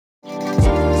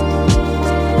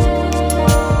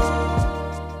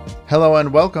Hello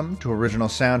and welcome to Original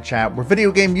Soundchat, where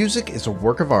video game music is a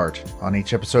work of art. On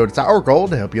each episode, it's our goal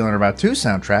to help you learn about 2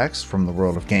 soundtracks from the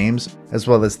world of games, as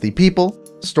well as the people,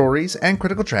 stories, and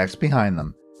critical tracks behind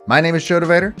them. My name is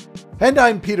DeVader. And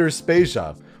I'm Peter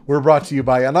Spezia. We're brought to you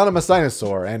by Anonymous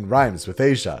Dinosaur and Rhymes with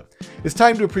Asia. It's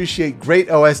time to appreciate great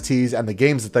OSTs and the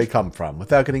games that they come from,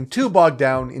 without getting too bogged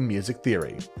down in music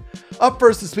theory. Up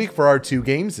first this week for our 2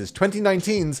 games is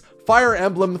 2019's Fire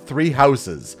Emblem 3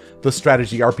 Houses. The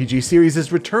strategy RPG series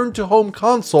is returned to home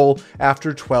console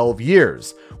after 12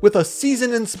 years, with a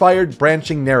season-inspired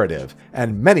branching narrative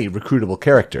and many recruitable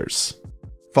characters.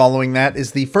 Following that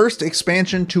is the first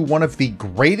expansion to one of the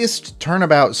greatest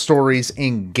turnabout stories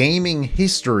in gaming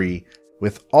history,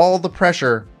 with all the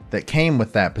pressure that came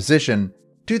with that position,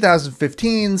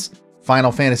 2015's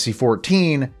Final Fantasy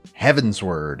XIV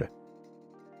Heavensward.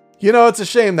 You know, it's a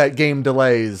shame that game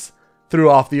delays threw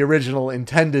off the original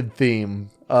intended theme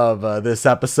of this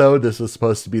episode. This was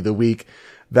supposed to be the week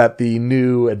that the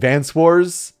new Advance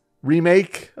Wars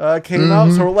remake came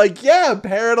out, so we're like, yeah,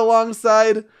 pair it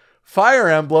alongside Fire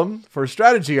Emblem for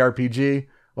strategy RPG.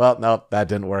 Well, no, that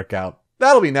didn't work out.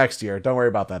 That'll be next year. Don't worry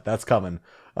about that. That's coming.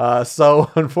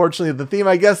 So unfortunately, the theme,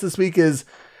 I guess, this week is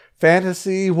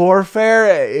fantasy warfare.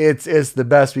 It's the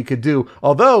best we could do.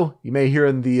 Although you may hear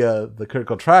in the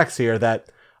critical tracks here that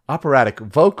operatic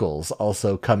vocals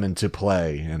also come into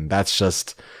play, and that's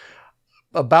just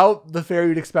about the fare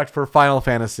you'd expect for Final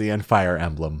Fantasy and Fire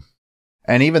Emblem.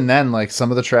 And even then, like,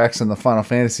 some of the tracks in the Final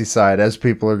Fantasy side, as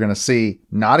people are going to see,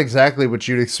 not exactly what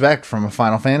you'd expect from a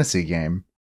Final Fantasy game.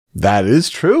 That is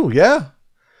true, yeah.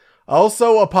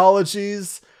 Also,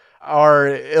 apologies. Our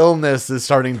illness is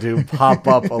starting to pop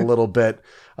up a little bit.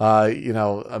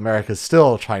 America's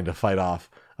still trying to fight off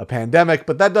a pandemic,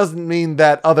 but that doesn't mean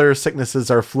that other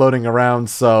sicknesses are floating around,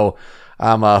 so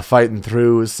I'm fighting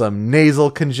through some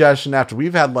nasal congestion after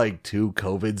we've had like 2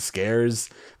 COVID scares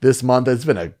this month. It's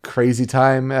been a crazy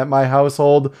time at my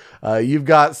household. You've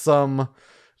got some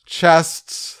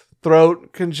chest,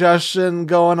 throat congestion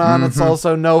going on. It's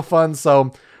also no fun,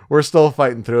 so we're still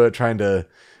fighting through it, trying to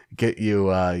get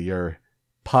you your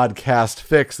podcast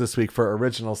fix this week for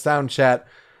Original Soundchat.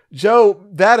 Joe,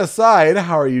 that aside,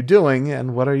 how are you doing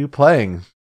and what are you playing?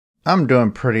 I'm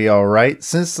doing pretty alright.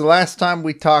 Since the last time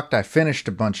we talked, I finished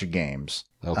a bunch of games.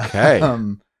 Okay.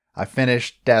 I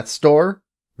finished Death's Door,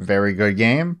 very good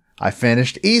game. I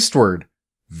finished Eastward,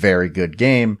 very good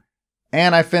game.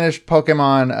 And I finished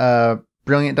Pokemon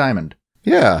Brilliant Diamond.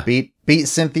 Yeah. Beat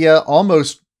Cynthia,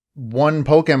 almost one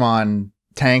Pokemon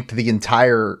tanked the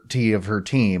entirety of her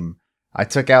team. I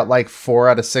took out like 4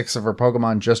 out of 6 of her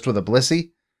Pokemon just with a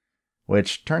Blissey,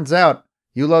 which turns out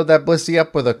you load that Blissey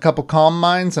up with a couple Calm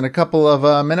Minds and a couple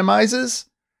of Minimizes,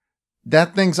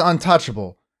 that thing's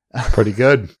untouchable. Pretty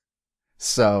good.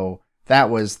 So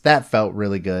that felt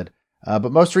really good.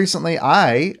 But most recently,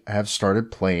 I have started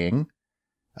playing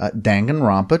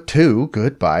Danganronpa 2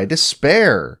 Goodbye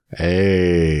Despair.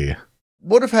 Hey.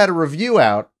 Would have had a review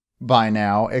out by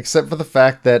now, except for the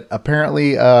fact that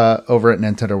apparently over at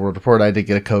Nintendo World Report, I did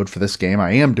get a code for this game.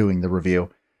 I am doing the review.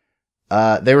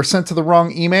 They were sent to the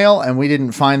wrong email, and we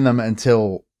didn't find them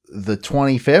until the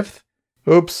 25th.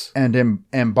 Oops. And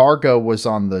embargo was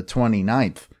on the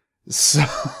 29th. So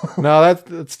no,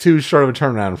 that's too short of a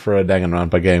turnaround for a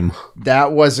Danganronpa game.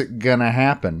 That wasn't gonna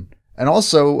happen. And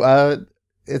also,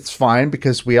 it's fine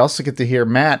because we also get to hear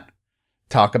Matt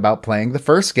talk about playing the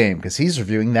first game, because he's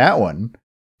reviewing that one.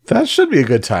 That should be a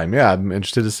good time. Yeah, I'm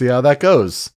interested to see how that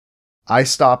goes. I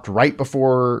stopped right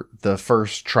before the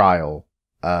first trial,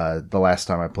 the last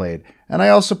time I played. And I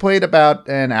also played about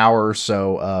an hour or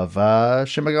so of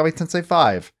Shin Megami Tensei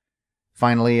 5.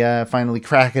 Finally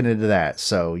cracking into that.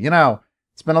 So,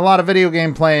 it's been a lot of video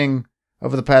game playing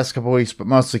over the past couple weeks, but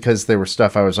mostly because there was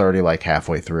stuff I was already like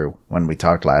halfway through when we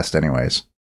talked last anyways.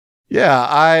 Yeah,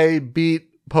 I beat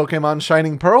Pokemon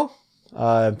Shining Pearl.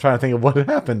 I'm trying to think of what had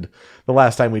happened the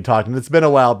last time we talked, and it's been a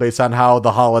while based on how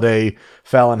the holiday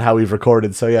fell and how we've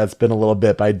recorded. So yeah, it's been a little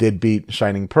bit, but I did beat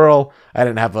Shining Pearl. I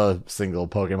didn't have a single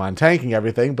Pokemon tanking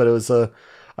everything, but it was a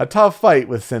tough fight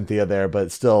with Cynthia there,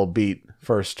 but still beat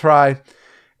first try.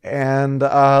 And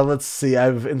let's see,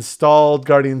 I've installed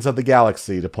Guardians of the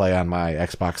Galaxy to play on my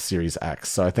Xbox Series X,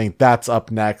 so I think that's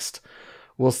up next.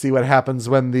 We'll see what happens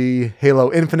when the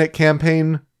Halo Infinite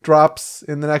campaign drops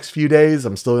in the next few days.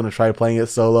 I'm still going to try playing it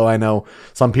solo. I know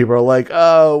some people are like,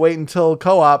 oh, wait until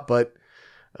co-op, but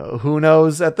who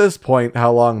knows at this point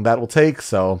how long that will take,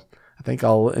 so I think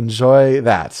I'll enjoy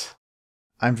that.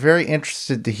 I'm very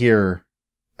interested to hear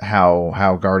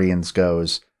how Guardians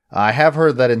goes. I have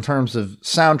heard that in terms of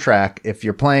soundtrack, if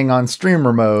you're playing on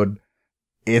streamer mode,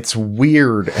 It's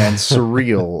weird and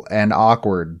surreal and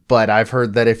awkward, but I've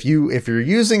heard that if you're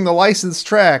using the licensed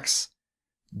tracks,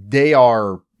 they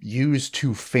are used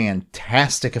to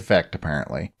fantastic effect,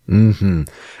 apparently. Mm-hmm.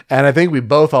 And I think we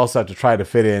both also have to try to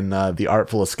fit in the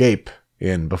Artful Escape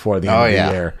in before the end of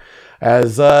the year.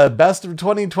 As Best of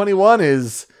 2021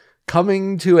 is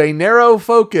coming to a narrow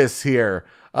focus here.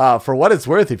 For what it's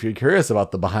worth, if you're curious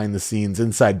about the behind-the-scenes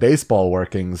inside baseball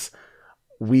workings,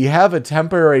 we have a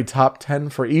temporary top 10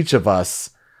 for each of us,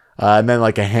 and then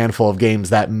like a handful of games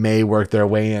that may work their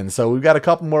way in. So we've got a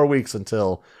couple more weeks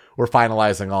until we're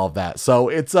finalizing all of that. So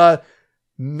it's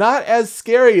not as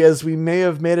scary as we may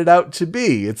have made it out to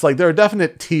be. It's like there are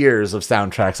definite tiers of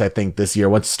soundtracks, I think, this year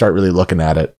once you start really looking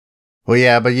at it. Well,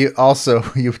 yeah, but you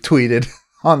tweeted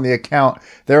on the account,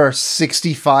 there are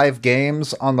 65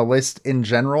 games on the list in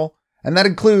general. And that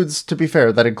includes, to be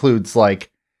fair,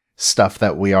 like stuff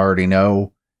that we already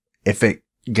know. If it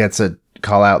gets a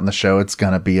call out in the show, it's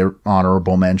going to be an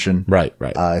honorable mention. Right.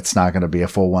 It's not going to be a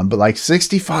full one, but like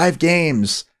 65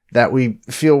 games that we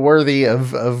feel worthy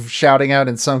of shouting out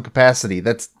in some capacity.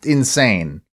 That's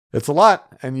insane. It's a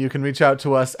lot. And you can reach out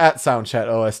to us at Soundchat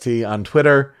OST on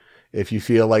Twitter if you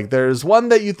feel like there's one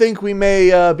that you think we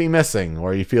may be missing,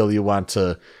 or you feel you want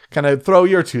to kind of throw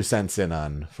your 2 cents in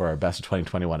on for our Best of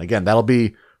 2021. Again, that'll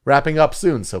be wrapping up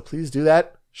soon, so please do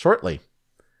that shortly.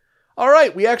 All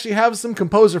right, we actually have some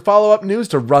composer follow-up news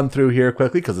to run through here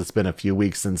quickly because it's been a few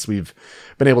weeks since we've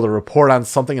been able to report on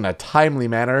something in a timely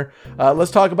manner.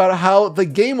 Let's talk about how the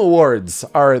Game Awards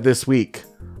are this week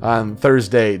on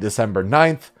Thursday, December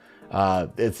 9th.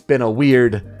 It's been a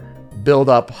weird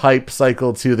build-up hype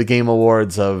cycle to the Game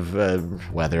Awards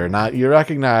of whether or not you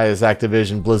recognize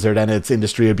Activision Blizzard and its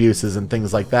industry abuses and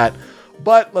things like that.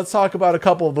 But let's talk about a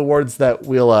couple of the awards that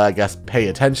we'll, I guess, pay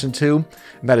attention to.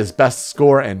 And that is Best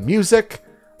Score and Music.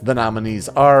 The nominees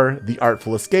are The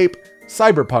Artful Escape,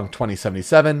 Cyberpunk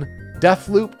 2077,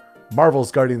 Deathloop,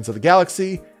 Marvel's Guardians of the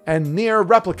Galaxy, and Nier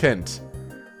Replicant.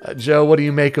 Joe, what do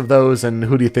you make of those, and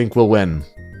who do you think will win?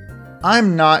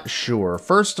 I'm not sure.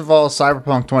 First of all,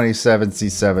 Cyberpunk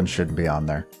 2077 shouldn't be on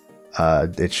there.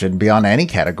 It shouldn't be on any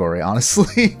category,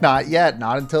 honestly. Not yet.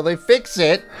 Not until they fix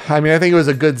it. I mean, I think it was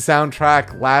a good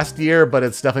soundtrack last year, but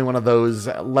it's definitely one of those,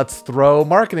 let's throw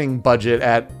marketing budget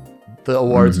at the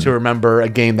awards to remember a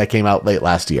game that came out late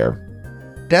last year.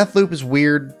 Deathloop is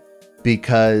weird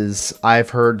because I've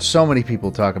heard so many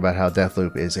people talk about how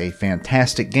Deathloop is a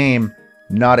fantastic game.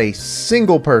 Not a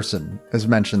single person has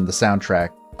mentioned the soundtrack.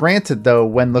 Granted, though,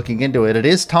 when looking into it, it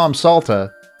is Tom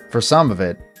Salta for some of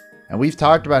it. And we've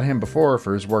talked about him before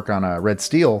for his work on Red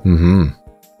Steel. Mm-hmm.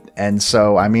 And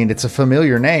so, I mean, it's a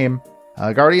familiar name.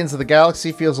 Guardians of the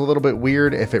Galaxy feels a little bit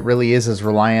weird if it really is as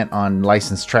reliant on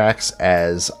licensed tracks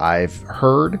as I've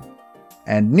heard.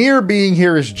 And Nier being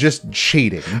here is just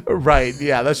cheating. Right,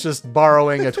 yeah, that's just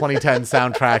borrowing a 2010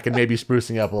 soundtrack and maybe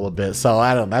sprucing up a little bit. So,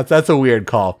 I don't know, that's a weird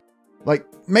call. Like,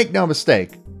 make no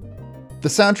mistake. The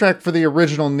soundtrack for the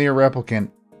original Nier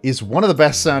Replicant is one of the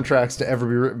best soundtracks to ever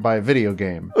be written by a video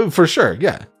game. For sure,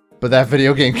 yeah. But that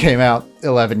video game came out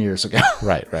 11 years ago.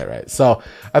 Right. So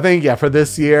I think, yeah, for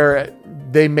this year,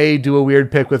 they may do a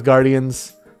weird pick with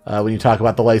Guardians when you talk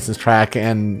about the licensed track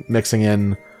and mixing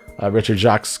in Richard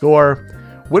Jacques' score.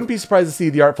 Wouldn't be surprised to see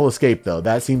The Artful Escape, though.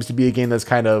 That seems to be a game that's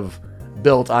kind of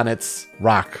built on its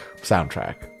rock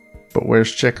soundtrack. But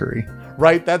where's Chicory?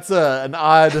 Right, that's an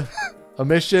odd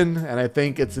omission, and I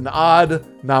think it's an odd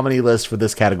nominee list for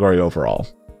this category overall.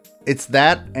 It's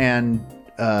that, and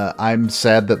I'm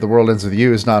sad that The World Ends With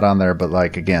You is not on there, but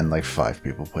like, again, like 5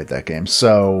 people played that game.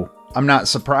 So I'm not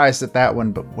surprised at that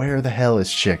one, but where the hell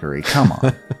is Chicory? Come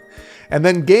on. And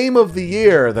then Game of the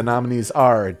Year, the nominees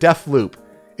are Deathloop,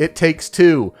 It Takes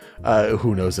Two.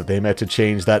 Who knows if they meant to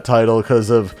change that title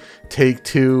because of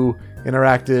Take-Two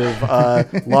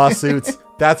interactive lawsuits.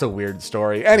 That's a weird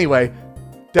story. Anyway,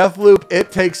 Deathloop,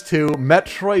 It Takes Two,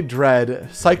 Metroid Dread,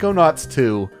 Psychonauts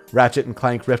 2, Ratchet &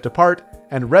 Clank Rift Apart,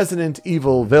 and Resident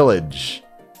Evil Village.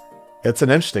 It's an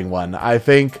interesting one. I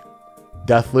think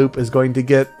Deathloop is going to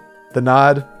get the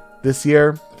nod this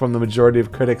year from the majority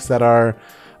of critics that are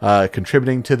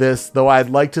contributing to this, though I'd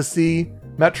like to see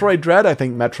Metroid Dread. I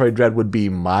think Metroid Dread would be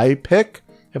my pick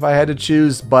if I had to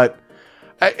choose, but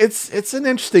it's an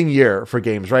interesting year for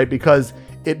games, right? Because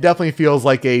it definitely feels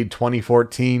like a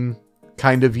 2014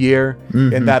 kind of year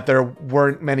in that there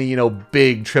weren't many,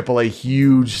 big AAA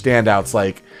huge standouts.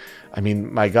 Like, I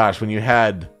mean, my gosh, when you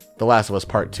had The Last of Us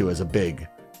Part 2 as a big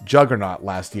juggernaut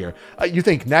last year, you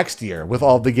think next year with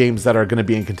all the games that are going to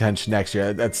be in contention next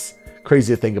year, that's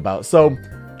crazy to think about. So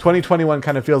 2021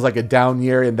 kind of feels like a down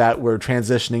year in that we're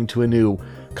transitioning to a new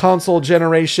console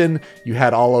generation. You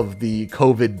had all of the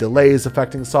COVID delays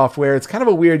affecting software. It's kind of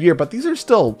a weird year, but these are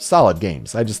still solid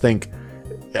games. I just think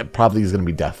it probably is going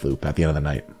to be Deathloop at the end of the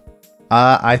night.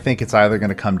 I think it's either going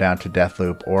to come down to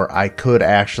Deathloop, or I could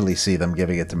actually see them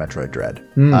giving it to Metroid Dread.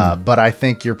 But I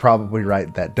think you're probably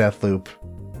right that Deathloop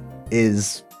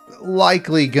is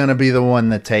likely going to be the one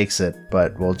that takes it,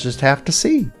 but we'll just have to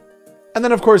see. And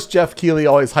then, of course, Jeff Keighley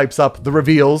always hypes up the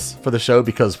reveals for the show,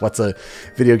 because what's a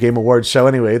video game awards show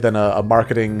anyway than a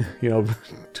marketing,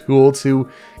 tool to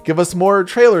give us more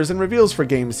trailers and reveals for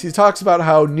games. He talks about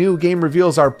how new game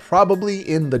reveals are probably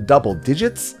in the double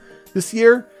digits this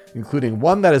year, including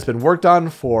one that has been worked on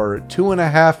for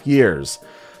 2.5 years.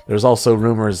 There's also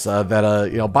rumors that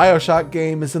a BioShock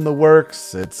game is in the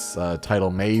works. Its title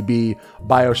may be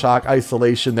BioShock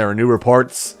Isolation. There are new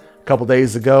reports a couple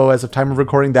days ago, as of time of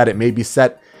recording, that it may be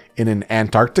set in an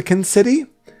Antarctican city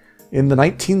in the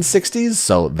 1960s.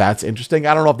 So that's interesting.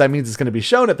 I don't know if that means it's going to be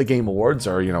shown at the Game Awards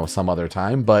or some other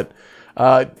time, but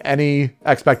any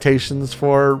expectations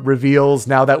for reveals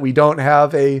now that we don't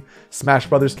have a Smash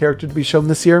Brothers character to be shown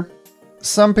this year?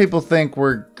 Some people think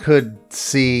we could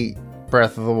see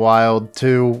Breath of the Wild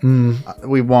 2.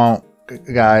 We won't,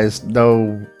 guys.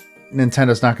 No,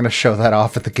 Nintendo's not going to show that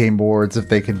off at the Game Awards if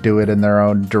they could do it in their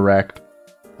own direct.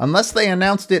 Unless they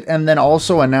announced it and then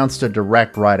also announced a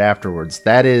direct right afterwards.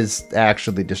 That is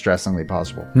actually distressingly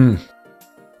possible.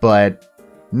 But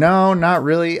no, not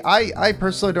really. I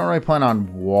personally don't really plan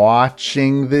on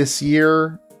watching this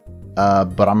year.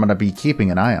 But I'm going to be keeping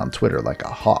an eye on Twitter like a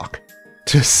hawk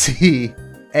to see,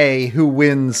 who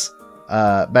wins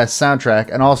best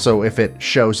soundtrack, and also if it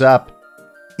shows up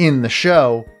in the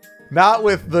show. Not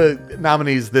with the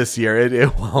nominees this year,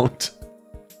 it won't.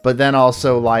 But then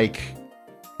also, I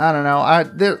don't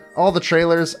know, all the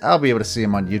trailers, I'll be able to see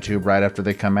them on YouTube right after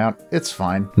they come out. It's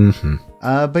fine.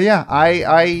 But yeah,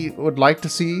 I would like to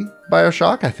see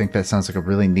BioShock. I think that sounds like a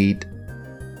really neat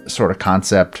sort of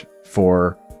concept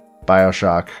for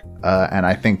BioShock. And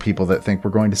I think people that think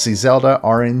we're going to see Zelda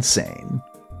are insane.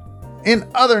 In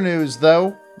other news,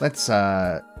 though, let's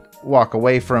walk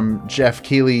away from Jeff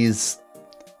Keighley's.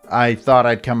 I thought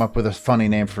I'd come up with a funny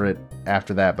name for it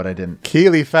after that, but I didn't.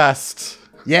 Keighley Fest.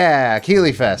 Yeah,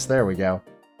 Keighley Fest. There we go.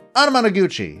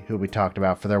 Anamanaguchi, who we talked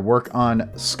about for their work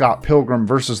on Scott Pilgrim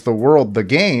vs. the World, the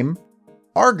game,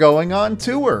 are going on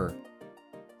tour.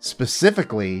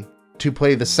 Specifically, to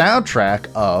play the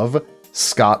soundtrack of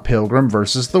Scott Pilgrim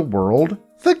vs. the World,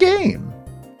 the game.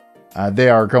 They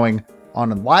are going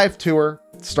on a live tour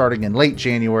starting in late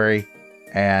January,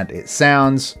 and it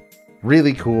sounds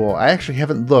really cool. I actually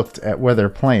haven't looked at where they're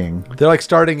playing. They're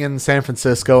starting in San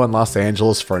Francisco and Los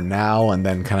Angeles for now, and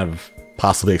then kind of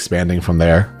possibly expanding from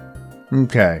there.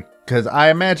 Okay, because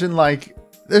I imagine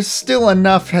there's still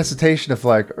enough hesitation of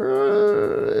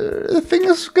the thing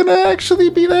is gonna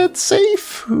actually be that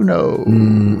safe. Who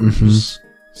knows?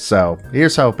 So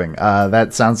here's hoping.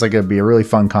 That sounds like it'd be a really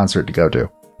fun concert to go to.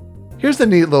 Here's the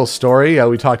neat little story.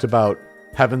 We talked about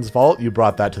Heaven's Vault. You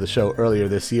brought that to the show earlier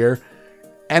this year.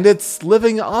 And it's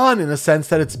living on in a sense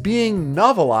that it's being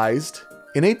novelized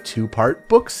in a 2-part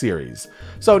book series.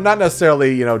 So not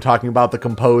necessarily, talking about the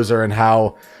composer and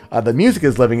how the music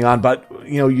is living on, but,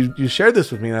 you shared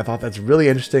this with me, and I thought that's really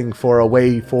interesting for a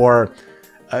way for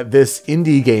this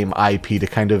indie game IP to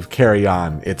kind of carry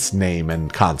on its name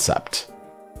and concept.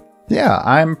 Yeah,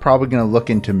 I'm probably going to look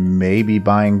into maybe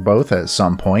buying both at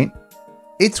some point.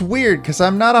 It's weird because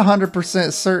I'm not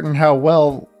 100% certain how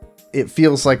well it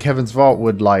feels like Heaven's Vault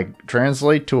would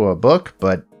translate to a book,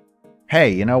 but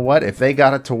hey, you know what? If they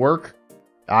got it to work,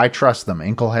 I trust them.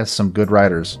 Inkle has some good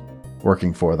writers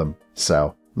working for them.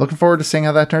 So looking forward to seeing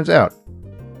how that turns out.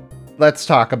 Let's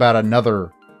talk about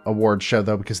another award show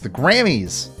though, because the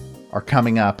Grammys are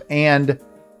coming up, and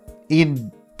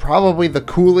in probably the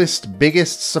coolest,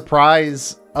 biggest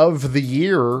surprise of the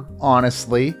year,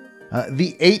 honestly,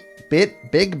 the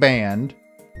 8-bit big band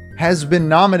has been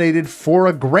nominated for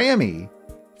a Grammy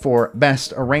for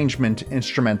Best Arrangement,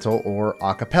 Instrumental, or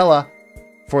A Cappella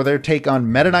for their take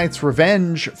on Meta Knight's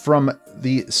Revenge from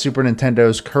the Super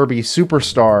Nintendo's Kirby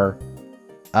Superstar.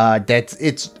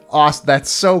 It's awesome. That's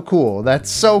so cool.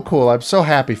 That's so cool. I'm so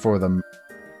happy for them.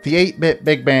 The 8-bit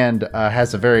big band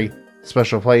has a very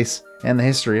special place in the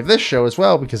history of this show as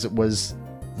well, because it was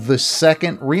the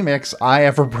second remix I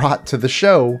ever brought to the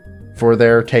show for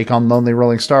their take on Lonely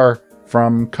Rolling Star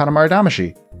from Katamari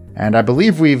Damacy. And I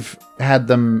believe we've had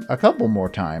them a couple more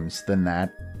times than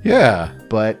that. Yeah.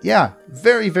 But yeah,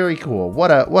 very, very cool.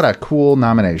 What a cool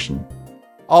nomination.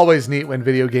 Always neat when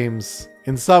video games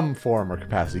in some form or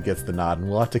capacity gets the nod, and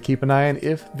we'll have to keep an eye on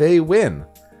if they win.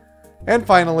 And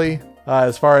finally,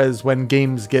 As far as when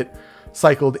games get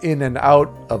cycled in and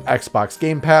out of Xbox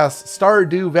Game Pass,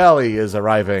 Stardew Valley is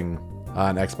arriving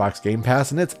on Xbox Game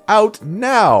Pass, and it's out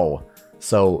now.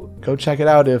 So go check it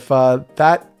out if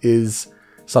that is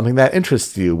something that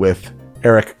interests you, with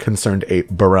Eric Concerned Ape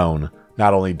Barone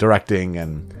not only directing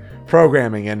and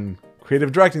programming and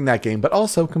creative directing that game, but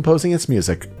also composing its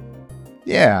music.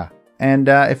 Yeah, and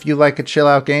if you like a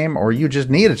chill-out game, or you just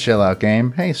need a chill-out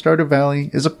game, hey, Stardew Valley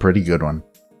is a pretty good one.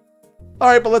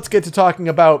 Alright, but let's get to talking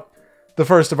about the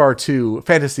first of our 2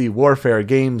 fantasy warfare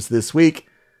games this week,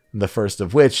 the first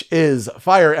of which is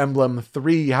Fire Emblem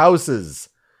 3 Houses.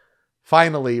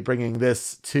 Finally bringing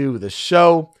this to the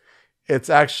show. It's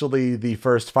actually the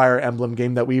first Fire Emblem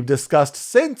game that we've discussed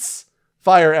since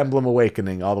Fire Emblem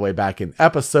Awakening, all the way back in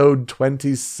episode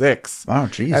 26. Oh,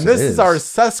 jeez. And this is our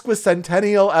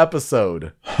sesquicentennial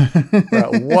episode. We're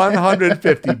at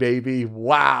 150, baby.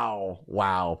 Wow.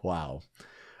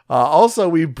 Also,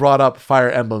 we brought up Fire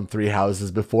Emblem 3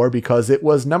 Houses before because it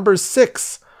was number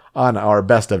 6 on our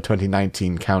Best of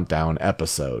 2019 Countdown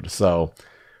episode. So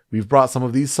we've brought some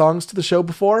of these songs to the show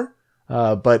before,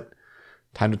 but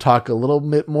time to talk a little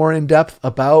bit more in depth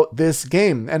about this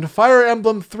game. And Fire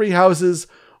Emblem 3 Houses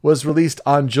was released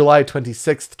on July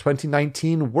 26th,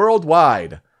 2019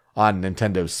 worldwide on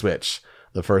Nintendo Switch.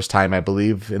 The first time, I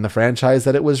believe, in the franchise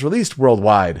that it was released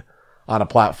worldwide on a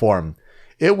platform.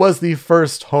 It was the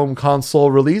first home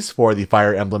console release for the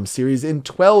Fire Emblem series in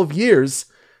 12 years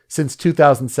since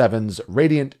 2007's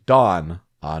Radiant Dawn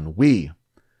on Wii.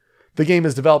 The game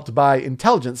is developed by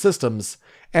Intelligent Systems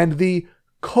and the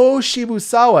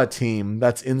Koshibusawa team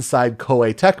that's inside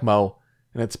Koei Tecmo,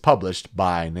 and it's published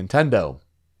by Nintendo.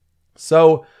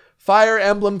 So, Fire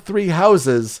Emblem 3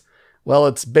 Houses, well,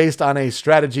 it's based on a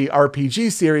strategy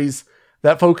RPG series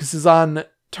that focuses on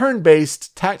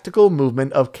turn-based tactical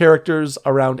movement of characters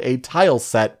around a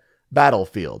tile-set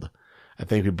battlefield. I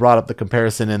think we brought up the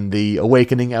comparison in the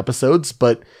Awakening episodes,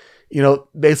 but,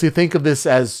 basically think of this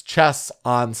as chess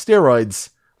on steroids,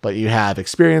 but you have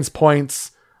experience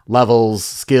points, levels,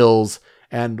 skills,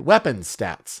 and weapon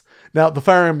stats. Now, the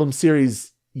Fire Emblem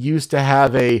series used to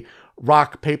have a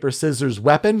rock, paper, scissors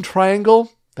weapon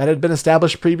triangle that had been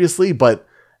established previously, but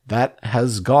that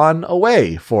has gone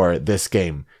away for this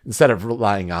game, instead of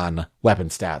relying on weapon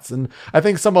stats. And I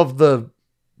think some of the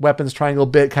weapons triangle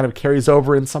bit kind of carries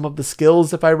over in some of the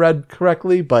skills, if I read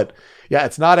correctly, but yeah,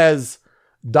 it's not as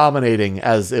dominating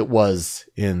as it was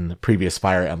in previous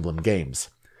Fire Emblem games.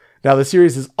 Now, the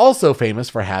series is also famous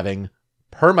for having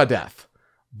permadeath,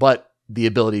 but the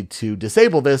ability to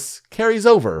disable this carries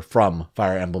over from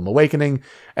Fire Emblem Awakening,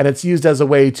 and it's used as a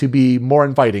way to be more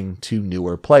inviting to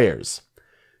newer players.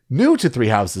 New to 3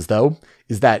 Houses, though,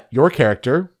 is that your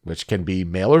character, which can be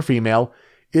male or female,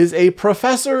 is a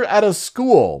professor at a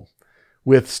school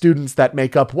with students that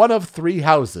make up one of 3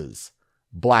 houses: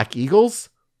 Black Eagles,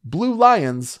 Blue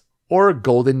Lions, or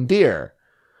Golden Deer.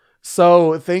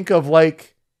 So think of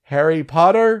like Harry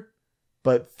Potter,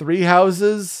 but 3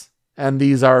 houses, and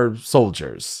these are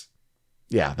soldiers.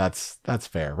 Yeah, that's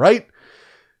fair, right?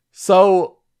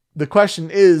 So the question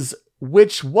is,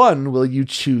 which one will you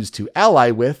choose to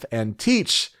ally with and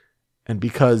teach? And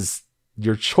because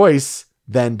your choice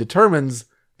then determines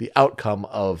the outcome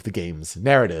of the game's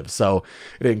narrative. So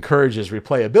it encourages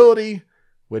replayability.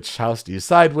 Which house do you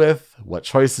side with? What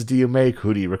choices do you make?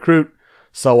 Who do you recruit?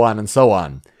 So on and so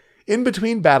on. In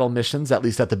between battle missions, at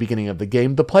least at the beginning of the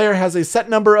game, the player has a set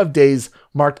number of days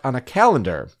marked on a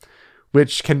calendar,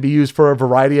 which can be used for a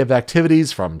variety of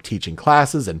activities, from teaching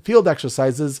classes and field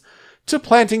exercises to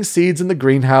planting seeds in the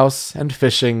greenhouse and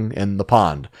fishing in the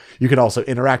pond. You can also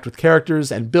interact with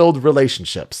characters and build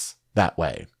relationships that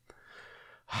way.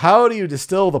 How do you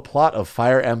distill the plot of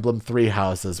Fire Emblem 3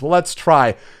 Houses? Well, let's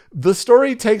try. The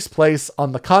story takes place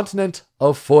on the continent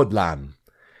of Fódlan,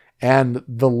 and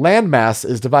the landmass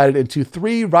is divided into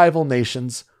 3 rival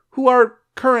nations who are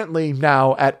currently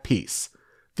now at peace: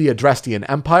 the Adrestian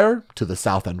Empire to the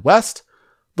south and west,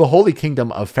 the Holy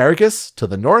Kingdom of Fergus to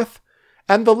the north,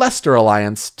 and the Leicester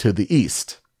Alliance to the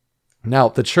east. Now,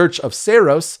 the Church of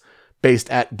Seiros, based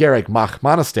at Garreg Mach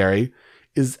Monastery,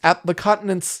 is at the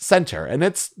continent's center, and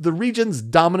it's the region's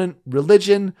dominant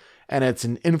religion, and it's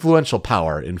an influential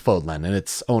power in Fódlan in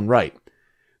its own right.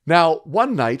 Now,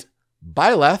 one night,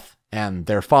 Byleth and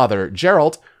their father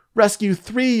Geralt rescue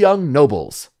 3 young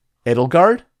nobles,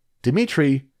 Edelgard,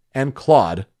 Dimitri, and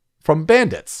Claude, from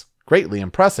bandits, greatly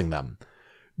impressing them.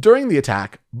 During the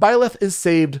attack, Byleth is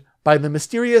saved by the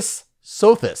mysterious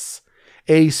Sothis,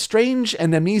 a strange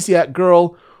and amnesiac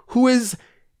girl who is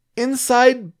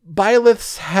inside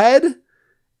Byleth's head,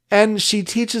 and she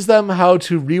teaches them how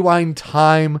to rewind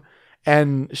time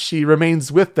and she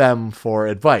remains with them for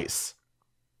advice.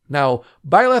 Now,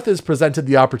 Byleth is presented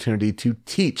the opportunity to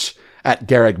teach at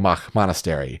Garreg Mach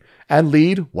Monastery and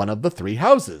lead one of the 3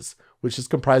 houses, which is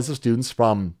comprised of students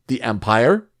from the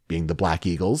Empire, being the Black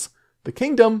Eagles, the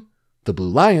Kingdom, the Blue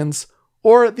Lions,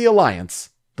 or the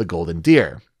Alliance, the Golden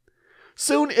Deer.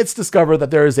 Soon it's discovered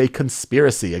that there is a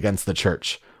conspiracy against the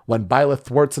church when Byleth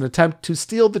thwarts an attempt to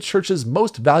steal the church's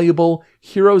most valuable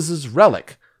hero's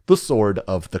relic, the Sword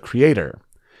of the Creator.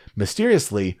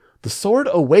 Mysteriously, the sword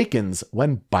awakens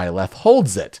when Byleth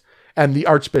holds it, and the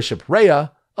Archbishop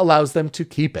Rhea allows them to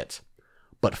keep it.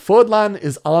 But Fódlan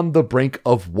is on the brink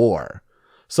of war.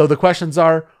 So the questions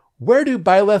are, where do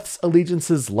Byleth's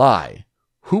allegiances lie?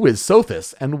 Who is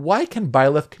Sothis, and why can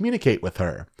Byleth communicate with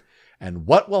her? And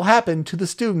what will happen to the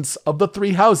students of the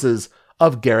 3 houses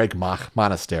of Garreg Mach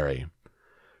Monastery?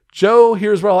 Joe,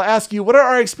 here's where I'll ask you, what are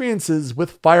our experiences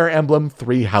with Fire Emblem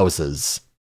 3 Houses?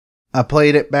 I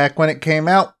played it back when it came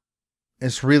out.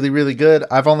 It's really, really good.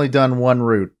 I've only done one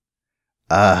route.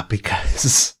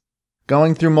 Because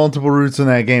going through multiple routes in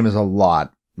that game is a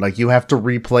lot. Like, you have to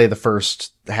replay the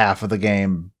first half of the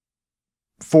game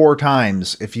 4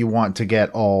 times if you want to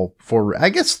get all 4. I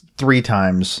guess 3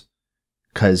 times,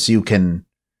 because you can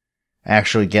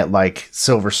actually get, like,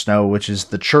 Silver Snow, which is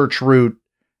the church route,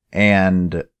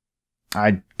 and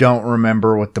I don't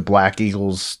remember what the Black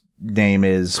Eagle's name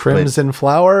is. Crimson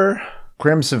Flower?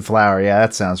 Crimson Flower, yeah,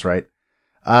 that sounds right.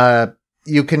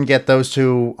 You can get those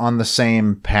 2 on the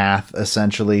same path,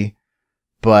 essentially.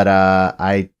 But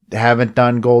I haven't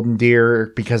done Golden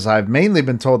Deer because I've mainly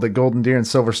been told that Golden Deer and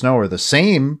Silver Snow are the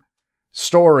same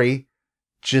story,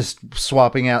 just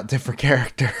swapping out different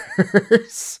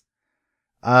characters.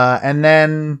 And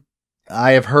then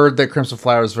I have heard that Crimson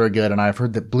Flower is very good, and I've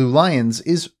heard that Blue Lions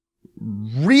is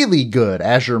really good.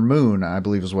 Azure Moon, I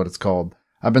believe is what it's called.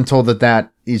 I've been told that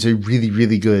that is a really,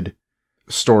 really good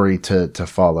story to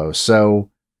follow. So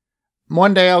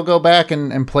one day I'll go back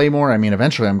and play more. I mean,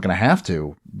 eventually I'm going to have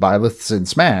to. Byleth's in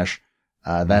Smash.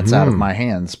 That's out of my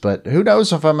hands. But who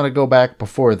knows if I'm going to go back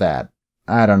before that.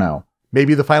 I don't know.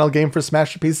 Maybe the final game for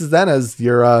Smash Pieces then, as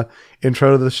your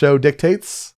intro to the show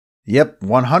dictates? Yep,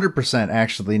 100%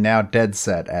 actually now dead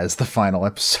set as the final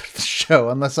episode of the show,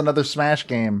 unless another Smash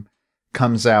game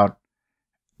comes out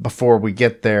before we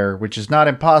get there, which is not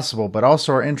impossible, but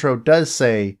also our intro does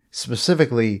say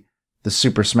specifically the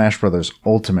Super Smash Bros.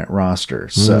 Ultimate roster.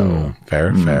 So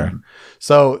fair.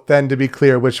 So then, to be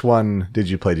clear, which one did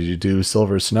you play? Did you do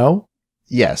Silver Snow?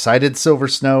 Yes, I did Silver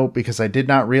Snow because I did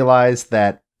not realize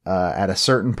that at a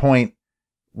certain point,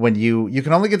 when you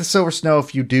can only get the Silver Snow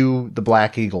if you do the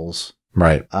Black Eagles.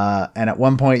 Right. And at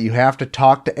one point you have to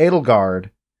talk to Edelgard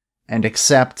and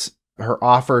accept her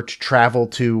offer to travel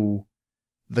to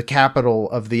the capital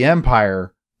of the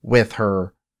Empire with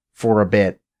her for a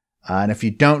bit. And if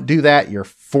you don't do that, you're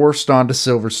forced onto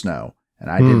Silver Snow.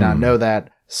 And I did not know that.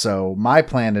 So my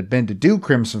plan had been to do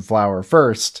Crimson Flower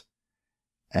first.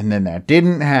 And then that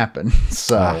didn't happen.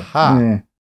 So,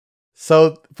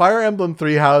 So Fire Emblem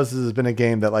 3 Houses has been a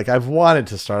game that, like, I've wanted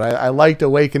to start. I liked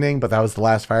Awakening, but that was the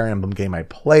last Fire Emblem game I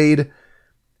played.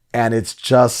 And it's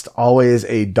just always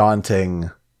a daunting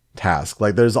task.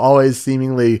 Like, there's always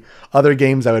seemingly other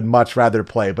games I would much rather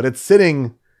play, but it's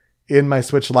sitting in my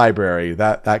Switch library,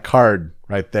 that card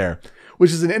right there,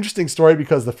 which is an interesting story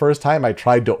because the first time I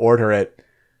tried to order it,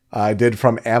 I did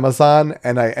from Amazon,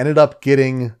 and I ended up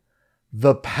getting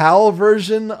the PAL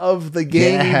version of the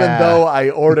game, even though I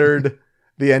ordered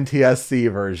the NTSC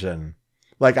version.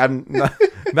 Like, I'm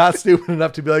not stupid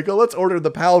enough to be like, oh, let's order the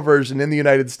PAL version in the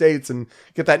United States and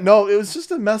get that. No, it was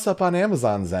just a mess up on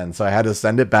Amazon's end. So I had to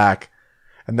send it back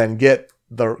and then get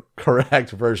the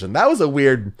correct version. That was a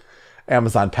weird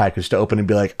Amazon package to open and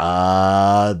be like,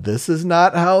 this is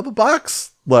not how the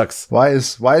box looks. Why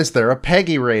is there a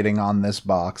PEGI rating on this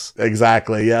box?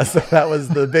 Exactly. Yes. That was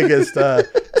the biggest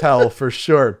tell for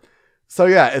sure. So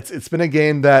yeah, it's been a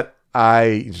game that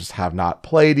I just have not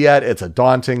played yet. It's a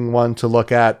daunting one to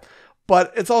look at,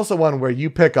 but it's also one where you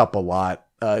pick up a lot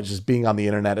just being on the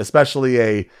internet, especially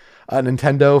a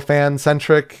Nintendo fan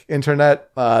centric internet.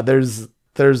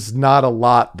 There's not a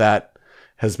lot that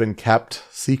has been kept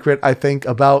secret, I think,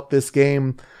 about this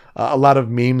game. A lot of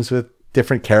memes with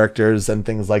different characters and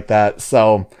things like that.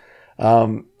 So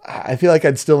I feel like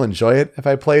I'd still enjoy it if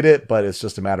I played it, but it's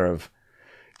just a matter of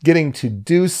getting to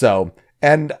do so.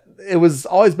 And it was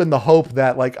always been the hope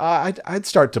that, like, I'd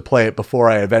start to play it before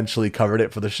I eventually covered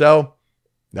it for the show.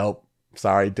 Nope.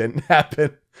 Sorry, didn't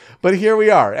happen. But here we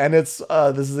are. And it's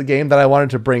this is a game that I wanted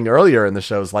to bring earlier in the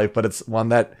show's life, but it's one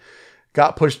that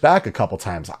got pushed back a couple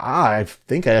times. I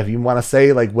think I even want to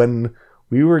say, like, when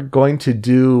we were going to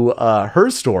do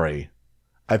her story.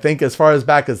 I think as far as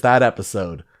back as that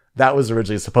episode, that was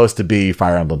originally supposed to be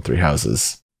Fire Emblem Three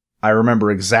Houses. I remember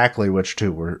exactly which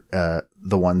two were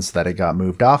the ones that it got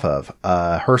moved off of.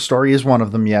 Her story is one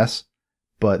of them, yes.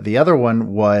 But the other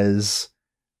one was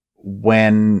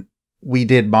when we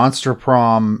did Monster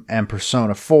Prom and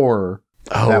Persona 4.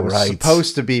 That was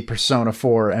supposed to be Persona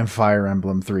 4 and Fire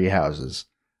Emblem Three Houses.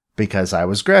 Because I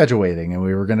was graduating and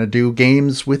we were going to do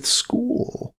games with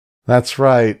school. That's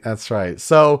right.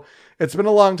 So it's been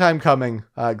a long time coming.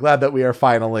 Glad that we are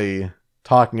finally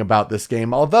talking about this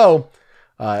game. Although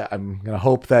I'm going to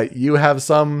hope that you have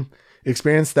some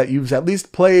experience that you've at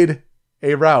least played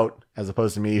a route as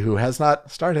opposed to me who has not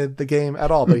started the game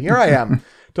at all. But here I am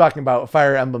talking about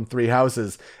Fire Emblem Three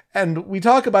Houses. And we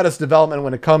talk about its development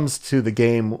when it comes to the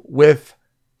game with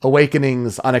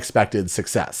Awakening's unexpected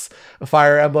success.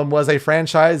 Fire Emblem was a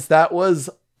franchise that was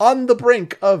on the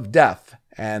brink of death,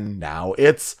 and now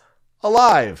it's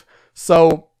alive.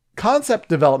 So concept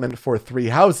development for Three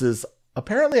Houses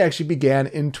apparently actually began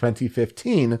in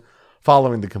 2015,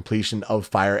 following the completion of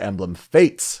Fire Emblem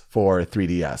Fates for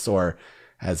 3DS, or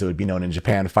as it would be known in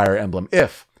Japan, Fire Emblem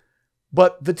If.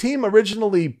 But the team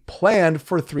originally planned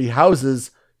for Three Houses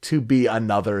to be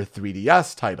another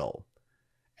 3DS title.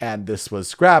 And this was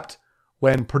scrapped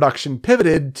when production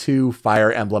pivoted to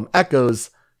Fire Emblem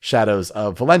Echoes Shadows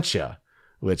of Valentia,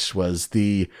 which was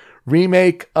the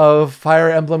remake of Fire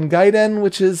Emblem Gaiden,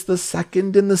 which is the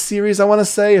second in the series, I want to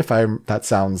say, that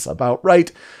sounds about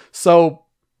right. So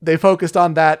they focused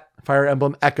on that, Fire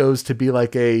Emblem Echoes, to be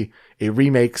like a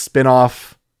remake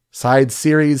spin-off side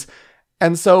series.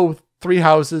 And so Three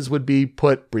Houses would be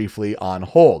put briefly on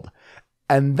hold.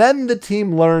 And then the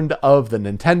team learned of the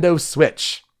Nintendo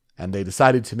Switch, and they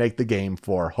decided to make the game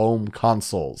for home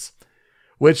consoles,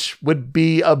 which would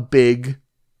be a big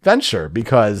venture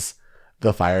because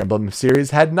the Fire Emblem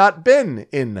series had not been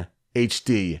in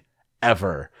HD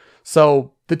ever.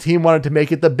 So the team wanted to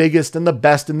make it the biggest and the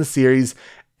best in the series,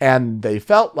 and they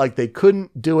felt like they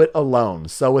couldn't do it alone.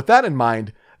 So with that in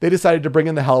mind, they decided to bring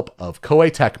in the help of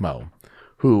Koei Tecmo,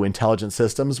 who Intelligent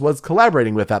Systems was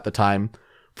collaborating with at the time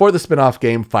for the spin-off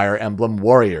game Fire Emblem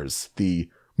Warriors, the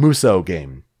Musou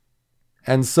game.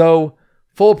 And so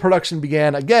full production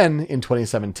began again in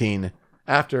 2017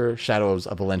 after Shadows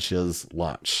of Valentia's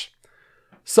launch.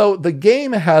 So the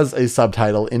game has a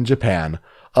subtitle in Japan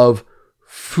of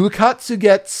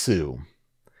Fukatsugetsu.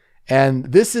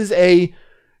 And this is a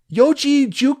Yoji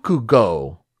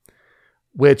Jukugo,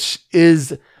 which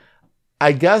is,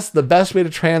 I guess the best way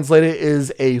to translate it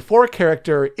is a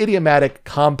 4-character idiomatic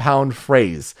compound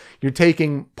phrase. You're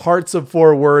taking parts of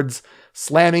 4 words,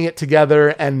 slamming it together,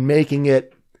 and making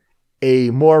it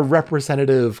a more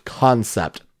representative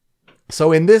concept.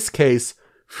 So in this case,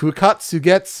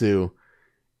 Fukatsugetsu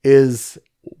is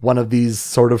one of these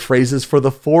sort of phrases for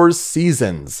the 4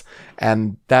 seasons,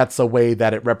 and that's a way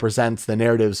that it represents the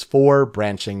narrative's 4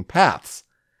 branching paths.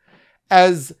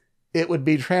 As it would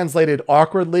be translated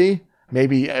awkwardly,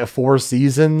 maybe 4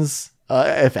 seasons,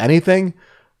 if anything.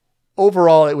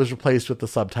 Overall, it was replaced with the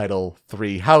subtitle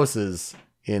 3 Houses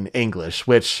in English,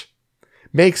 which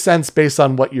makes sense based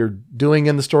on what you're doing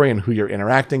in the story and who you're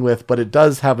interacting with, but it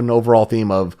does have an overall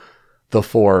theme of the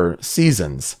 4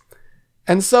 seasons.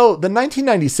 And so the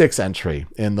 1996 entry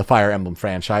in the Fire Emblem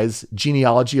franchise,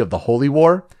 Genealogy of the Holy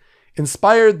War,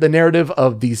 inspired the narrative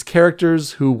of these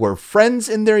characters who were friends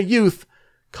in their youth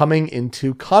coming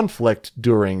into conflict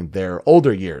during their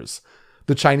older years.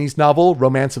 The Chinese novel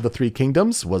Romance of the Three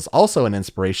Kingdoms was also an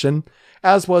inspiration,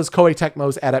 as was Koei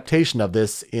Tecmo's adaptation of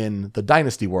this in the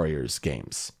Dynasty Warriors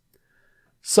games.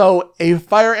 So a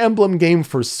Fire Emblem game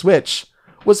for Switch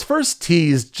was first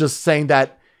teased just saying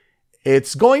that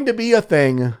it's going to be a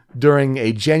thing during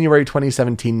a January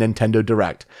 2017 Nintendo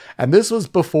Direct, and this was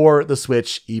before the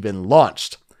Switch even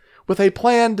launched, with a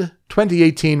planned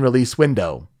 2018 release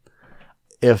window.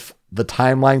 If the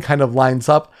timeline kind of lines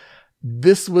up,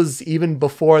 this was even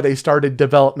before they started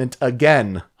development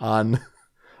again on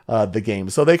the game.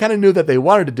 So they kind of knew that they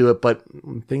wanted to do it, but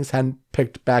things hadn't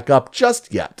picked back up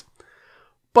just yet.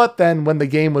 But then when the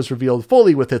game was revealed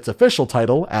fully with its official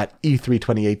title at E3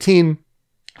 2018,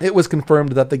 it was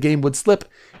confirmed that the game would slip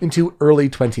into early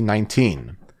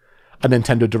 2019. A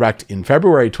Nintendo Direct in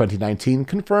February 2019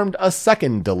 confirmed a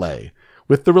second delay,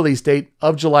 with the release date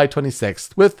of July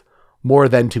 26th, with more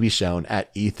than to be shown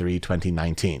at E3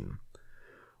 2019.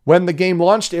 When the game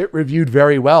launched, it reviewed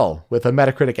very well, with a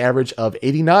Metacritic average of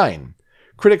 89.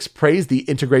 Critics praised the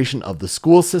integration of the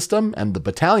school system and the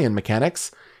battalion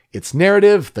mechanics, its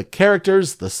narrative, the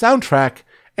characters, the soundtrack,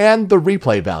 and the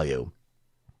replay value.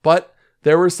 But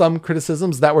there were some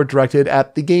criticisms that were directed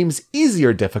at the game's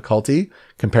easier difficulty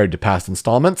compared to past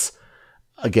installments.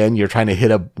 Again, you're trying to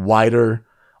hit a wider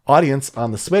audience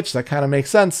on the Switch, that kind of makes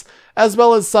sense, as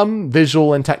well as some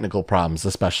visual and technical problems,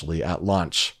 especially at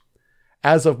launch.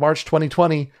 As of March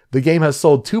 2020, the game has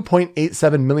sold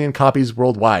 2.87 million copies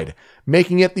worldwide,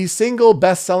 making it the single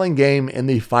best-selling game in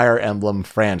the Fire Emblem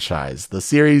franchise. The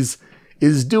series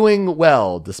is doing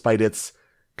well despite its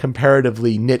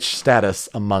comparatively niche status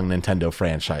among Nintendo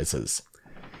franchises.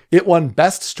 It won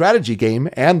Best Strategy Game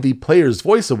and the Player's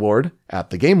Voice Award at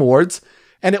the Game Awards,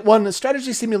 and it won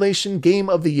Strategy Simulation Game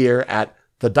of the Year at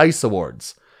the DICE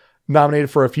Awards. Nominated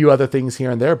for a few other things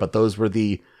here and there, but those were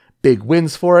the big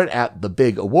wins for it at the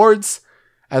big awards.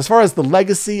 As far as the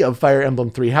legacy of Fire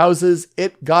Emblem Three Houses,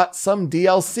 it got some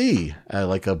DLC,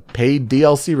 like a paid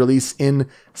DLC release in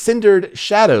Cindered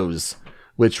Shadows,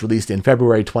 which released in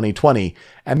February 2020.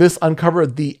 And this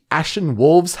uncovered the Ashen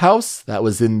Wolves house that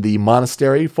was in the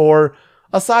monastery for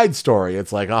a side story.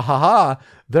 It's like,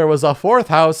 there was a fourth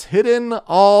house hidden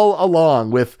all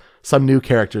along with some new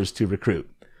characters to recruit.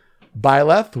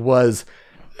 Byleth was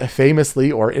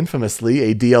famously or infamously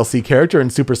a DLC character in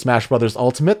Super Smash Bros.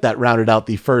 Ultimate that rounded out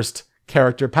the first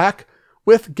character pack,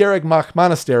 with Garreg Mach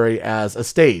Monastery as a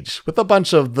stage, with a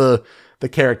bunch of the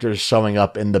characters showing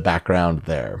up in the background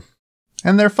there.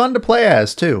 And they're fun to play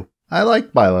as, too. I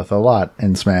like Byleth a lot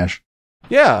in Smash.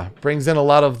 Yeah, brings in a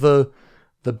lot of the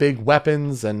big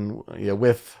weapons, and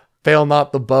with Fail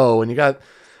Not the Bow, and you got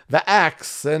the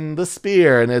axe and the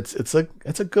spear, and it's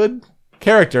a good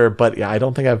character, but yeah, I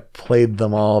don't think I've played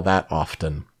them all that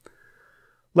often.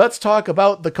 Let's talk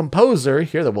about the composer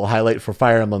here that we'll highlight for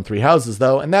Fire Emblem Three Houses,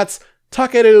 though, and that's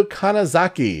Takeru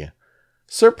Kanazaki.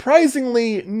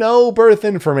 Surprisingly, no birth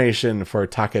information for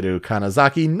Takeru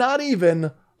Kanazaki, not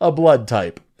even a blood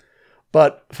type.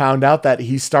 But found out that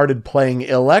he started playing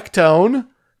Electone.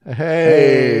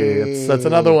 Hey. That's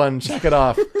another one. Check it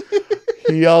off.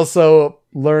 He also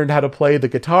learned how to play the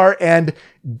guitar and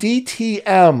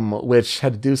DTM, which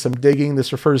had to do some digging.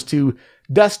 This refers to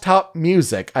desktop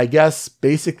music, I guess,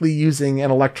 basically using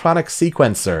an electronic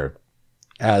sequencer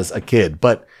as a kid.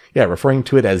 But yeah, referring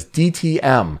to it as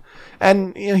DTM.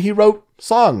 And he wrote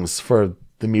songs for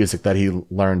the music that he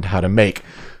learned how to make.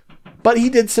 But he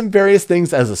did some various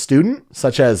things as a student,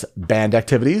 such as band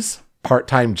activities,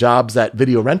 part-time jobs at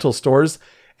video rental stores,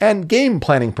 and game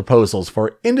planning proposals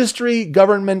for industry,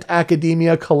 government,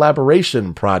 academia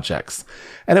collaboration projects.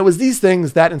 And it was these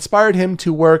things that inspired him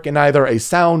to work in either a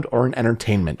sound or an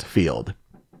entertainment field.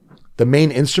 The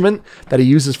main instrument that he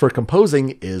uses for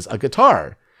composing is a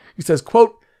guitar. He says,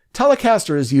 quote,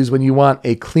 Telecaster is used when you want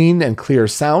a clean and clear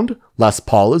sound, Les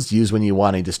Paul is used when you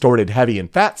want a distorted, heavy,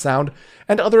 and fat sound,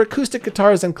 and other acoustic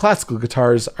guitars and classical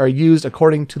guitars are used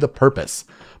according to the purpose.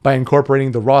 By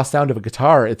incorporating the raw sound of a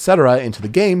guitar, etc. into the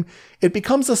game, it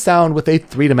becomes a sound with a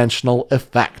three-dimensional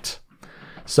effect.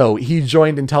 So he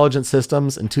joined Intelligent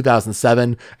Systems in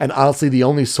 2007, and honestly the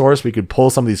only source we could pull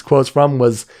some of these quotes from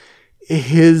was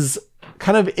his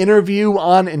kind of interview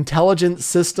on Intelligent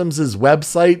Systems'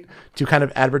 website to kind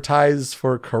of advertise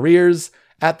for careers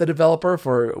at the developer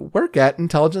for work at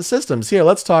Intelligent Systems. Here,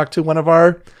 let's talk to one of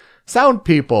our sound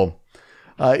people.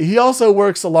 He also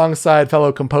works alongside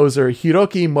fellow composer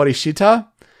Hiroki Morishita,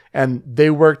 and they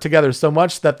work together so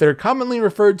much that they're commonly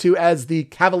referred to as the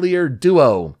Cavalier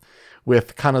Duo,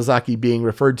 with Kanazaki being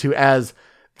referred to as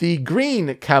the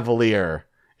Green Cavalier.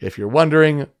 If you're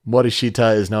wondering,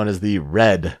 Morishita is known as the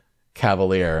Red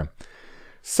Cavalier.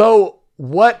 So,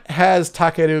 what has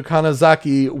Takeru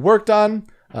Kanazaki worked on?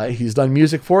 He's done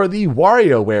music for the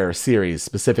WarioWare series,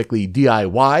 specifically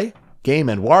DIY, Game &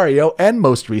 Wario, and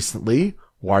most recently,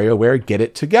 WarioWare Get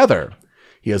It Together.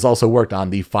 He has also worked on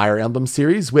the Fire Emblem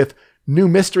series with New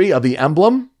Mystery of the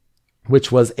Emblem,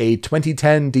 which was a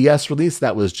 2010 DS release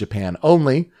that was Japan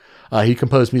only. He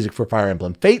composed music for Fire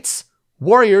Emblem Fates,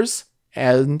 Warriors,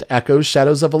 and Echoes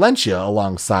Shadows of Valentia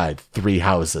alongside Three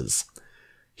Houses.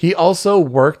 He also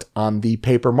worked on the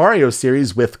Paper Mario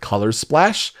series with Color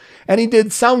Splash, and he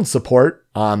did sound support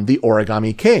on the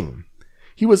Origami King.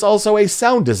 He was also a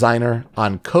sound designer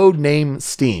on Codename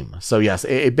Steam. So yes,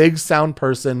 a big sound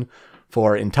person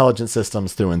for Intelligent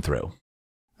Systems through and through.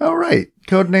 Oh, right.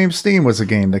 Codename Steam was a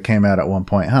game that came out at one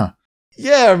point, huh?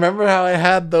 Yeah, remember how I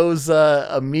had those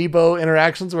amiibo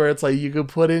interactions where it's like you could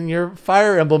put in your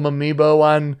Fire Emblem amiibo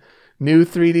on new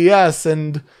 3DS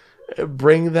and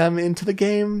bring them into the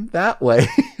game that way.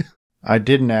 I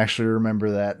didn't actually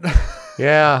remember that.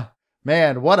 Yeah.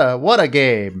 Man, what a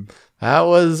game. That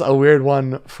was a weird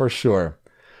one for sure.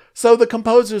 So the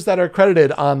composers that are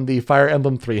credited on the Fire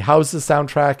Emblem Three Houses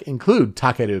soundtrack include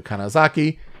Takeru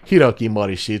Kanazaki, Hiroki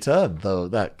Morishita,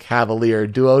 that Cavalier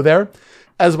duo there,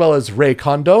 as well as Rei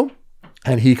Kondo,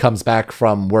 and he comes back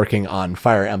from working on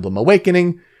Fire Emblem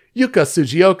Awakening, Yuka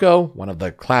Tsujioko, one of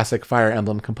the classic Fire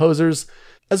Emblem composers,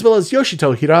 as well as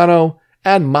Yoshito Hirano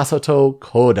and Masato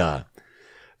Koda.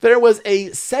 There was a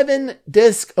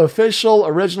 7-disc official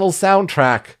original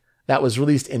soundtrack that was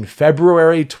released in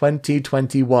February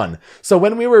 2021. So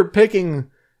when we were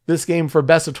picking this game for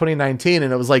Best of 2019,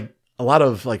 and it was like a lot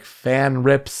of like fan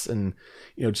rips and,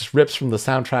 you know, just rips from the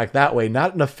soundtrack that way,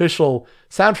 not an official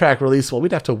soundtrack release, well,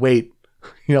 we'd have to wait,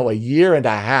 you know, a year and a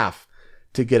half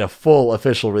to get a full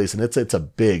official release, and it's a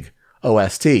big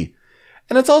OST.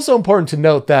 And it's also important to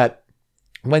note that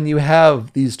when you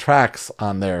have these tracks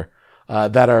on there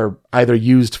that are either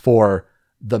used for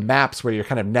the maps where you're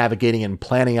kind of navigating and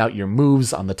planning out your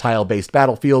moves on the tile-based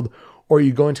battlefield, or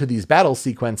you go into these battle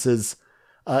sequences,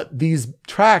 these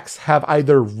tracks have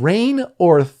either rain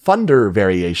or thunder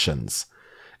variations.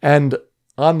 And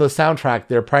on the soundtrack,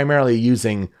 they're primarily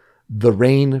using the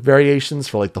rain variations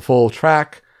for like the full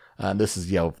track. This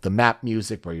is, you know, the map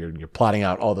music where you're plotting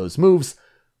out all those moves.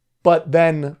 But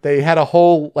then they had a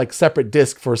whole like separate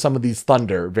disc for some of these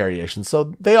thunder variations.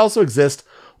 So they also exist.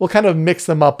 We'll kind of mix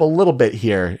them up a little bit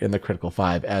here in the Critical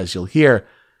 5, as you'll hear.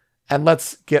 And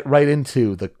let's get right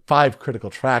into the 5 critical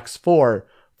tracks for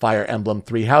Fire Emblem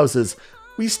Three Houses.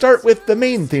 We start with the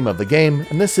main theme of the game,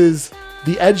 and this is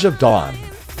The Edge of Dawn.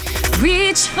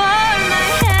 Reach for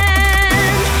my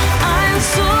hand, I'm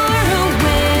soar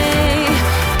away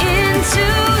into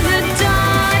the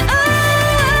dawn. Oh,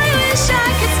 I wish I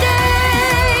could stay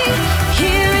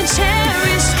here and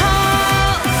cherish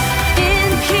hope in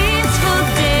peaceful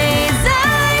days.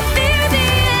 I fear the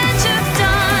edge of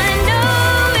dawn,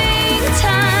 knowing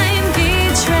time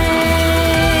betrays.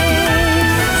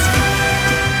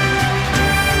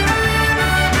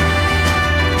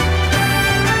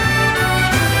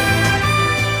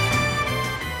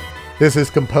 This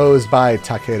is composed by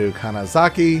Takeru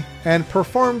Kanazaki and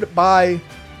performed by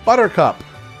Buttercup.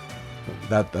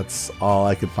 That's all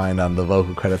I could find on the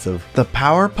vocal credits of... The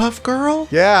Powerpuff Girl?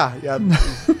 Yeah.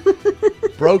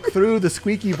 Broke through the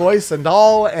squeaky voice and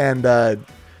all, and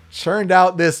churned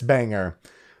out this banger.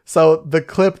 So the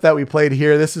clip that we played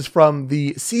here, this is from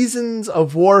the Seasons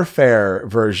of Warfare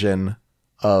version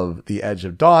of The Edge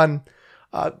of Dawn.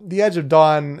 The Edge of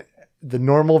Dawn, the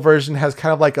normal version, has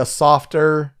kind of like a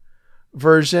softer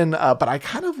version, but I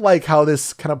kind of like how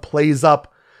this kind of plays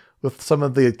up with some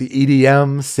of the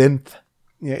EDM synth,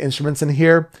 you know, instruments in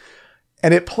here.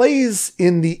 And it plays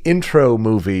in the intro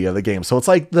movie of the game. So it's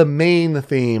like the main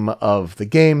theme of the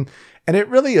game. And it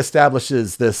really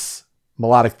establishes this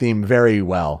melodic theme very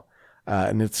well.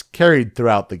 And it's carried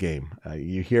throughout the game.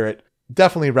 You hear it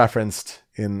definitely referenced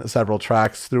in several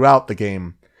tracks throughout the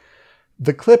game.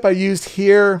 The clip I used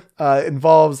here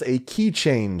involves a key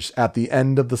change at the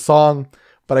end of the song,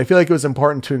 but I feel like it was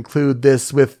important to include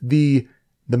this with the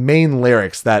main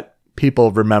lyrics that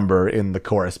people remember in the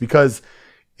chorus, because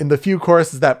in the few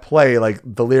choruses that play, like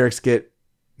the lyrics get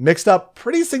mixed up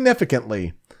pretty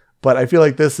significantly, but I feel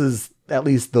like this is at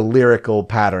least the lyrical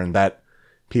pattern that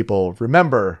people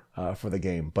remember for the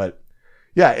game. But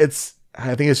yeah,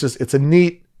 I think it's a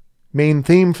neat main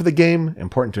theme for the game,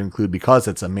 important to include because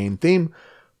it's a main theme,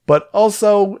 but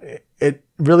also it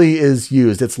really is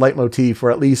used. Its leitmotif, or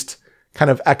at least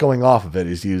kind of echoing off of it,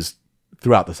 is used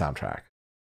throughout the soundtrack.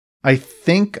 I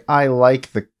think I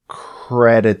like the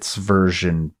credits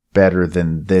version better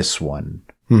than this one.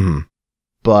 Mm-hmm.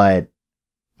 But,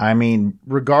 I mean,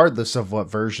 regardless of what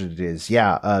version it is,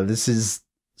 this is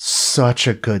such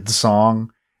a good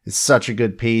song. It's such a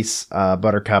good piece.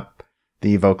 Buttercup,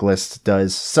 the vocalist,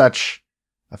 does such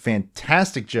a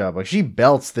fantastic job. Like, she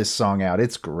belts this song out.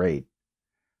 It's great.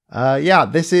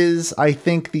 This is, I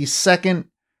think, the second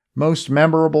most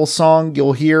memorable song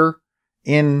you'll hear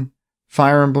in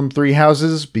Fire Emblem Three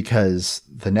Houses, because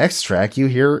the next track you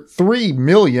hear 3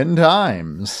 million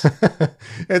times.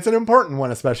 It's an important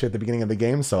one, especially at the beginning of the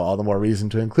game, so all the more reason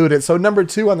to include it. So number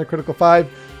 2 on the Critical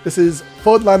 5, this is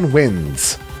Fódlan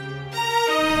Wins.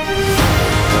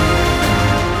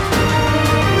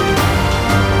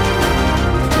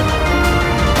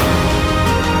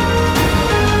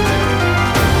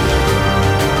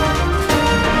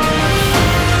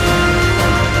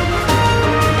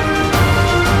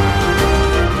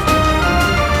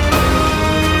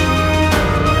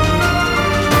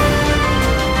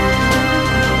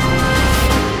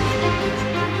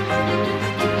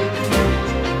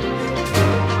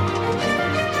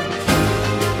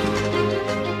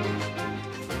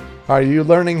 Are you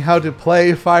learning how to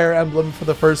play Fire Emblem for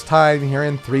the first time here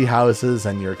in Three Houses,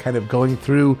 and you're kind of going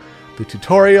through the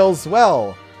tutorials?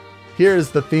 Well,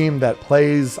 here's the theme that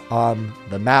plays on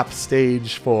the map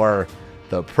stage for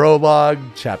the prologue,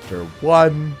 chapter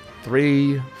 1,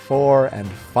 3, 4, and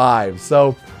 5.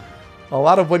 So a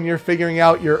lot of when you're figuring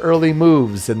out your early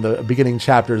moves in the beginning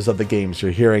chapters of the games,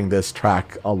 you're hearing this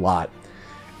track a lot.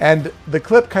 And the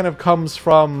clip kind of comes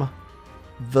from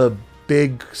the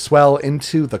big swell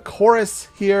into the chorus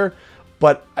here,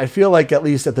 but I feel like at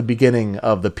least at the beginning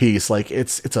of the piece, like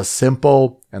it's a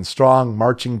simple and strong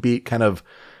marching beat, kind of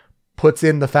puts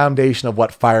in the foundation of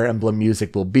what Fire Emblem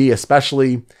music will be,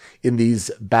 especially in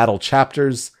these battle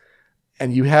chapters.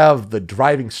 And you have the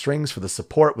driving strings for the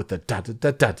support with the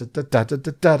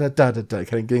da-da-da-da-da-da-da-da-da-da-da,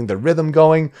 kind of getting the rhythm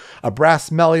going, a brass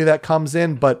melody that comes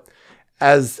in, but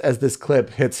as this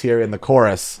clip hits here in the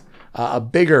chorus, a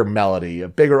bigger melody, a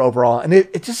bigger overall, and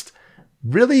it just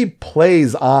really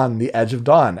plays on the Edge of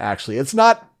Dawn, actually. It's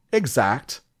not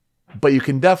exact, but you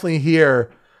can definitely hear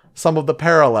some of the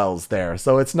parallels there.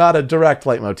 So it's not a direct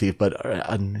leitmotif, but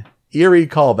an eerie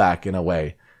callback in a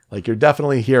way. Like, you're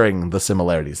definitely hearing the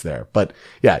similarities there. But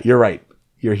yeah, you're right.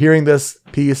 You're hearing this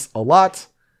piece a lot,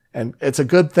 and it's a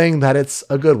good thing that it's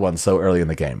a good one so early in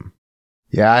the game.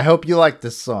 Yeah, I hope you like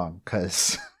this song,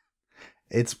 because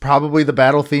it's probably the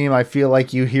battle theme I feel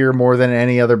like you hear more than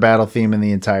any other battle theme in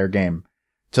the entire game.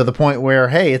 To the point where,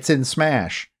 hey, it's in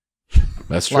Smash.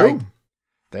 That's true. Like,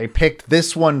 they picked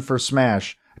this one for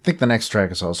Smash. I think the next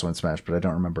track is also in Smash, but I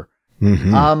don't remember.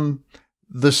 Mm-hmm.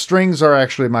 The strings are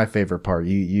actually my favorite part.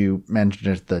 You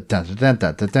mentioned it, the dun dun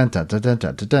dun dun dun dun dun dun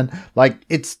dun dun dun. Like,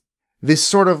 it's this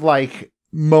sort of like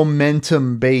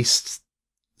momentum based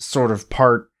sort of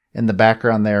part in the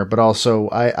background there, but also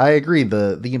I agree,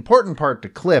 the important part to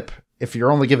clip, if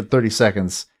you're only given 30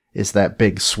 seconds, is that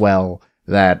big swell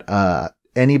that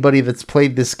anybody that's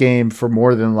played this game for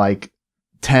more than like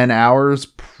 10 hours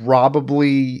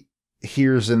probably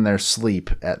hears in their sleep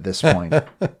at this point.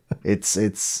 It's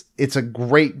a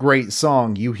great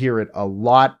song. You hear it a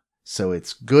lot, so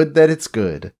it's good that it's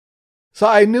good. So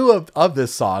I knew of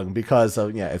this song because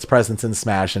of its presence in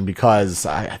Smash, and because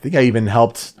I think I even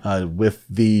helped with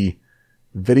the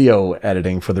video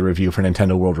editing for the review for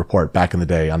Nintendo World Report back in the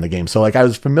day on the game. So like, I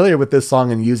was familiar with this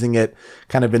song and using it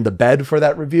kind of in the bed for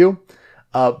that review.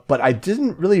 But I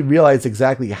didn't really realize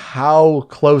exactly how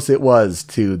close it was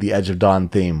to the Edge of Dawn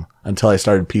theme until I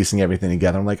started piecing everything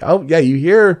together. I'm like, oh yeah, you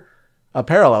hear a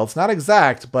parallel. It's not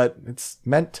exact, but it's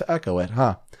meant to echo it,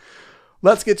 huh?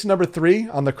 Let's get to number 3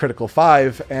 on the Critical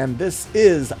 5, and this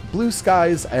is Blue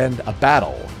Skies and a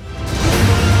Battle.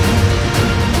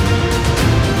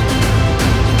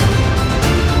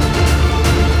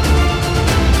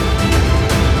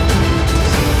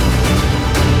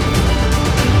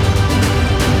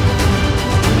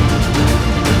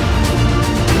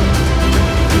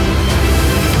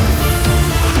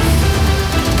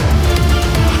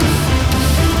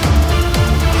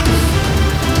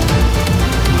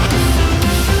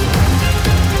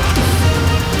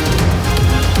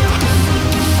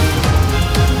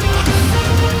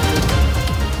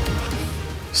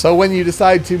 So when you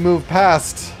decide to move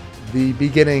past the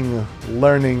beginning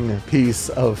learning piece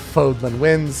of Fódlan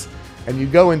Winds, and you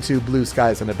go into Blue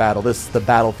Skies and a Battle, this is the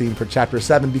battle theme for Chapter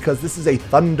 7, because this is a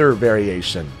thunder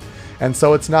variation. And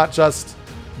so it's not just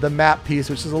the map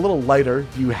piece, which is a little lighter.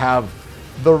 You have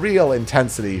the real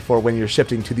intensity for when you're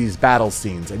shifting to these battle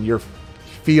scenes, and you're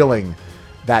feeling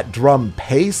that drum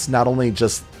pace, not only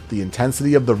just the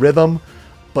intensity of the rhythm,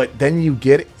 but then you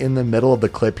get in the middle of the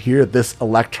clip here, this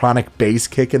electronic bass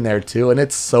kick in there too, and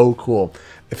it's so cool.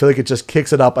 I feel like it just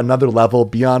kicks it up another level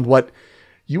beyond what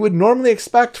you would normally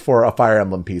expect for a Fire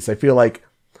Emblem piece. I feel like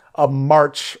a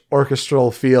march orchestral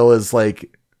feel is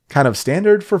like kind of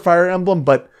standard for Fire Emblem,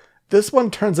 but this one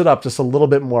turns it up just a little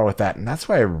bit more with that, and that's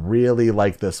why I really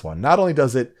like this one. Not only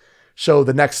does it show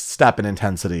the next step in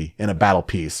intensity in a battle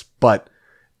piece, but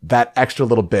that extra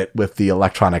little bit with the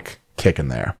electronic kick in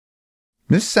there.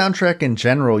 This soundtrack in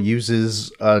general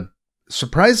uses a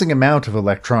surprising amount of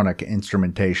electronic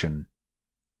instrumentation.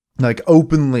 Like,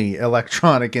 openly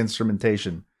electronic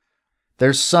instrumentation.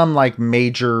 There's some, like,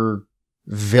 major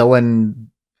villain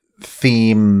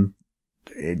theme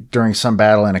during some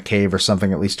battle in a cave or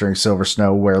something, at least during Silver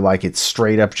Snow, where, like, it's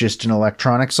straight up just an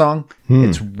electronic song.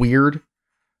 It's weird.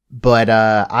 But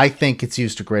I think it's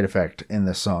used to great effect in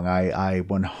this song. I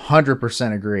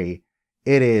 100% agree.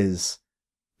 It is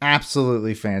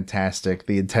absolutely fantastic.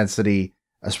 The intensity,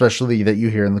 especially that you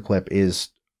hear in the clip, is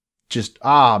just,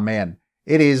 man,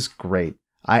 it is great.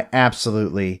 I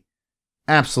absolutely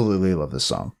love this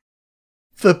song.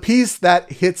 The piece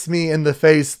that hits me in the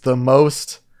face the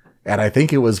most And I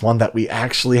think it was one that we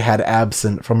actually had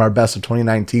absent from our best of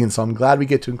 2019, so I'm glad we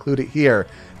get to include it here.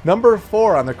 Number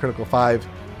 4 on the Critical 5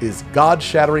 is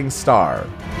God-Shattering Star.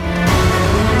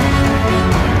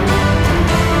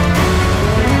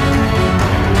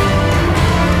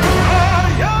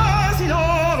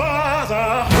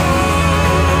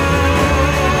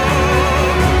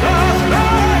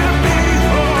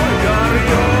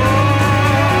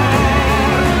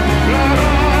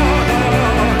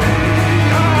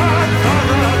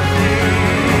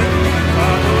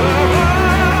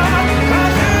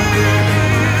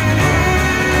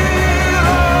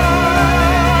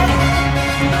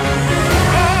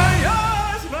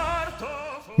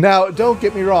 Now, don't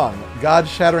get me wrong,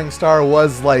 God-Shattering Star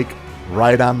was like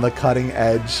right on the cutting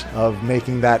edge of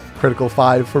making that Critical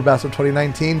 5 for Best of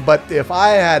 2019, but if I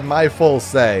had my full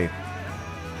say,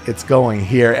 it's going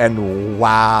here, and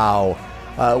wow.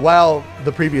 While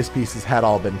the previous pieces had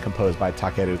all been composed by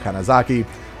Takeru Kanazaki,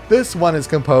 this one is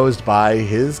composed by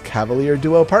his Cavalier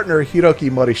duo partner Hiroki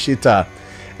Morishita,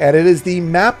 and it is the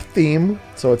map theme,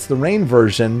 so it's the rain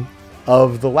version,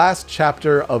 of the last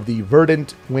chapter of the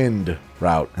Verdant Wind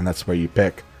route, and that's where you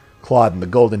pick Claude and the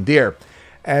Golden Deer.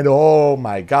 And oh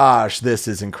my gosh, this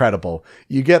is incredible.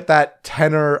 You get that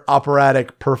tenor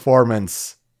operatic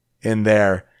performance in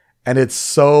there, and it's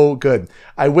so good.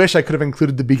 I wish I could have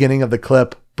included the beginning of the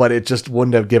clip, but it just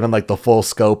wouldn't have given like the full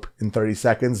scope in 30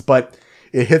 seconds. But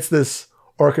it hits this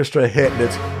orchestra hit, and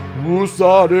it's and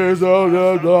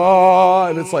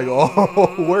it's like,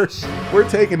 oh, we're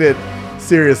taking it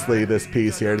seriously, this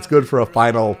piece here. It's good for a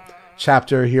final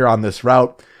chapter here on this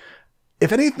route.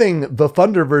 If anything, the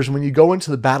Thunder version, when you go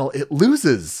into the battle, it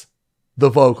loses the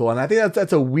vocal, and I think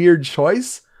that's a weird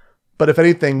choice. But if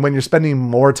anything, when you're spending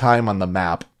more time on the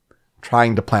map,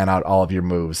 trying to plan out all of your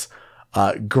moves,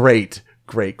 great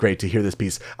to hear this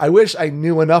piece. I wish I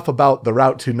knew enough about the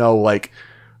route to know, like,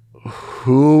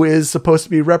 who is supposed to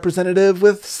be representative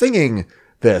with singing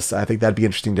this. I think that'd be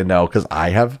interesting to know, because I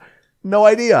have no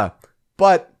idea.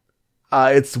 But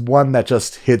it's one that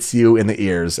just hits you in the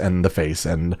ears and the face,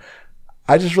 and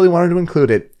I just really wanted to include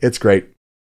it. It's great.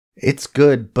 It's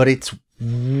good, but it's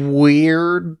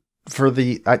weird for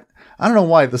the... I don't know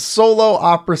why. The solo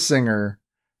opera singer,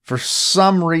 for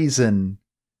some reason,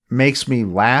 makes me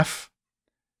laugh.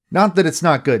 Not that it's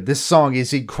not good. This song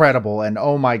is incredible, and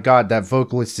oh my god, that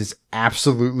vocalist is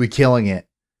absolutely killing it.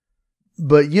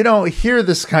 But you don't hear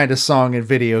this kind of song in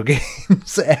video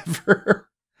games ever.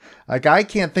 Like, I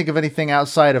can't think of anything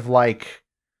outside of, like,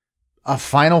 a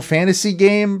Final Fantasy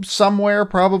game somewhere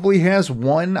probably has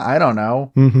one. I don't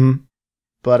know. Mm-hmm.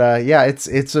 But, yeah,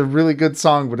 it's a really good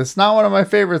song, but it's not one of my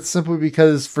favorites simply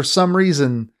because, for some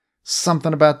reason,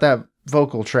 something about that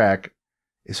vocal track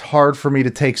is hard for me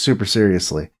to take super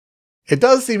seriously. It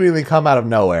does seemingly come out of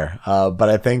nowhere, but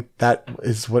I think that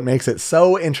is what makes it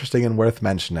so interesting and worth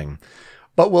mentioning.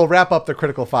 But we'll wrap up the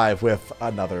Critical 5 with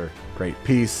another great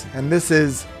piece, and this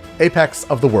is Apex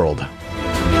of the World.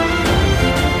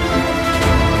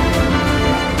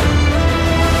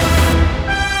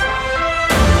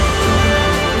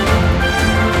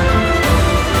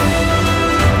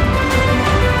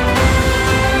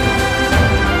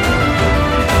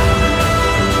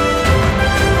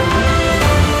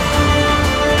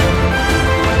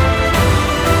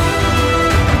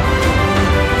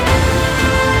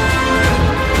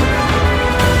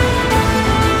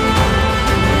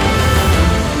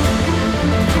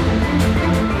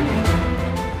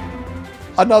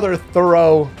 Another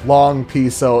thorough, long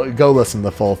piece, so go listen to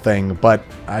the full thing. But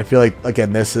I feel like,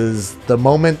 again, this is the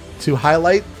moment to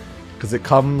highlight because it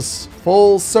comes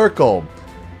full circle.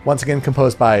 Once again,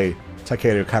 composed by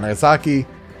Takeru Kanazaki,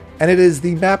 and it is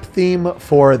the map theme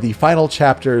for the final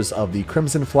chapters of the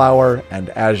Crimson Flower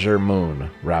and Azure Moon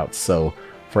routes, so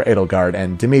for Edelgard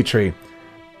and Dimitri.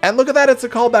 And look at that, it's a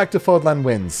callback to Fódlan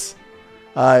Winds.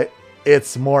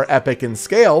 It's more epic in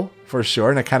scale, for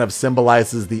sure, and it kind of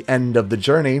symbolizes the end of the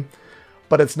journey.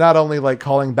 But it's not only like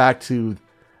calling back to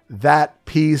that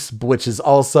piece, which is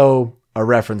also a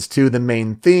reference to the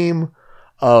main theme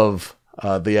of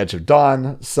The Edge of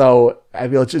Dawn. So I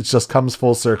feel it just comes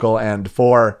full circle. And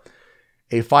for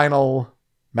a final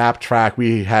map track,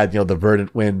 we had, the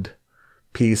Verdant Wind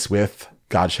piece with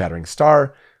God-Shattering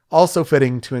Star. Also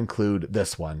fitting to include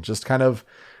this one. Just kind of,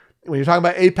 when you're talking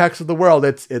about Apex of the World,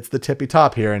 it's the tippy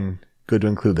top here, and good to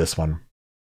include this one.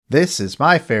 This is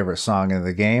my favorite song in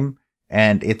the game,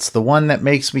 and it's the one that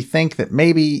makes me think that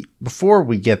maybe before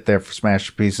we get there for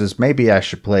Masterpieces, maybe I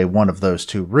should play one of those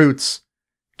two routes,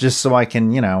 just so I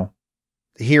can,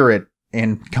 hear it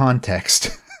in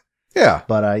context. Yeah.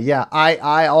 But yeah,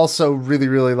 I also really,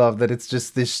 really love that it's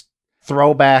just this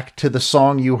throwback to the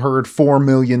song you heard 4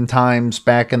 million times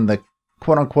back in the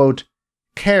quote-unquote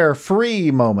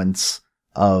carefree moments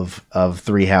of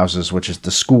Three Houses, which is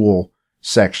the school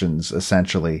sections,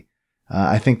 essentially.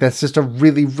 I think that's just a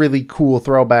really, really cool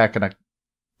throwback and a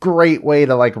great way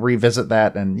to like revisit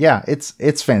that. And yeah,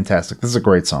 it's fantastic. This is a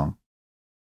great song.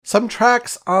 Some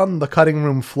tracks on the cutting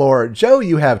room floor. Joe,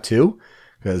 you have two,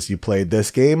 because you played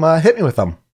this game. Hit me with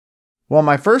them. Well,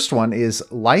 my first one is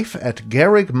Life at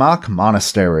Garreg Mach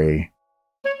Monastery.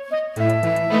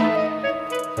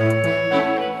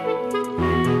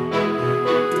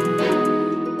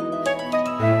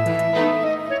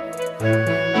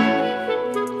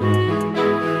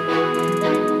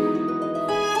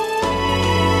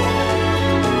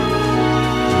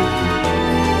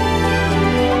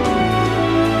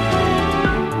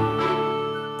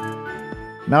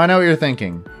 Now, I know what you're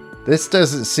thinking. This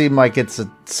doesn't seem like it's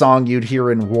a song you'd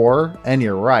hear in war, and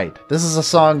you're right. This is a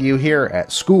song you hear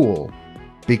at school.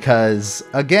 Because,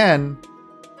 again,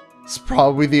 it's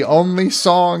probably the only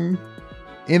song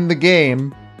in the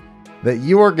game that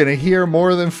you are going to hear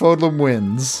more than Fódlan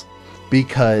wins.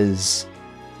 Because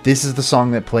this is the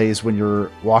song that plays when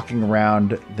you're walking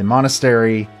around the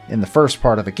monastery in the first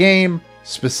part of the game.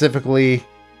 Specifically,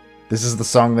 this is the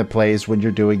song that plays when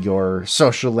you're doing your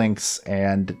social links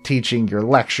and teaching your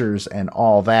lectures and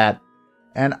all that.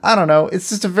 And I don't know, it's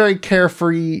just a very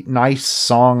carefree, nice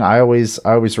song. I always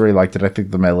really liked it. I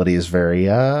think the melody is very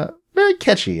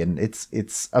catchy, and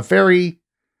it's a very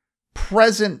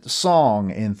present song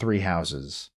in Three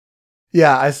Houses.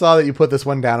 Yeah, I saw that you put this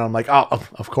one down, and I'm like, oh,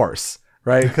 of course.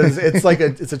 Right? Because it's like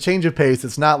it's a change of pace.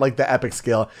 It's not like the epic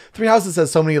scale. Three Houses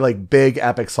has so many like big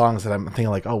epic songs that I'm thinking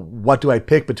like, oh, what do I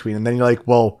pick between? And then you're like,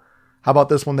 well, how about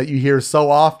this one that you hear so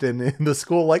often in the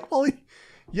school? Like, well,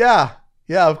 yeah,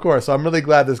 of course. So I'm really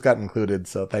glad this got included.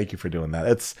 So thank you for doing that.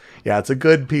 It's a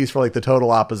good piece for like the total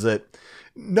opposite.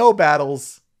 No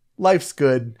battles. Life's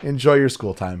good. Enjoy your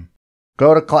school time.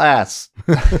 Go to class.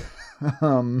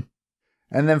 And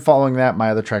then following that,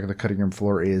 my other track of the cutting room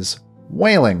floor is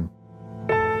Wailing.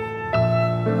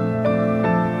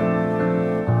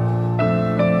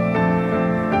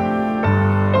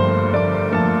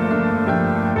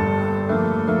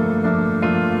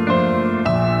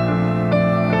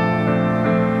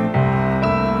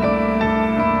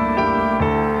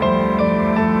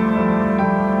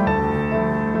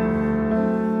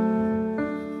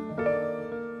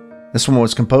 This one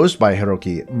was composed by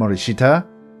Hiroki Morishita.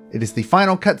 It is the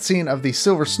final cutscene of the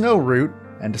Silver Snow route,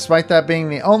 and despite that being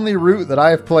the only route that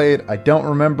I have played, I don't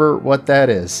remember what that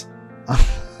is.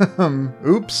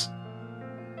 Oops.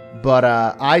 But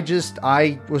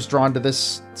I was drawn to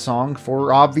this song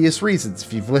for obvious reasons.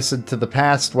 If you've listened to the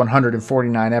past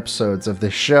 149 episodes of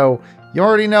this show, you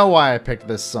already know why I picked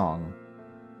this song.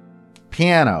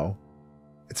 Piano.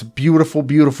 It's a beautiful,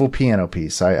 beautiful piano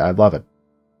piece. I love it.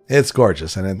 It's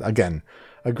gorgeous. And again,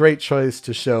 a great choice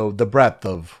to show the breadth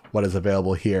of what is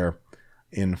available here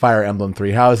in Fire Emblem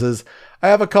Three Houses. I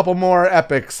have a couple more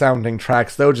epic sounding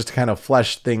tracks though, just to kind of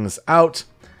flesh things out.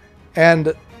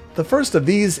 And the first of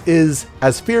these is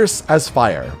As Fierce as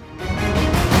Fire.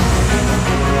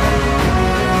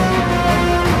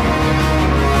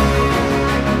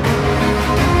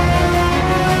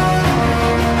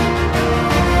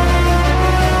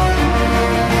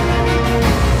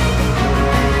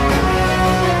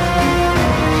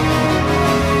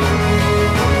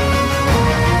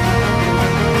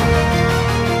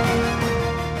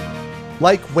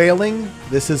 Like Wailing,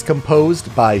 this is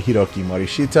composed by Hiroki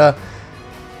Morishita,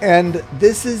 and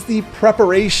this is the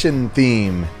preparation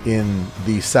theme in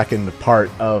the second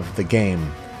part of the game,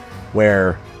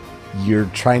 where you're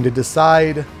trying to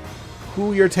decide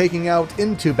who you're taking out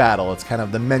into battle. It's kind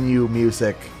of the menu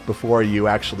music before you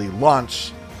actually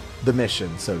launch the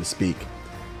mission, so to speak.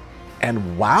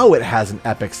 And wow, it has an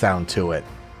epic sound to it.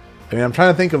 I mean, I'm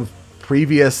trying to think of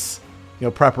previous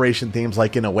preparation themes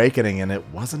like in Awakening, and it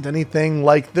wasn't anything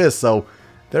like this. So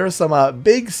there are some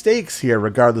big stakes here,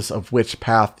 regardless of which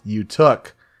path you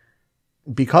took.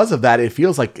 Because of that, it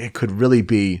feels like it could really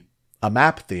be a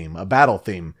map theme, a battle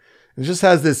theme. It just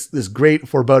has this great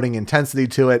foreboding intensity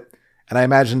to it. And I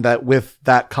imagine that with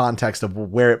that context of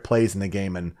where it plays in the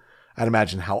game, and I'd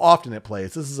imagine how often it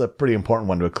plays, this is a pretty important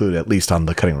one to include, at least on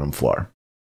the cutting room floor.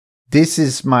 This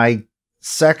is my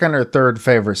second or third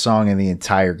favorite song in the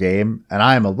entire game, and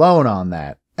I am alone on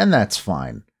that, and that's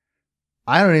fine.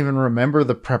 I don't even remember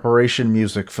the preparation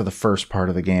music for the first part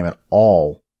of the game at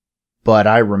all, but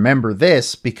I remember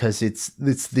this because it's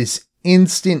this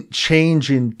instant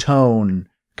change in tone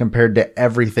compared to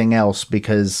everything else,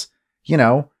 because,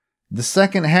 the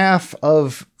second half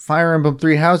of Fire Emblem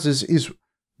Three Houses is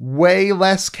way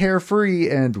less carefree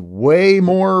and way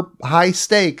more high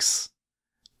stakes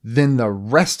than the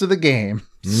rest of the game.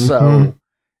 So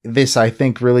this, I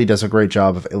think, really does a great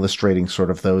job of illustrating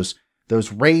sort of those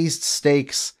raised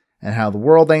stakes and how the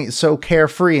world ain't so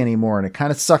carefree anymore, and it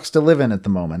kind of sucks to live in at the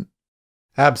moment.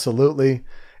 Absolutely.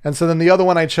 And so then the other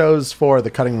one I chose for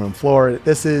the cutting room floor,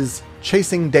 this is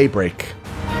Chasing Daybreak.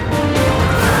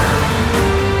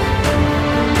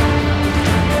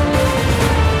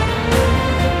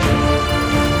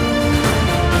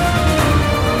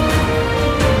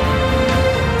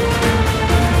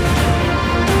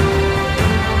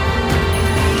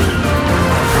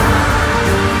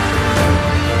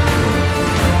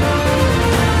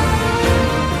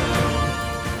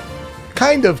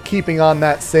 Kind of keeping on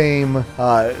that same,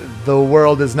 the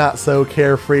world is not so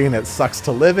carefree and it sucks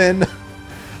to live in.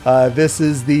 This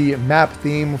is the map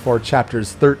theme for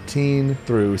chapters 13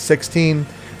 through 16.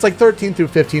 It's like 13 through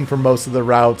 15 for most of the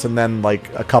routes, and then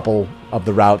like a couple of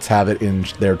the routes have it in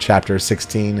their chapter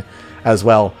 16 as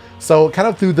well. So kind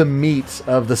of through the meat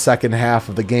of the second half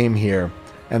of the game here.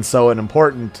 And so an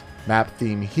important map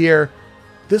theme here.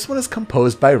 This one is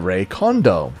composed by Rei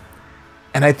Kondo.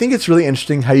 And I think it's really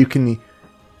interesting how you can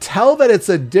tell that it's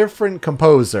a different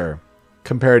composer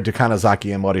compared to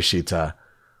Kanazaki and Morishita.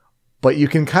 But you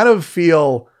can kind of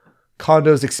feel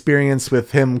Kondo's experience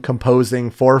with him composing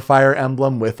for Fire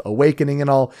Emblem with Awakening and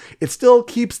all. It still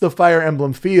keeps the Fire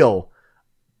Emblem feel,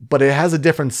 but it has a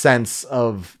different sense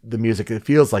of the music. It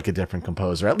feels like a different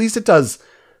composer. At least it does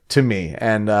to me.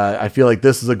 And I feel like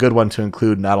this is a good one to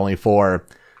include, not only for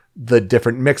the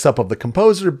different mix-up of the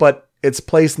composer, but its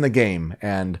place in the game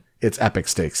and its epic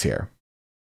stakes here.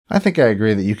 I think I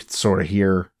agree that you could sort of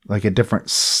hear like a different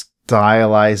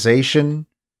stylization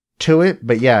to it,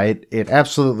 but yeah, it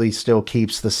absolutely still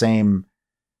keeps the same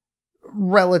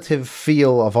relative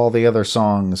feel of all the other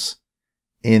songs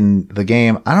in the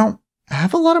game. I don't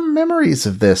have a lot of memories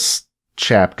of this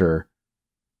chapter.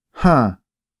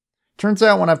 Turns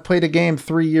out when I've played a game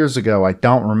 3 years ago, I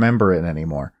don't remember it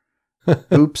anymore.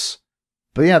 Oops.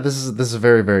 But yeah, this is a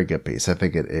very, very good piece. I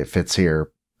think it fits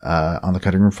here on the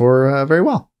cutting room floor very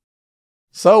well.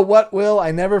 So what will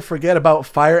I never forget about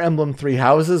Fire Emblem Three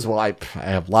Houses? Well, I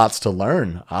have lots to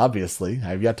learn, obviously.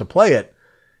 I've yet to play it.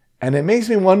 And it makes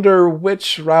me wonder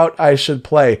which route I should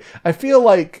play. I feel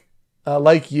like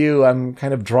you, I'm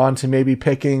kind of drawn to maybe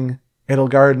picking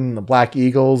Edelgard and the Black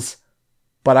Eagles.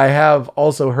 But I have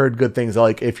also heard good things.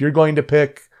 Like, if you're going to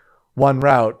pick one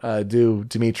route, do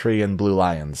Dimitri and Blue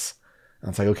Lions. And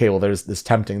it's like, okay, well, there's this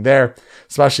tempting there,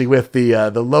 especially with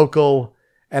the local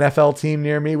NFL team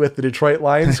near me with the Detroit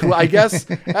Lions, who I guess,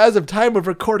 as of time of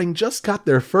recording, just got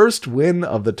their first win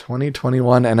of the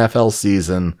 2021 NFL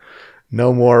season.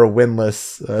 No more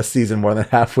winless season more than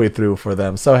halfway through for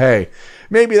them. So, hey,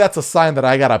 maybe that's a sign that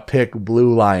I gotta pick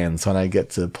Blue Lions when I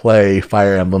get to play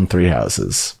Fire Emblem Three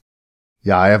Houses.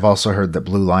 Yeah, I have also heard that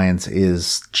Blue Lions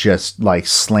is just like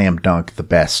slam dunk the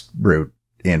best route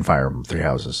in Fire Emblem Three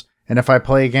Houses. And if I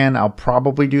play again, I'll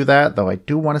probably do that, though I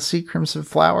do want to see Crimson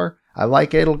Flower. I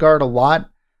like Edelgard a lot.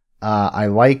 I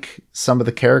like some of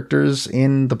the characters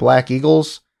in the Black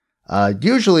Eagles.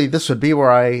 Usually this would be where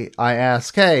I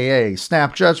ask, hey,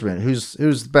 Snap Judgment, who's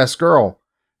the best girl?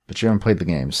 But you haven't played the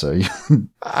game, so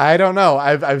I don't know.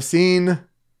 I've seen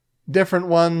different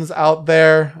ones out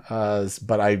there,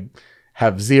 but I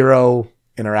have zero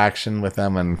interaction with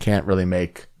them and can't really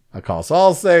make a call. So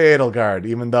I'll say Edelgard,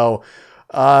 even though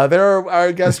there are,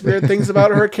 I guess, weird things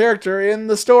about her character in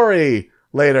the story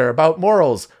later about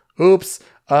morals. Oops.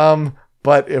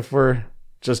 But if we're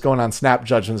just going on snap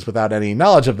judgments without any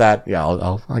knowledge of that,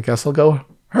 yeah, I guess I'll go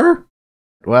her.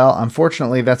 Well,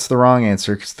 unfortunately, that's the wrong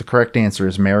answer, because the correct answer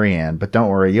is Marianne. But don't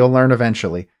worry, you'll learn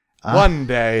eventually. One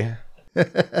day.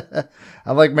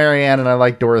 I like Marianne and I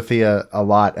like Dorothea a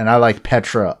lot, and I like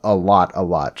Petra a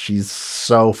lot. She's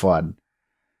so fun.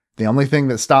 The only thing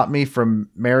that stopped me from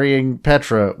marrying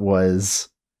Petra was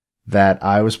that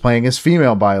I was playing as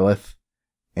female Byleth,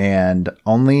 and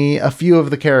only a few of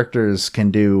the characters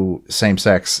can do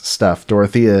same-sex stuff.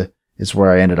 Dorothea is where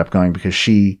I ended up going because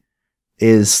she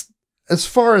is, as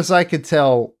far as I could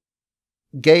tell,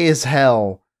 gay as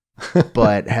hell,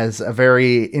 but has a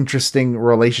very interesting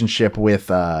relationship with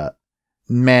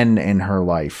men in her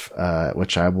life,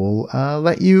 which I will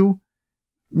let you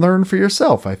learn for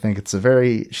yourself. I think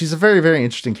she's a very, very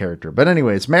interesting character. But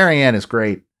anyways, Marianne is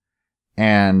great.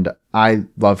 And I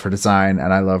love her design,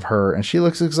 and I love her, and she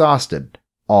looks exhausted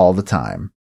all the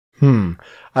time.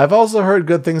 I've also heard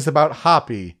good things about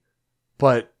Hoppy,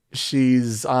 but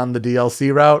she's on the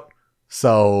DLC route,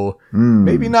 so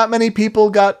maybe not many people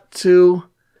got to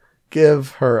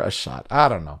give her a shot. I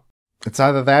don't know. It's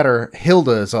either that or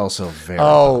Hilda is also very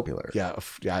Oh, popular. yeah,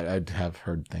 I have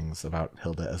heard things about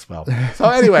Hilda as well. So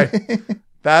anyway,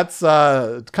 that's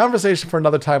a conversation for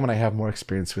another time when I have more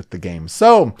experience with the game.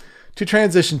 So to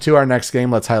transition to our next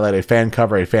game, let's highlight a fan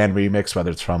cover, a fan remix, whether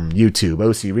it's from YouTube,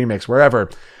 OC Remix, wherever.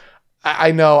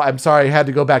 I know, I'm sorry, I had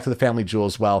to go back to the Family Jewel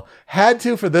as well. Had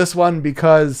to for this one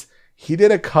because he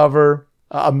did a cover,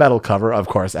 a metal cover, of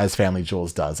course, as Family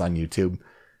Jewels does on YouTube.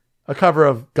 A cover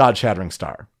of God Shattering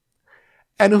Star.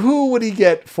 And who would he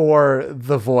get for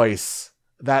the voice,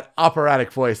 that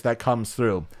operatic voice that comes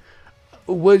through?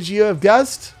 Would you have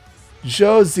guessed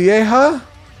Joe Zieha,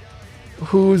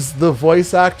 who's the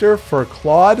voice actor for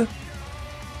Claude?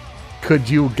 Could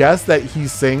you guess that he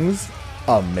sings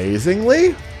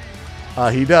amazingly?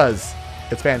 He does.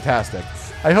 It's fantastic.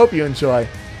 I hope you enjoy.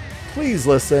 Please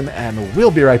listen, and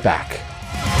we'll be right back.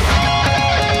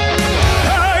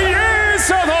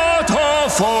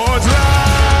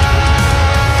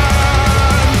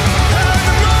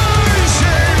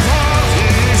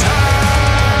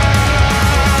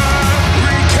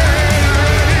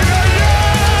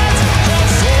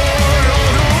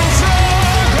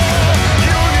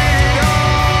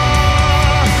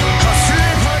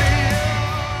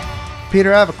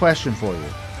 Peter, I have a question for you.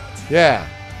 Yeah.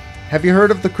 Have you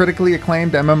heard of the critically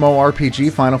acclaimed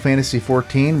MMORPG Final Fantasy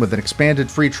XIV with an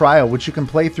expanded free trial which you can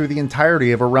play through the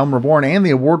entirety of A Realm Reborn and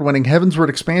the award-winning Heavensward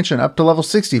expansion up to level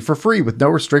 60 for free with no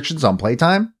restrictions on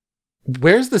playtime?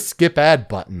 Where's the skip ad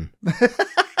button?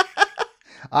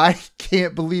 I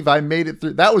can't believe I made it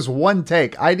through. That was one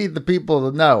take. I need the people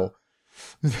to know.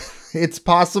 It's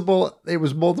possible it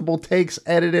was multiple takes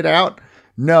edited out.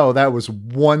 No, that was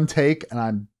one take, and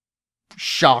I'm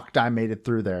shocked I made it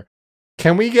through there.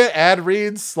 Can we get ad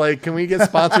reads? Like, can we get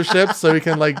sponsorships so we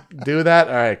can, like, do that?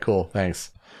 All right, cool.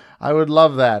 Thanks. I would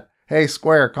love that. Hey,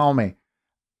 Square, call me.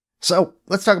 So,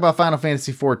 let's talk about Final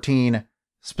Fantasy XIV,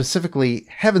 specifically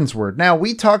Heavensward. Now,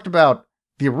 we talked about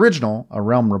the original, A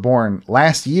Realm Reborn,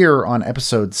 last year on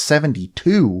episode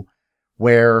 72,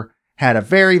 where had a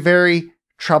very, very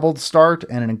troubled start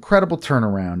and an incredible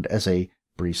turnaround. As a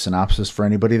brief synopsis for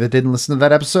anybody that didn't listen to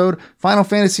that episode, Final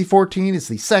Fantasy XIV is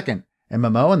the second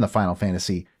MMO in the Final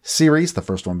Fantasy series, the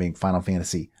first one being Final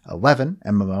Fantasy XI.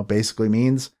 MMO basically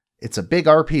means it's a big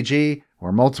RPG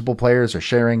where multiple players are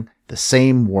sharing the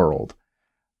same world.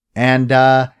 And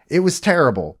it was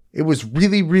terrible. It was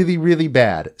really, really, really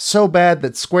bad. So bad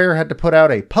that Square had to put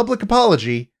out a public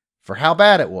apology for how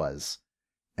bad it was.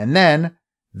 And then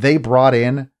they brought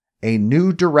in a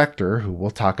new director, who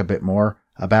we'll talk a bit more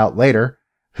about later,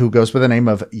 who goes by the name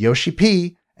of Yoshi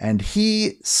P, and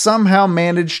he somehow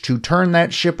managed to turn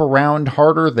that ship around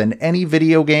harder than any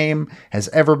video game has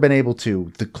ever been able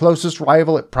to. The closest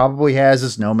rival it probably has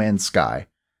is No Man's Sky.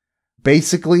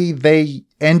 Basically, they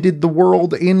ended the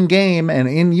world in-game and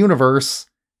in-universe,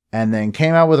 and then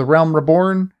came out with A Realm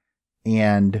Reborn,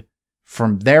 and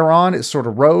from there on, it sort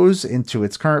of rose into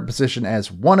its current position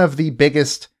as one of the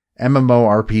biggest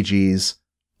MMORPGs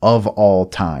of all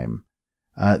time.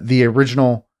 The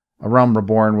original A Realm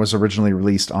Reborn was originally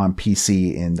released on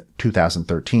PC in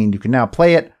 2013. You can now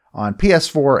play it on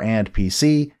PS4 and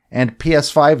PC, and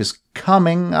PS5 is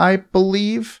coming, I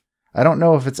believe. I don't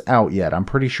know if it's out yet. I'm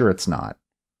pretty sure it's not.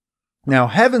 Now,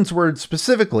 Heavensward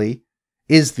specifically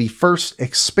is the first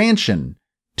expansion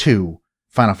to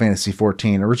Final Fantasy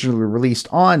XIV, originally released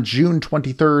on June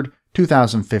 23rd,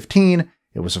 2015.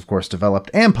 It was, of course,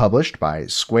 developed and published by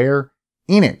Square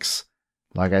Enix.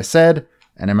 Like I said,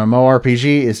 an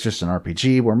MMORPG is just an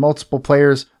RPG where multiple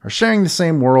players are sharing the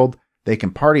same world. They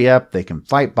can party up, they can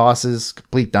fight bosses,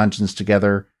 complete dungeons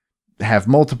together, have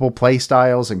multiple play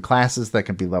styles and classes that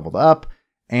can be leveled up,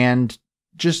 and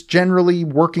just generally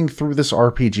working through this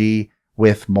RPG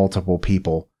with multiple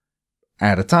people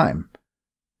at a time.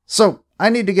 So, I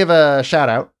need to give a shout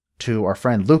out to our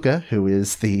friend Luca, who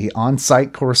is the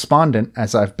on-site correspondent,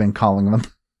 as I've been calling them,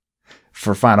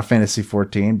 for Final Fantasy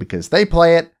XIV, because they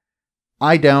play it.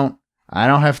 I don't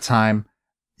have time.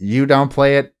 You don't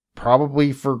play it,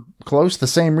 probably for close the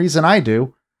same reason I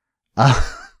do.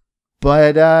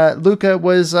 But Luca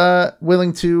was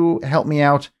willing to help me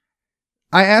out.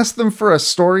 I asked them for a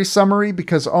story summary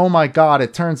because, oh my god,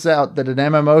 it turns out that an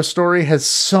MMO story has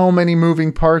so many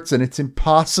moving parts and it's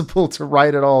impossible to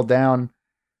write it all down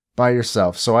by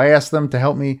yourself. So I asked them to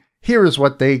help me. Here is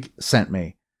what they sent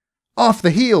me. Off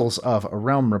the heels of A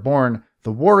Realm Reborn,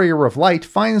 the Warrior of Light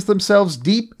finds themselves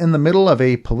deep in the middle of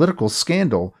a political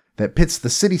scandal that pits the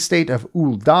city-state of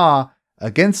Ul'dah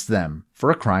against them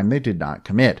for a crime they did not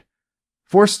commit.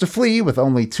 Forced to flee with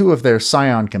only two of their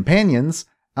scion companions,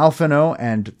 Alphino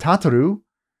and Takeru,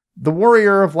 the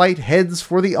Warrior of Light heads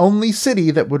for the only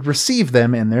city that would receive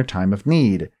them in their time of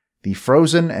need, the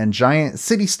frozen and giant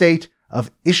city-state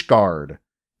of Ishgard.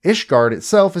 Ishgard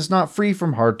itself is not free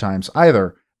from hard times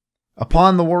either.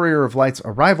 Upon the Warrior of Light's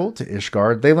arrival to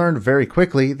Ishgard, they learned very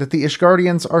quickly that the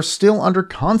Ishgardians are still under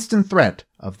constant threat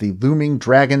of the looming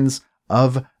dragons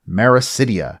of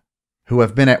Marasidia, who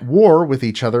have been at war with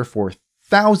each other for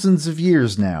thousands of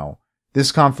years now.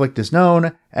 This conflict is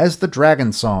known as the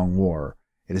Dragonsong War.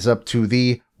 It is up to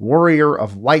the Warrior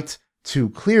of Light to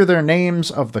clear their names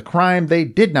of the crime they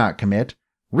did not commit,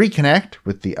 reconnect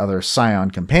with the other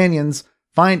Scion companions,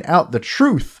 find out the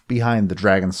truth behind the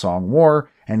Dragonsong War,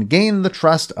 and gain the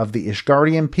trust of the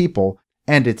Ishgardian people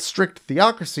and its strict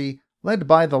theocracy led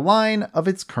by the line of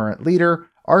its current leader,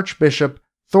 Archbishop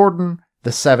Fódlan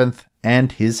VII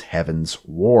and his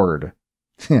Heavensward.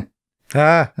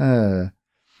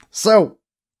 So,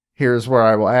 here's where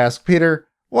I will ask Peter,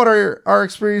 what are our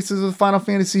experiences with Final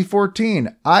Fantasy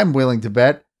XIV? I'm willing to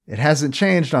bet it hasn't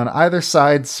changed on either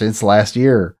side since last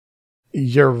year.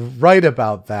 You're right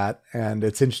about that, and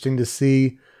it's interesting to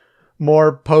see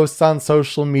more posts on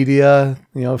social media,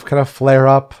 kind of flare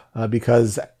up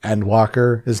because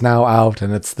Endwalker is now out,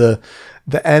 and it's the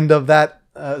end of that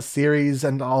series,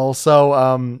 and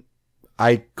also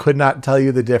I could not tell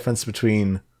you the difference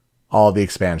between all the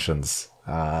expansions.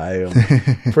 I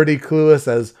am pretty clueless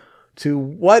as to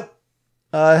what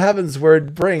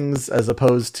Heavensward brings as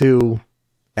opposed to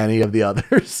any of the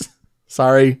others.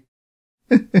 Sorry.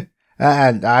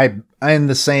 I'm in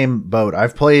the same boat.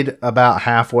 I've played about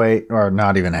halfway, or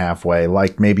not even halfway,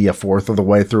 like maybe a fourth of the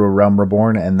way through A Realm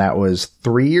Reborn, and that was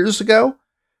 3 years ago.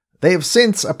 They have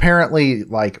since apparently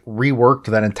reworked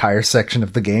that entire section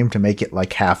of the game to make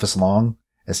it half as long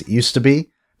as it used to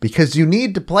be, because you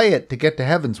need to play it to get to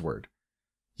Heavensward.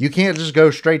 You can't just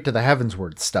go straight to the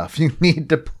Heavensward stuff. You need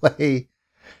to play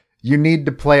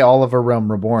all of A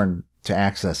Realm Reborn to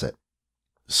access it.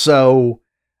 So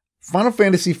Final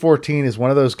Fantasy XIV is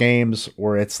one of those games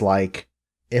where it's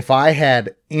if I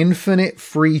had infinite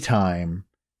free time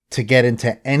to get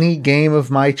into any game of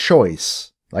my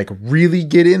choice, really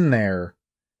get in there,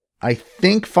 I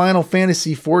think Final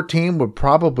Fantasy XIV would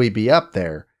probably be up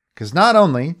there. Because not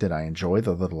only did I enjoy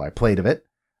the little I played of it,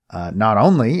 not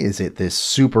only is it this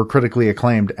super critically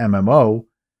acclaimed MMO,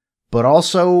 but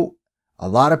also a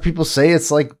lot of people say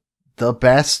it's the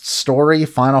best story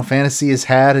Final Fantasy has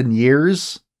had in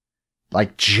years.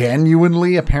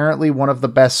 Genuinely, apparently one of the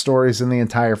best stories in the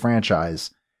entire franchise.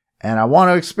 And I want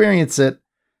to experience it,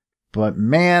 but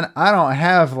man, I don't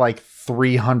have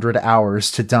 300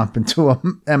 hours to dump into a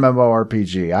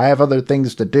MMORPG. I have other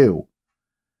things to do.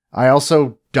 I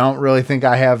also don't really think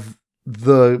I have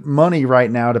the money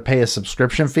right now to pay a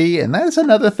subscription fee, and that's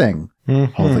another thing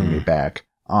holding me back,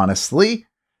 honestly.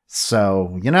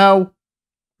 So,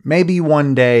 maybe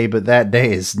one day, but that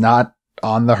day is not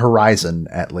on the horizon,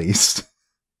 at least.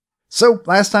 So,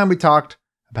 last time we talked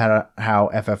about how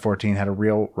FF14 had a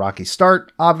real rocky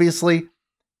start, obviously.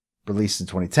 Released in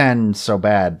 2010, so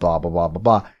bad, blah, blah, blah, blah,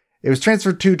 blah. It was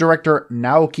transferred to director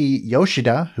Naoki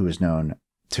Yoshida, who is known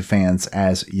to fans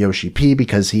as Yoshi P,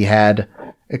 because he had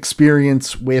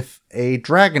experience with a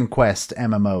Dragon Quest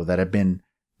MMO that had been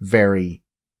very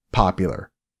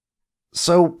popular.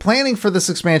 So planning for this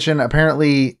expansion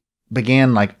apparently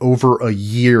began over a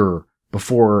year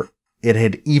before it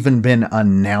had even been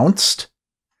announced,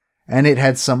 and it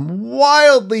had some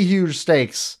wildly huge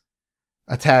stakes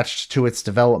attached to its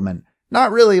development.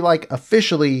 Not really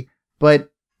officially, but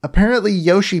apparently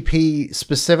Yoshi P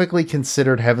specifically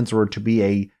considered Heavensward to be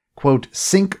a, quote,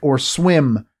 sink or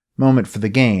swim moment for the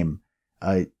game.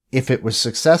 If it was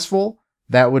successful,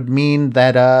 that would mean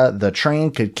that the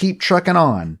train could keep trucking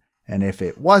on. And if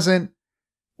it wasn't,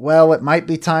 well, it might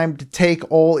be time to take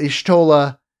old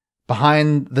Y'shtola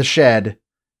behind the shed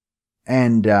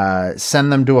and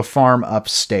send them to a farm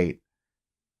upstate.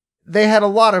 They had a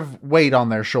lot of weight on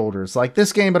their shoulders.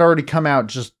 This game had already come out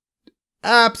just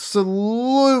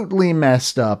absolutely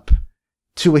messed up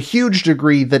to a huge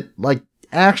degree that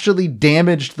actually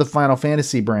damaged the Final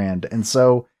Fantasy brand. And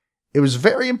so it was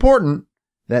very important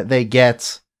that they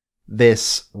get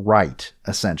this right,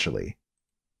 essentially.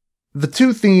 The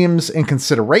two themes in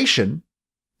consideration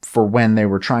for when they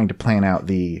were trying to plan out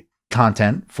the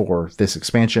content for this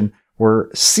expansion were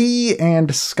sea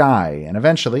and sky. And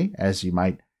eventually, as you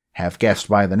might have guessed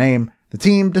by the name, the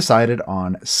team decided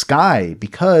on sky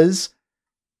because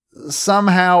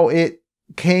somehow it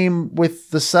came with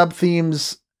the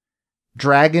sub-themes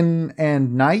dragon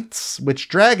and knights, which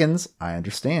dragons, I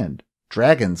understand.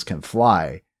 Dragons can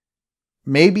fly.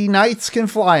 Maybe knights can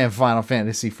fly in Final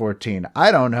Fantasy XIV.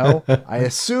 I don't know. I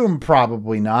assume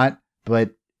probably not,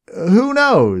 but who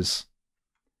knows?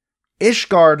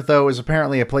 Ishgard, though, is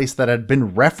apparently a place that had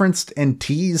been referenced and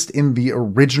teased in the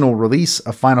original release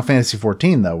of Final Fantasy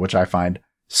XIV, though, which I find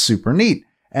super neat.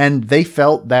 And they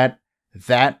felt that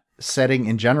that setting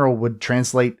in general would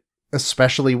translate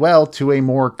especially well to a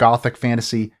more gothic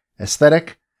fantasy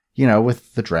aesthetic, you know,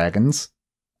 with the dragons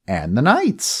and the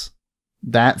knights.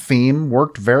 That theme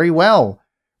worked very well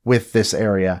with this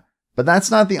area. But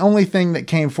that's not the only thing that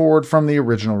came forward from the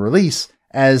original release,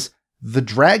 as the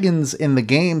dragons in the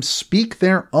game speak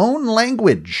their own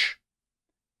language.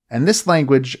 And this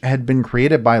language had been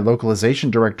created by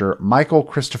localization director Michael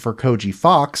Christopher Koji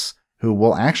Fox, who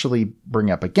we'll actually bring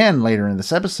up again later in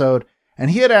this episode.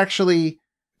 And he had actually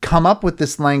come up with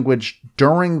this language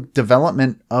during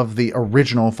development of the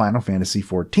original Final Fantasy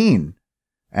XIV.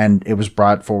 And it was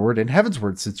brought forward in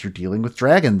Heavensward since you're dealing with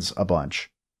dragons a bunch.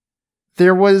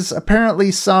 There was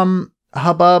apparently some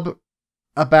hubbub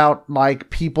about like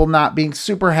people not being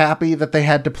super happy that they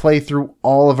had to play through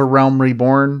all of A Realm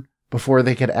Reborn before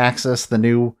they could access the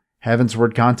new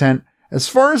Heavensward content. As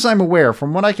far as I'm aware,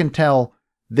 from what I can tell,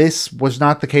 this was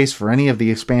not the case for any of the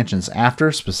expansions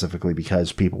after, specifically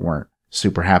because people weren't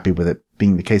super happy with it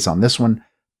being the case on this one.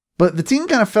 But the team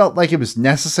kind of felt like it was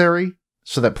necessary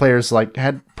so that players like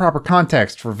had proper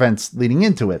context for events leading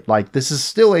into it. Like, this is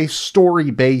still a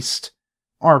story-based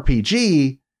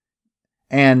RPG.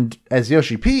 And as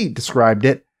Yoshi P described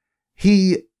it,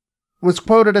 he was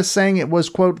quoted as saying it was,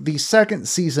 quote, the second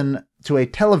season to a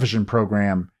television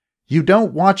program. You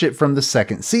don't watch it from the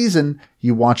second season,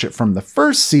 you watch it from the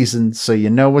first season so you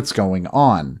know what's going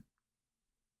on.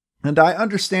 And I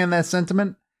understand that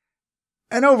sentiment.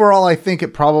 And overall, I think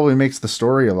it probably makes the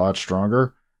story a lot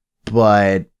stronger.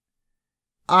 But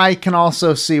I can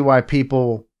also see why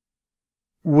people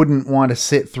wouldn't want to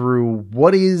sit through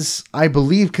what is, I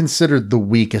believe, considered the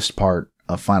weakest part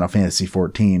of Final Fantasy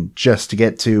XIV just to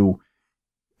get to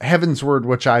Heavensward,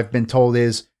 which I've been told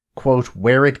is, quote,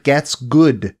 where it gets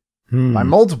good by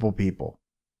multiple people.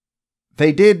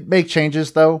 They did make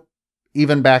changes, though,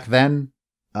 even back then,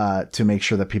 to make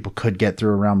sure that people could get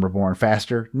through A Realm Reborn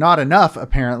faster. Not enough,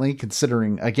 apparently,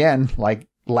 considering, again, like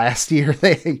last year,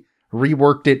 they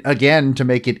reworked it again to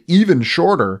make it even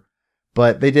shorter.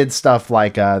 But they did stuff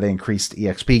like they increased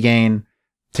EXP gain,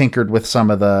 tinkered with some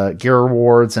of the gear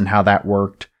rewards and how that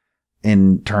worked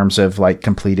in terms of like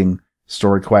completing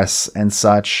story quests and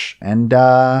such. And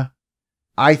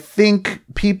I think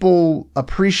people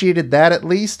appreciated that at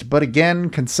least. But again,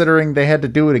 considering they had to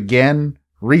do it again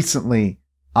recently,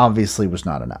 obviously was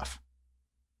not enough.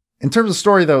 In terms of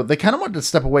story, though, they kind of wanted to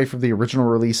step away from the original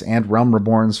release and Realm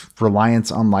Reborn's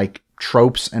reliance on like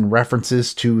tropes and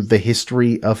references to the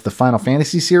history of the Final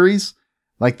Fantasy series.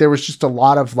 Like, there was just a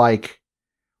lot of like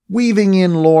weaving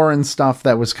in lore and stuff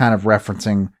that was kind of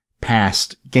referencing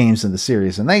past games in the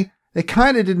series. And they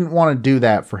kind of didn't want to do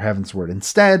that for Heavensward.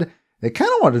 Instead, they kind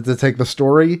of wanted to take the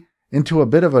story into a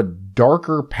bit of a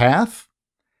darker path.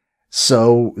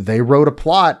 So they wrote a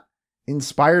plot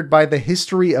inspired by the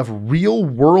history of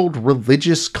real-world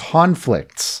religious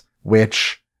conflicts,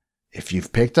 which, if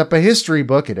you've picked up a history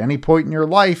book at any point in your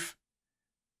life,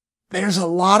 there's a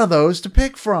lot of those to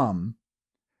pick from.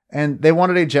 And they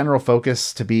wanted a general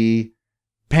focus to be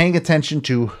paying attention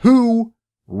to who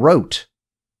wrote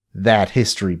that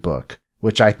history book,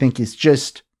 which I think is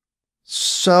just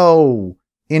so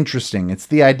interesting. It's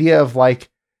the idea of like,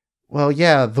 well,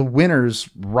 yeah, the winners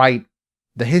write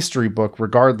the history book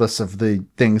regardless of the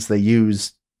things they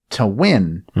use to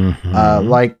win.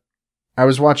 Like, I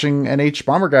was watching an H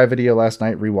Bomber Guy video last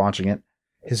night, rewatching it.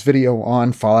 His video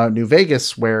on Fallout New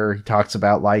Vegas, where he talks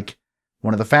about like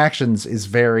one of the factions is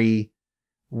very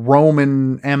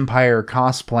Roman Empire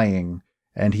cosplaying.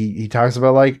 And he talks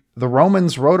about like the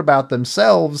Romans wrote about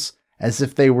themselves as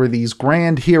if they were these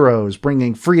grand heroes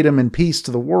bringing freedom and peace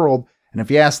to the world. And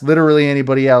if you ask literally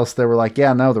anybody else, they were like,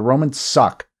 yeah, no, the Romans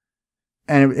suck.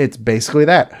 And it's basically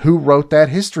that. Who wrote that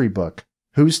history book?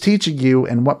 Who's teaching you,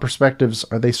 and what perspectives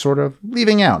are they sort of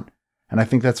leaving out? And I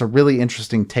think that's a really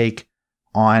interesting take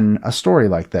on a story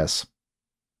like this.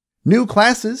 New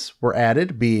classes were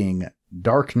added, being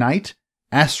Dark Knight,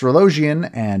 Astrologian,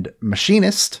 and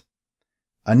Machinist.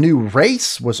 A new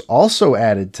race was also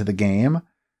added to the game,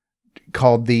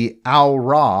 called the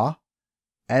Al-Ra.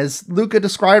 As Luca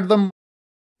described them,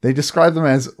 they described them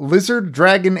as lizard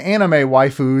dragon anime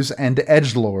waifus and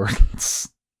edgelords.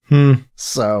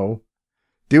 So,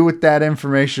 do with that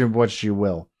information what you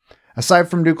will. Aside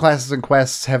from new classes and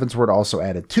quests, Heavensward also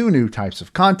added 2 new types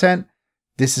of content.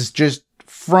 This is just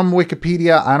from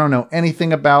Wikipedia. I don't know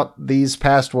anything about these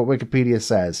past what Wikipedia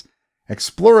says.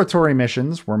 Exploratory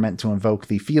missions were meant to invoke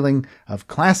the feeling of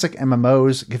classic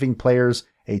MMOs, giving players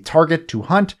a target to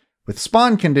hunt with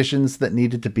spawn conditions that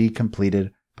needed to be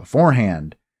completed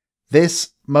beforehand.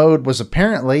 This mode was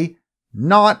apparently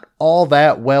not all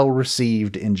that well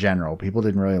received in general. People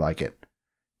didn't really like it.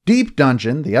 Deep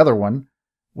Dungeon, the other one,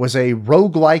 was a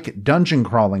roguelike dungeon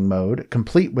crawling mode,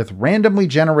 complete with randomly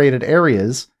generated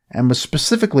areas, and was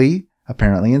specifically,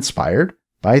 apparently, inspired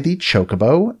by the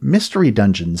Chocobo Mystery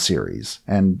Dungeon series.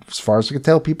 And as far as I can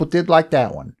tell, people did like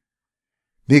that one.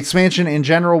 The expansion in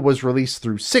general was released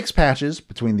through 6 patches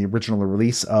between the original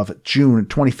release of June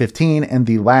 2015 and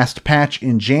the last patch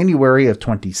in January of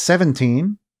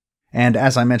 2017. And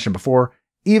as I mentioned before,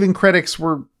 even critics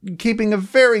were keeping a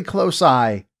very close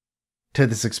eye to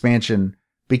this expansion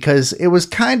because it was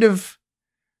kind of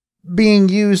being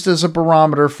used as a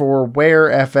barometer for where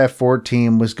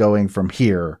FF14 was going from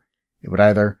here. It would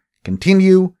either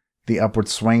continue the upward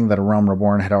swing that A Realm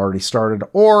Reborn had already started,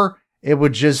 or it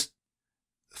would just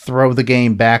throw the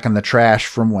game back in the trash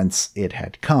from whence it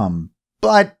had come.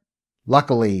 But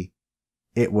luckily,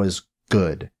 it was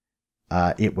good.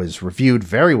 It was reviewed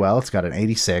very well. It's got an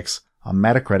 86 on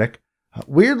Metacritic.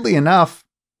 Weirdly enough,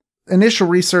 initial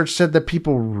research said that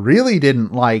people really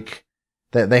didn't like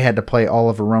that they had to play all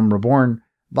of A Realm Reborn.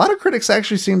 A lot of critics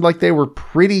actually seemed like they were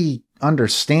pretty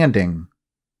understanding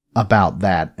about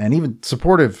that and even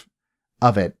supportive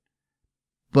of it.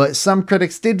 But some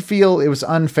critics did feel it was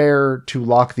unfair to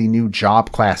lock the new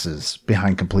job classes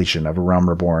behind completion of A Realm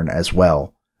Reborn as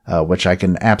well, which I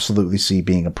can absolutely see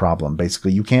being a problem.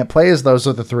 Basically, you can't play as those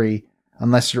other 3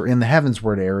 unless you're in the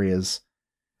Heavensward areas.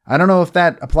 I don't know if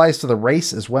that applies to the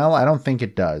race as well. I don't think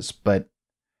it does, but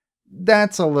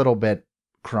that's a little bit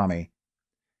crummy.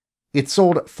 It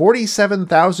sold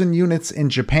 47,000 units in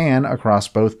Japan across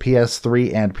both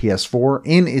PS3 and PS4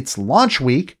 in its launch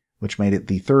week, which made it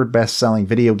the 3rd best-selling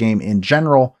video game in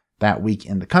general that week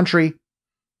in the country.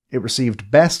 It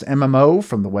received Best MMO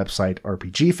from the website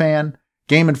RPG Fan,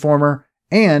 Game Informer,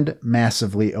 and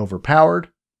Massively Overpowered.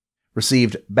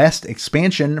 Received Best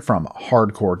Expansion from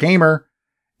Hardcore Gamer,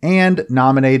 and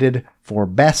nominated for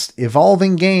Best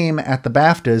Evolving Game at the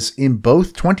BAFTAs in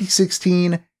both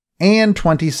 2016 and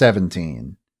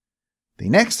 2017. The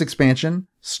next expansion,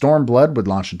 Stormblood, would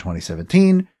launch in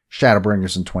 2017,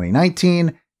 Shadowbringers in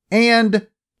 2019, and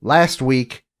last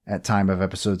week, at time of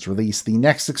episode's release, the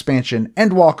next expansion,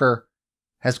 Endwalker,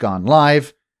 has gone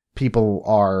live. People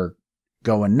are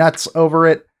going nuts over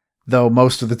it, though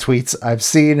most of the tweets I've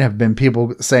seen have been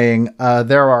people saying,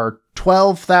 there are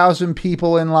 12,000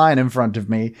 people in line in front of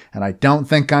me, and I don't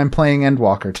think I'm playing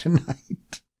Endwalker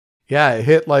tonight. Yeah, it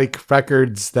hit like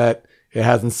records that it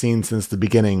hasn't seen since the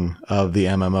beginning of the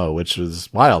MMO, which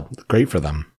was wild. Great for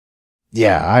them.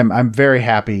 Yeah, I'm very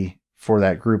happy for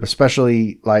that group,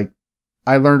 especially like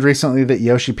I learned recently that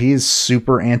Yoshi P is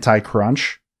super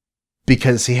anti-crunch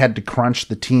because he had to crunch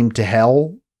the team to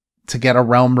hell to get A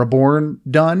Realm Reborn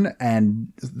done,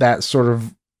 and that sort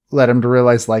of led him to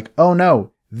realize like, oh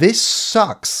no, this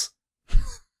sucks.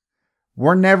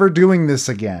 We're never doing this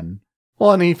again.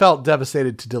 Well, and he felt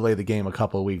devastated to delay the game a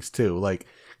couple of weeks too, like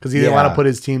because he didn't want to put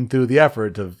his team through the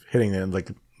effort of hitting it. Like,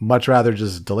 much rather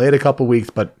just delay it a couple of weeks,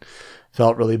 but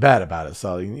felt really bad about it.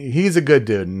 So he's a good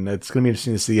dude, and it's going to be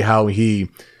interesting to see how he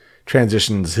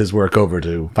transitions his work over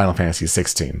to Final Fantasy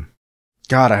XVI.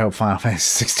 God, I hope Final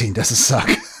Fantasy XVI doesn't suck.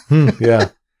 Yeah.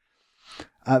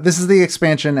 This is the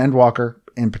expansion, Endwalker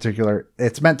in particular.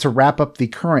 It's meant to wrap up the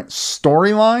current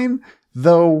storyline,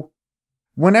 though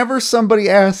whenever somebody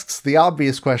asks the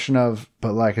obvious question of,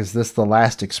 but like, is this the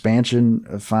last expansion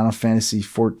of Final Fantasy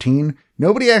XIV?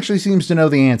 Nobody actually seems to know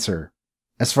the answer,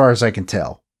 as far as I can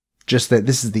tell. Just that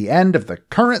this is the end of the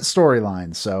current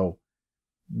storyline, so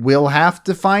we'll have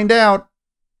to find out.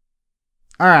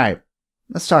 Alright,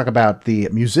 let's talk about the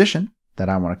musician that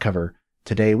I want to cover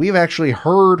today. We've actually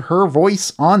heard her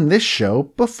voice on this show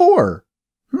before.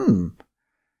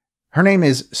 Her name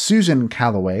is Susan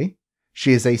Calloway.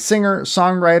 She is a singer,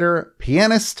 songwriter,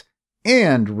 pianist,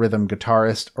 and rhythm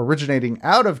guitarist originating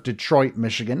out of Detroit,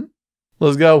 Michigan.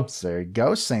 Let's go. So there you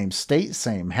go. Same state,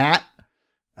 same hat.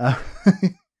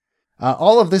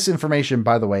 All of this information,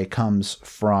 by the way, comes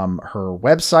from her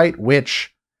website,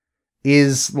 which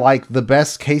is like the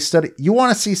best case study. You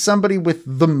want to see somebody with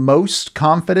the most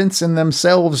confidence in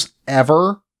themselves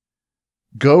ever?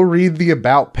 Go read the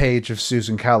About page of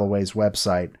Susan Calloway's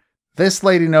website. This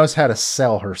lady knows how to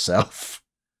sell herself.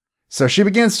 So she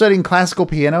began studying classical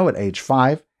piano at age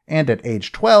 5, and at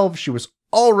age 12, she was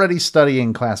already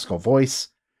studying classical voice.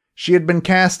 She had been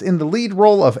cast in the lead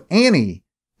role of Annie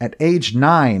at age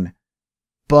 9,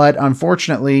 but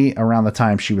unfortunately, around the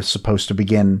time she was supposed to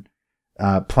begin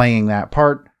playing that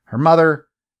part, her mother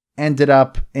ended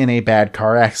up in a bad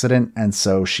car accident, and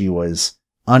so she was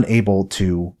unable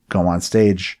to go on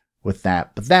stage with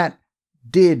that. But that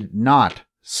did not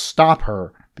stop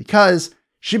her, because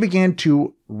she began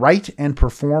to write and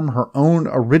perform her own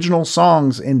original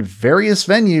songs in various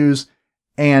venues,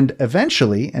 and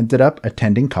eventually ended up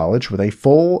attending college with a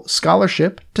full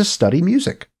scholarship to study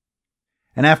music.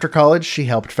 And after college, she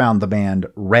helped found the band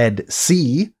Red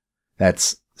Sea,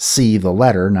 that's C the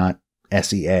letter, not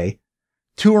SEA,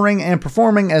 touring and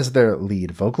performing as their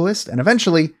lead vocalist, and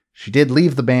eventually she did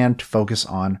leave the band to focus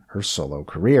on her solo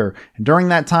career. And during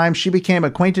that time, she became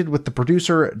acquainted with the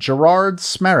producer Gerard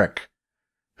Smerek,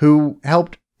 who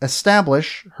helped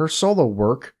establish her solo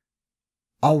work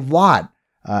a lot.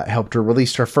 Helped her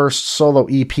release her first solo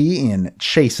EP in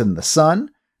Chasin' the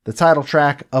Sun, the title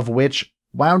track of which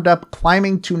wound up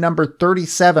climbing to number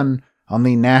 37 on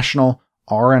the national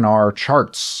R&R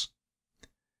charts.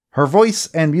 Her voice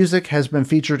and music has been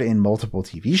featured in multiple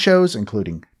TV shows,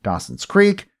 including Dawson's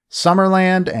Creek,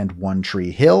 Summerland, and One Tree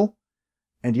Hill.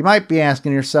 And you might be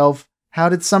asking yourself, how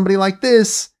did somebody like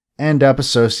this end up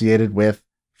associated with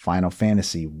Final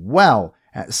Fantasy? Well,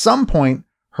 at some point,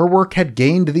 her work had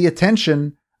gained the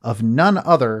attention of none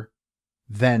other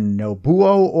than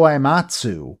Nobuo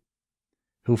Uematsu,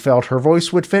 who felt her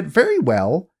voice would fit very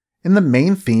well in the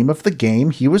main theme of the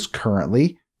game he was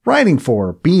currently writing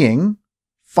for, being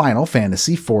Final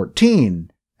Fantasy XIV.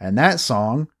 And that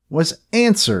song was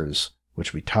Answers,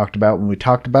 which we talked about when we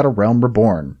talked about A Realm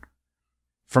Reborn.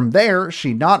 From there,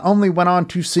 she not only went on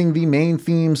to sing the main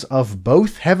themes of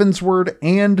both Heavensward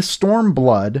and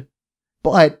Stormblood,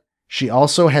 but she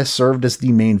also has served as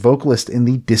the main vocalist in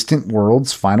the Distant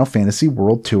Worlds Final Fantasy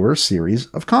World Tour series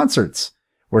of concerts,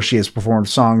 where she has performed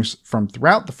songs from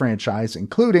throughout the franchise,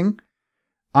 including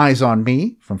Eyes on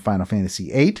Me from Final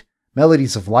Fantasy VIII,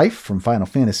 Melodies of Life from Final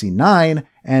Fantasy IX,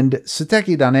 and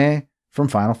Suteki Dane from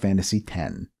Final Fantasy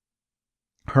X.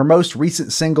 Her most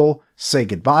recent single, Say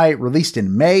Goodbye, released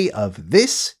in May of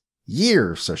this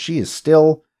year, so she's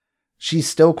still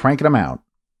cranking them out.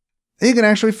 You can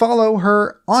actually follow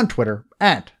her on Twitter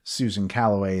at Susan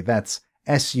Calloway. That's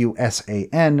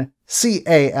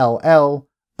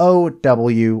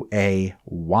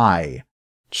SusanCalloway.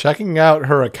 Checking out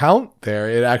her account there,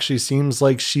 it actually seems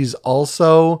like she's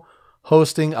also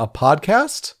hosting a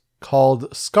podcast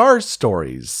called Scar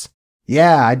Stories.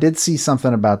 Yeah, I did see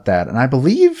something about that, and I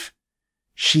believe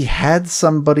she had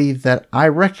somebody that I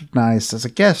recognized as a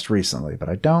guest recently, but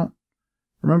I don't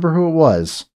remember who it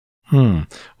was.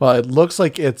 Well, it looks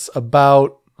like it's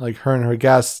about, like, her and her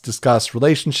guests discuss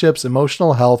relationships,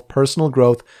 emotional health, personal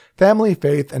growth, family,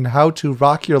 faith, and how to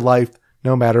rock your life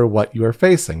no matter what you are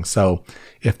facing. So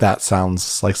if that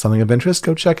sounds like something of interest,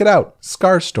 go check it out.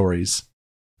 Scar Stories.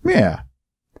 Yeah.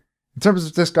 In terms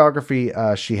of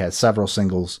discography, she has several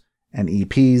singles and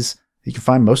EPs. You can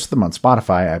find most of them on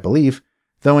Spotify, I believe.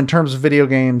 Though in terms of video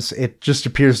games, it just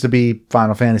appears to be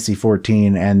Final Fantasy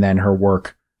XIV and then her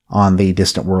work on the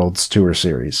Distant Worlds Tour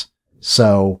series.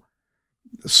 So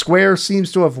Square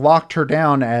seems to have locked her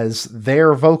down as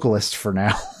their vocalist for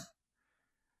now.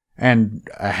 And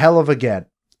a hell of a get.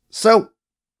 So,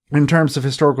 in terms of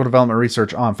historical development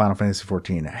research on Final Fantasy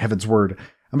XIV, Heavensward,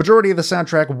 a majority of the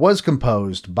soundtrack was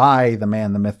composed by the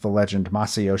man, the myth, the legend,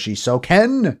 Masayoshi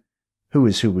Soken, who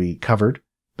is who we covered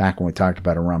back when we talked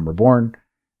about A Realm Reborn.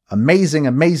 Amazing,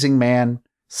 amazing man.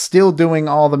 Still doing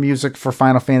all the music for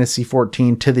Final Fantasy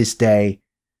XIV to this day,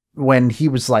 when he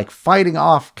was like fighting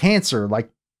off cancer. Like,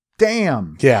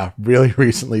 damn. Yeah, really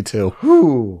recently too.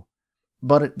 Whew.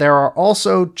 But there are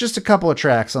also just a couple of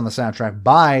tracks on the soundtrack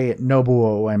by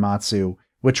Nobuo Uematsu,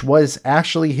 which was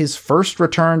actually his first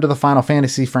return to the Final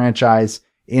Fantasy franchise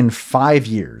in 5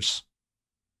 years.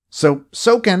 So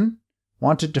Soken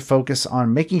wanted to focus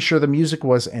on making sure the music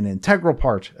was an integral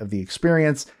part of the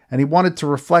experience, and he wanted to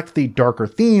reflect the darker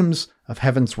themes of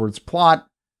Heavensward's plot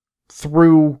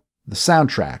through the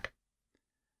soundtrack.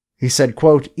 He said,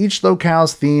 quote, "Each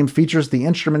locale's theme features the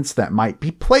instruments that might be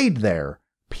played there.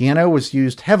 Piano was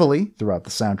used heavily throughout the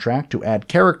soundtrack to add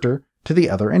character to the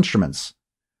other instruments."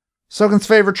 Soken's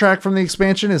favorite track from the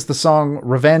expansion is the song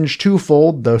Revenge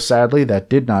Twofold, though sadly that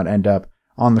did not end up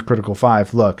on the Critical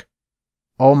 5. Look,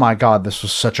 oh my god, this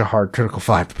was such a hard Critical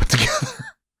 5 to put together.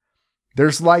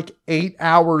 There's like 8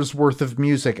 hours worth of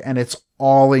music, and it's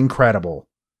all incredible.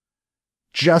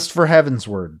 Just for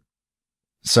Heavensward.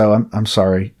 So I'm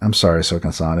sorry. I'm sorry,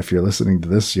 Soken-san. If you're listening to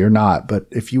this, you're not. But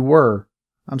if you were,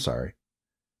 I'm sorry.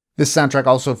 This soundtrack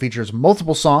also features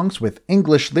multiple songs with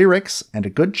English lyrics, and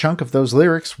a good chunk of those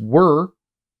lyrics were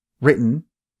written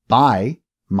by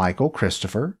Michael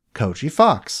Christopher Koji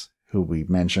Fox, who we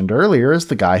mentioned earlier is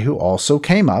the guy who also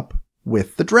came up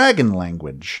with the dragon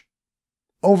language.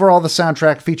 Overall, the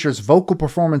soundtrack features vocal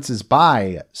performances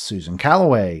by Susan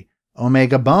Calloway,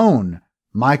 Omega Bone,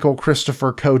 Michael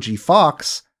Christopher Koji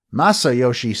Fox,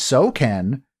 Masayoshi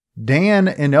Soken, Dan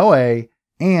Inoue,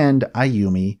 and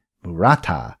Ayumi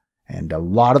Murata. And a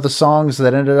lot of the songs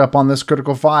that ended up on this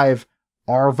Critical 5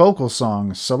 are vocal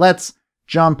songs. So let's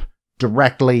jump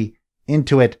directly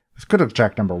into it with Critical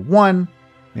Track number 1.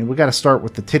 And we got to start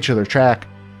with the titular track,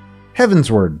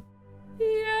 Heavensward.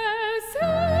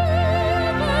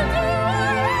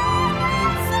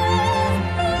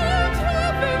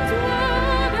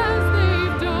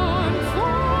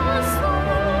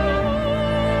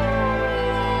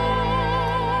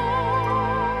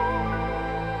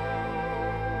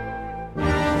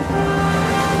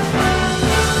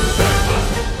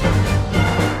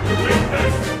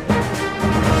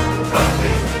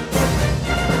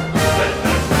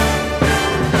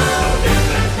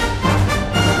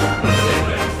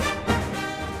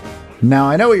 Now,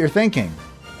 I know what you're thinking.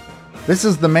 This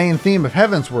is the main theme of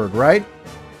Heavensward, right?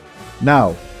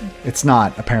 No, it's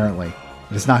not, apparently.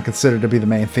 It is not considered to be the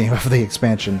main theme of the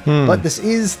expansion. But this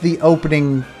is the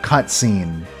opening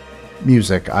cutscene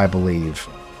music, I believe,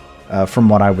 from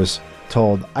what I was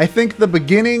told. I think the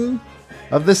beginning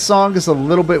of this song is a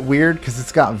little bit weird because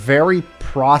it's got very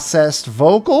processed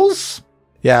vocals.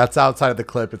 Yeah, it's outside of the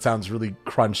clip. It sounds really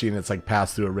crunchy and it's like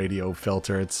passed through a radio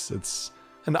filter. It's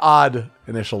an odd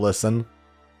initial listen.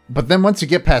 But then once you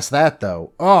get past that,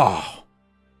 though, oh,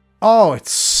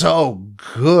 it's so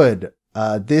good.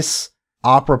 This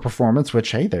opera performance,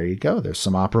 which, hey, there you go. There's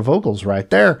some opera vocals right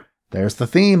there. There's the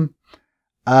theme.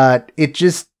 It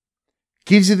just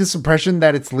gives you this impression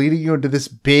that it's leading you into this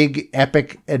big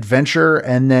epic adventure.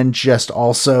 And then just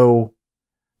also,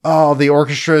 the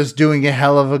orchestra is doing a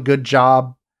hell of a good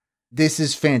job. This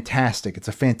is fantastic. It's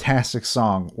a fantastic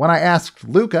song. When I asked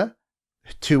Luca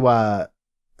to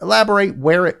elaborate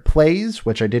where it plays,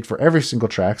 which I did for every single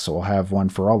track, so I'll have one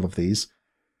for all of these,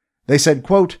 they said,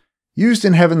 quote, used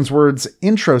in Heavensward's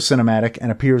intro cinematic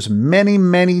and appears many,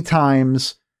 many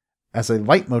times as a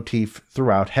leitmotif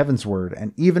throughout Heavensward,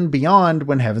 and even beyond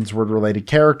when Heavensward-related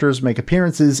characters make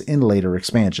appearances in later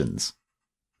expansions.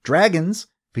 Dragons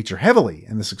feature heavily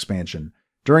in this expansion.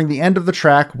 During the end of the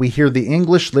track, we hear the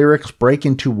English lyrics break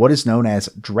into what is known as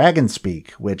dragon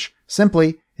speak, which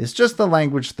simply is just the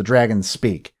language the dragons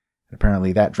speak.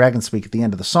 Apparently that dragon speak at the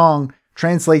end of the song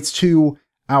translates to,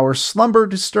 our slumber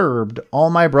disturbed, all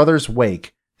my brothers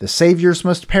wake, the saviors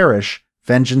must perish,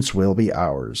 vengeance will be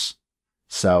ours.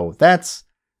 So that's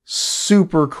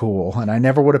super cool, and I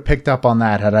never would have picked up on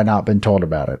that had I not been told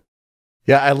about it.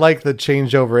 Yeah, I like the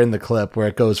changeover in the clip where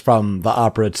it goes from the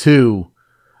opera to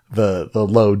the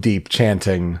low, deep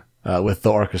chanting with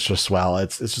the orchestra swell.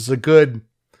 It's just a good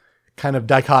kind of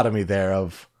dichotomy there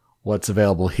of what's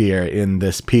available here in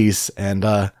this piece. And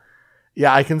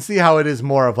yeah, I can see how it is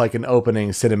more of like an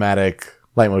opening cinematic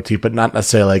leitmotif, but not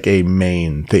necessarily like a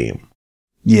main theme.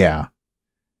 Yeah.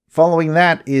 Following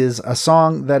that is a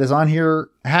song that is on here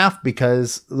half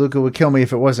because Luca would kill me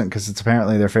if it wasn't, because it's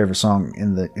apparently their favorite song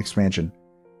in the expansion.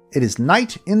 It is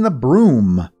Night in the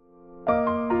Broom.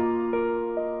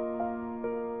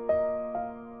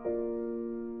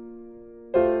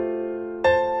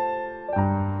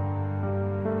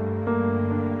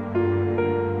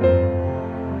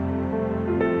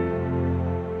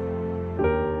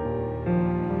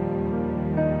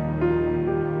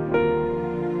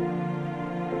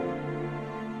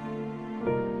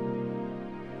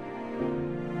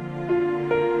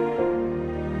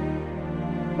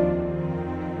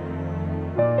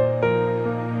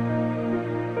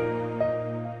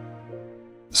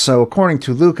 So according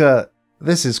to Luca,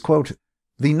 this is, quote,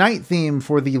 the night theme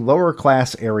for the lower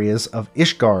class areas of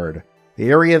Ishgard.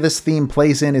 The area this theme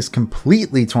plays in is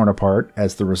completely torn apart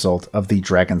as the result of the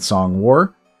Dragonsong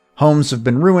War. Homes have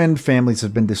been ruined, families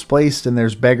have been displaced, and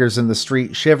there's beggars in the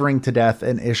street shivering to death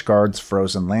in Ishgard's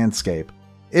frozen landscape.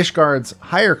 Ishgard's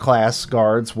higher class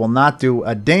guards will not do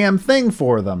a damn thing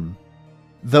for them.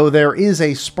 Though there is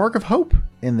a spark of hope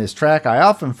in this track, I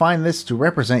often find this to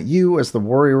represent you as the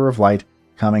warrior of light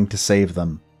coming to save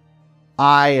them.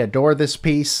 I adore this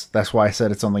piece. That's why I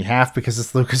said it's only half, because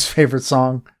it's Luca's favorite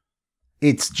song.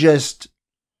 It's just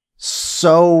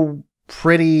so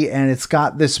pretty, and it's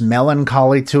got this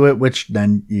melancholy to it, which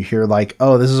then you hear like,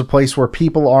 oh, this is a place where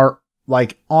people are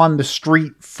like on the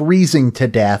street freezing to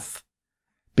death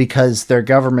because their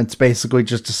government's basically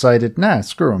just decided, nah,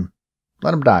 screw them.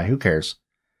 Let them die. Who cares?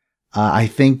 I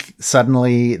think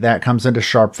suddenly that comes into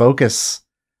sharp focus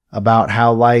about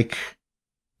how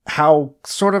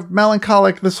sort of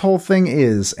melancholic this whole thing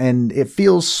is, and it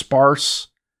feels sparse,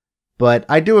 but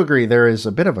I do agree there is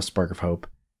a bit of a spark of hope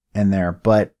in there.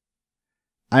 But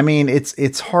I mean,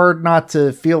 it's hard not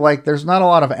to feel like there's not a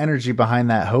lot of energy behind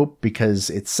that hope, because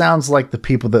it sounds like the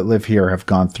people that live here have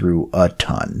gone through a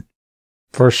ton.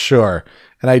 For sure.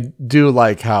 And I do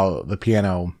like how the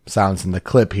piano sounds in the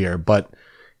clip here, but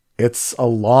it's a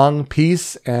long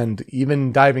piece, and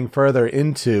even diving further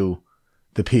into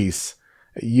the piece,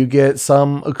 you get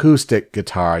some acoustic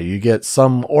guitar, you get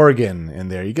some organ in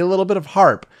there, you get a little bit of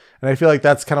harp, and I feel like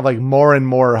that's kind of like more and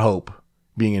more hope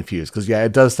being infused, because yeah,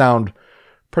 it does sound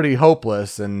pretty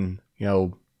hopeless and, you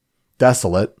know,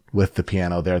 desolate with the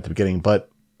piano there at the beginning, but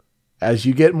as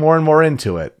you get more and more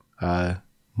into it,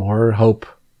 more hope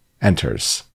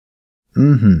enters.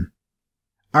 Mm-hmm.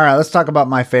 All right, let's talk about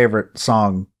my favorite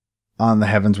song on the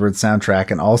Heavensward soundtrack,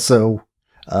 and also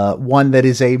one that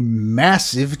is a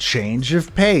massive change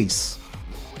of pace.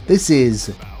 This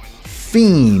is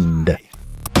Fiend.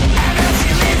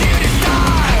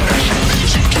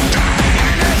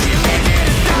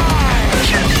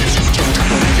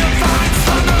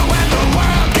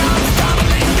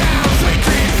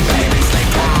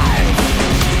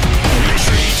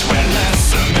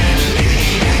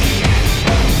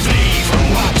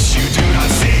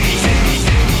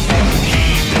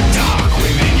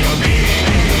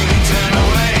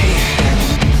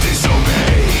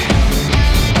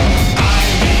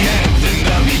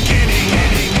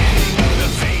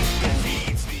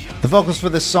 The vocals for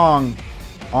this song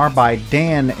are by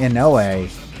Dan Inoue.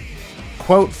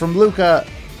 Quote from Luca,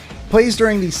 plays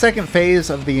during the second phase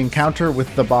of the encounter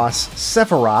with the boss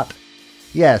Sephiroth.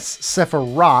 Yes,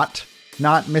 Sephiroth,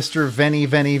 not Mr. Veni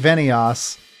Veni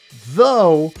Venios.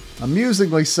 Though,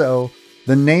 amusingly so,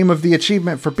 the name of the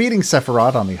achievement for beating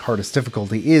Sephiroth on the hardest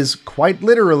difficulty is quite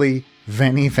literally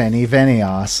Veni Veni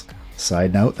Venios.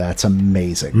 Side note, that's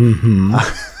amazing. Mm-hmm.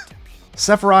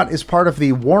 Sephiroth is part of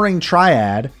the Warring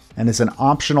Triad, and is an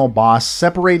optional boss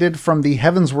separated from the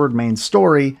Heavensward main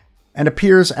story, and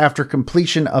appears after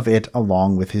completion of it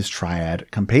along with his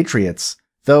Triad compatriots.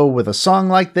 Though with a song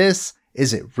like this,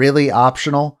 is it really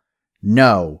optional?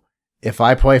 No. If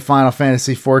I play Final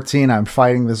Fantasy XIV, I'm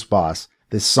fighting this boss.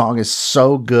 This song is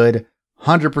so good.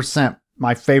 100%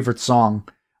 my favorite song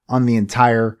on the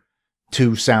entire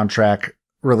 2 soundtrack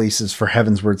releases for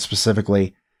Heavensward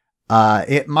specifically.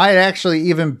 It might actually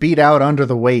even beat out Under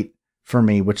the Weight for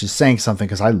me, which is saying something,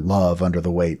 because I love Under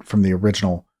the Weight from the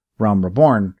original Realm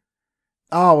Reborn.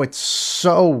 Oh, it's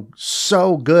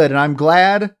so good. And I'm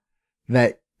glad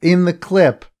that in the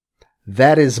clip,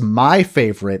 that is my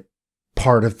favorite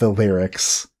part of the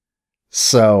lyrics.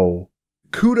 So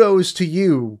kudos to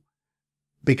you,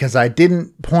 because I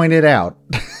didn't point it out.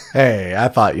 Hey, I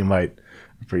thought you might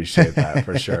appreciate that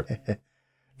for sure.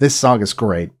 This song is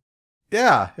great.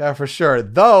 Yeah, for sure.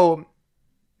 Though,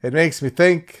 it makes me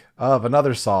think of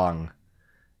another song,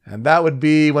 and that would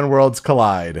be When Worlds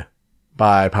Collide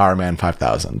by Power Man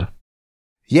 5000.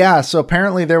 Yeah, so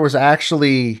apparently there was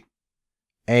actually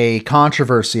a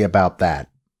controversy about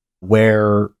that,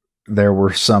 where there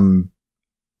were some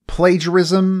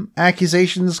plagiarism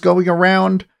accusations going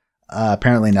around.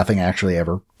 Apparently nothing actually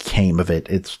ever came of it.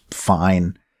 It's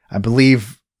fine. I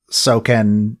believe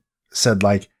Soken said,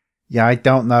 like, yeah, I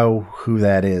don't know who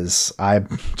that is.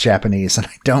 I'm Japanese and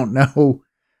I don't know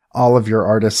all of your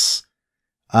artists.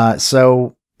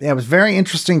 So yeah, it was very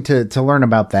interesting to learn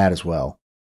about that as well.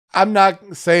 I'm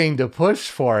not saying to push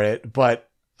for it, but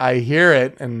I hear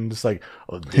it and just like,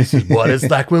 oh, this is what it's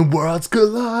like when worlds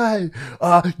collide.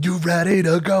 Are you ready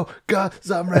to go?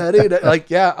 'Cause I'm ready to like,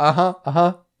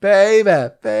 yeah,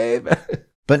 baby.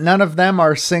 But none of them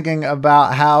are singing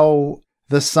about how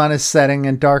the sun is setting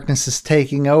and darkness is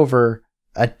taking over.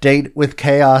 A date with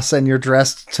chaos and you're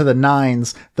dressed to the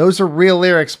nines. Those are real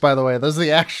lyrics, by the way. Those are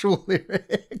the actual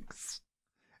lyrics.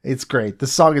 It's great.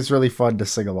 This song is really fun to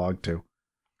sing along to.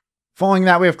 Following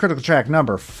that, we have critical track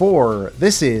number 4.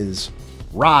 This is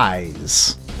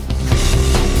Rise.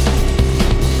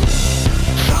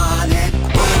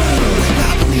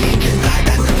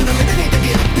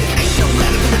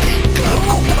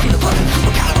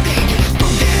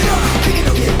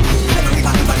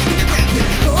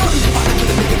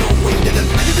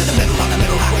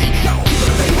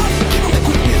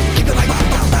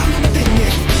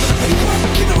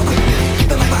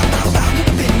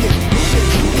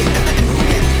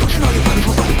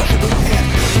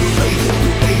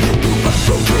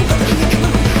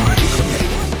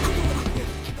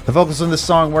 The vocals in this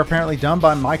song were apparently done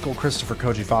by Michael Christopher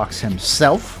Koji Fox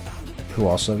himself, who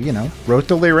also, wrote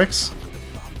the lyrics.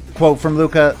 Quote from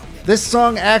Luca, This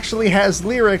song actually has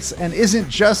lyrics and isn't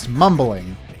just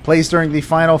mumbling. Plays during the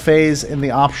final phase in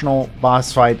the optional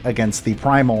boss fight against the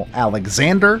primal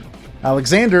Alexander.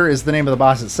 Alexander is the name of the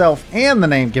boss itself and the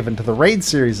name given to the raid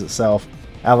series itself.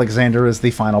 Alexander is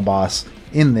the final boss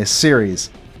in this series.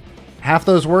 Half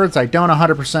those words, I don't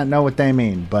 100% know what they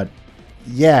mean, but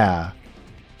yeah.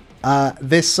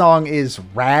 This song is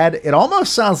rad. It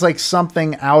almost sounds like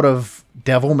something out of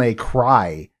Devil May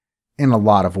Cry in a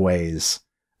lot of ways,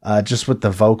 just with the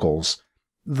vocals.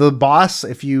 The boss,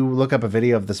 if you look up a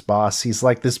video of this boss, he's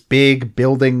like this big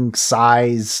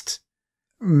building-sized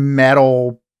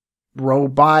metal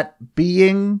robot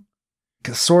being,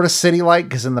 sort of city-like,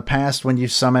 because in the past when you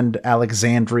summoned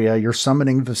Alexandria, you're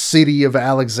summoning the city of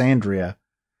Alexandria.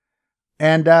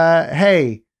 And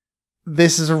hey,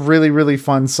 this is a really, really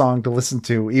fun song to listen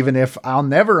to, even if I'll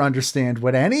never understand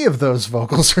what any of those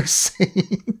vocals are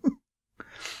saying,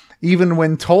 even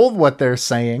when told what they're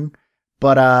saying.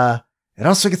 But it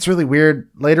also gets really weird.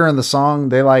 Later in the song,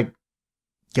 they like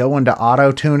go into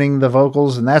auto-tuning the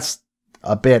vocals, and that's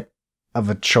a bit of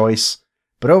a choice.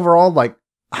 But overall, like,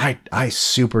 I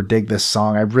super dig this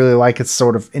song. I really like its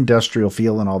sort of industrial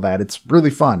feel and all that. It's really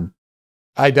fun.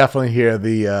 I definitely hear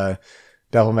the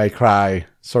Devil May Cry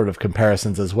sort of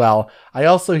comparisons as well. I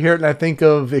also hear it and I think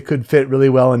of it could fit really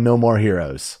well in No More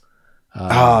Heroes.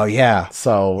 Oh, yeah.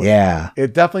 So yeah,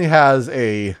 it definitely has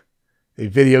a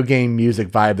video game music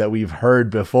vibe that we've heard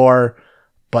before.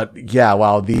 But yeah,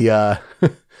 wow, the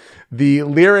the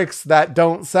lyrics that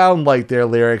don't sound like their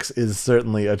lyrics is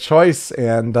certainly a choice,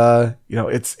 and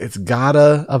it's got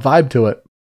a vibe to it.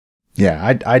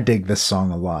 Yeah, I dig this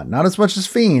song a lot. Not as much as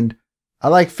Fiend. I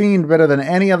like Fiend better than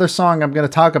any other song I'm going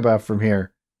to talk about from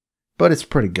here, but it's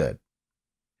pretty good.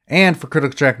 And for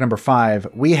critical track number 5,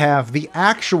 we have the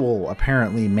actual,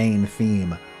 apparently, main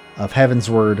theme of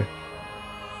Heavensward,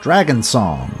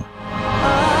 Dragonsong.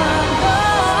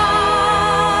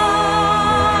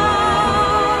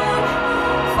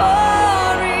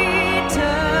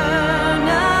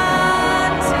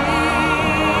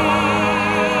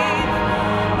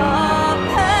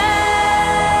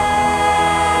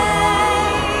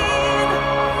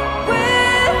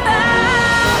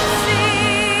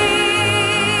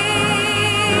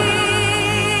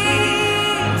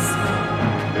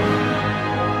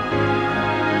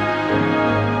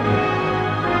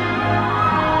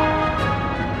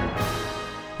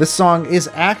 This song is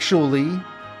actually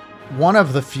one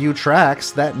of the few tracks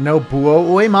that Nobuo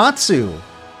Uematsu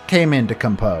came in to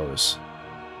compose.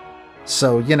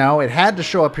 So, it had to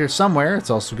show up here somewhere.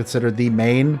 It's also considered the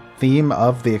main theme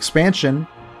of the expansion.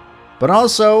 But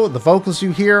also, the vocals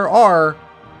you hear are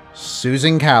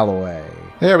Susan Calloway.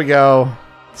 There we go.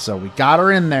 So we got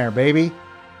her in there, baby.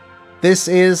 This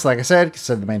is, like I said,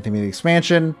 considered the main theme of the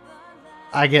expansion.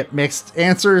 I get mixed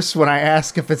answers when I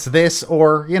ask if it's this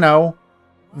or,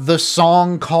 the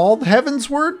song called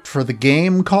Heavensward for the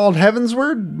game called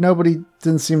Heavensward. Nobody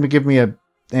didn't seem to give me an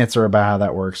answer about how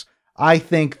that works. I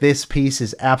think this piece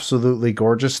is absolutely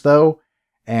gorgeous, though,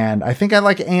 and I think I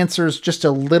like Answers just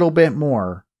a little bit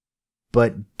more.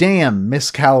 But damn,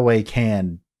 Miss Calloway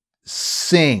can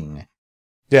sing.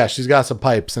 Yeah, she's got some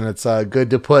pipes, and it's good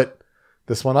to put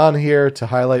this one on here to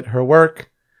highlight her work.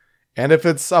 And if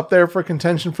it's up there for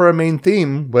contention for a main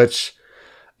theme, which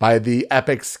by the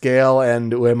epic scale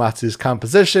and Uematsu's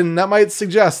composition, that might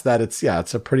suggest that it's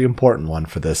a pretty important one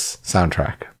for this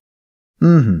soundtrack.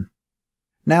 Mm-hmm.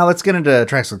 Now let's get into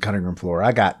tracks with cutting room floor.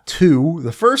 I got 2.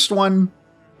 The first one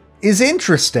is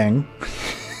interesting.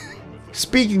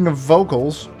 Speaking of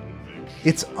vocals,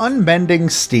 it's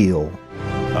Unbending Steel.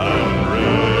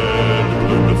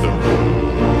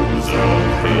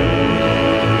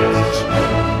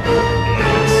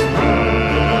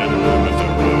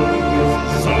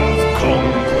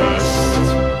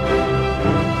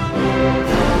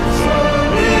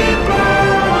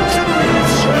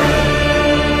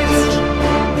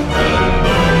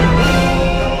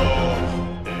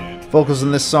 Vocals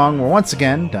in this song were once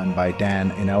again done by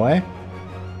Dan Inoue.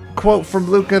 Quote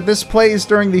from Luca, "This plays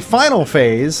during the final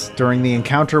phase, during the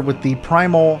encounter with the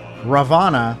primal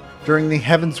Ravana during the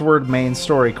Heavensward main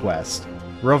story quest.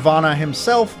 Ravana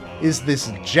himself is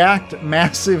this jacked,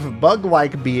 massive,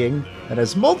 bug-like being that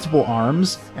has multiple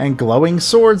arms and glowing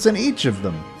swords in each of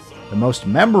them. The most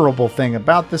memorable thing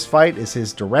about this fight is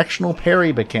his directional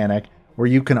parry mechanic, where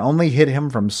you can only hit him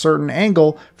from a certain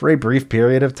angle for a brief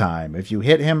period of time. If you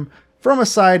hit him from a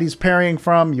side he's parrying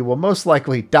from, you will most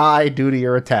likely die due to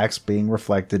your attacks being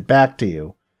reflected back to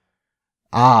you."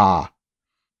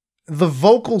 The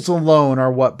vocals alone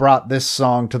are what brought this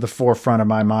song to the forefront of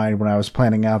my mind when I was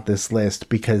planning out this list,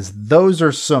 because those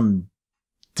are some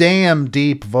damn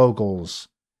deep vocals.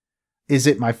 Is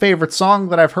it my favorite song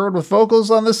that I've heard with vocals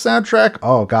on this soundtrack?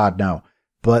 Oh god, no.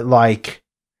 But like,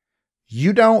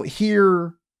 you don't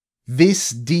hear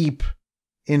this deep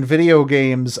in video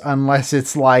games unless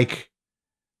it's like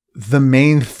the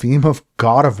main theme of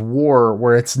God of War,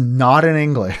 where it's not in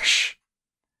English.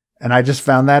 And I just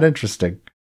found that interesting.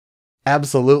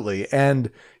 Absolutely.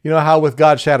 And you know how with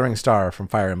God Shattering Star from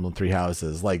Fire Emblem Three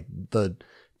Houses, like the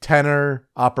tenor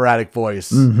operatic voice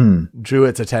drew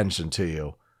its attention to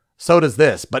you. So does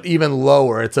this, but even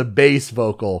lower. It's a bass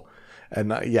vocal.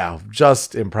 And yeah,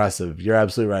 just impressive. You're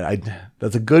absolutely right.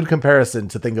 That's a good comparison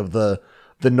to think of the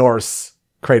Norse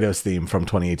Kratos theme from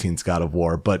 2018's God of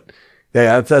War. But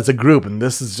yeah, that's a group, and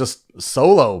this is just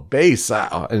solo bass.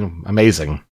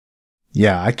 Amazing.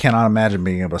 Yeah, I cannot imagine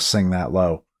being able to sing that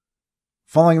low.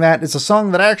 Following that is a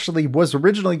song that actually was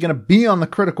originally going to be on the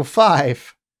Critical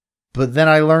 5, but then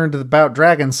I learned about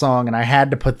Dragonsong, and I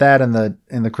had to put that in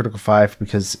the Critical 5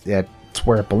 because it's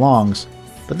where it belongs.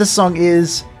 But this song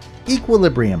is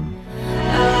Equilibrium.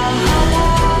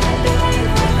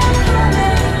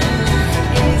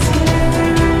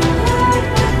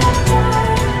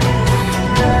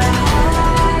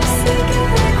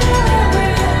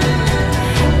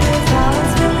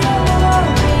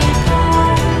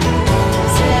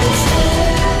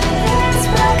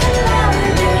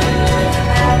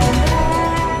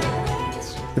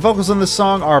 The vocals on this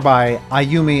song are by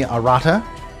Ayumi Arata.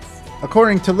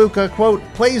 According to Luca, quote,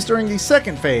 plays during the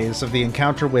second phase of the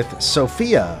encounter with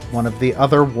Sophia, one of the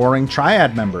other warring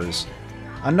triad members.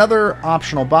 Another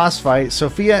optional boss fight,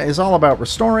 Sophia is all about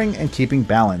restoring and keeping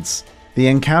balance. The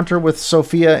encounter with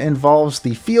Sophia involves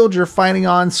the field you're fighting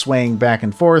on swaying back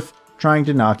and forth, trying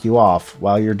to knock you off.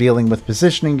 While you're dealing with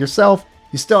positioning yourself,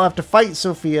 you still have to fight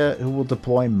Sophia, who will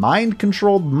deploy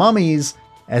mind-controlled mummies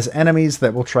as enemies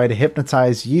that will try to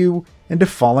hypnotize you into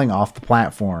falling off the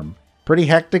platform. Pretty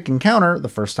hectic encounter the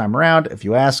first time around, if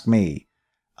you ask me.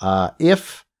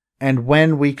 If and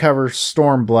when we cover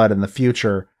Stormblood in the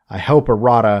future, I hope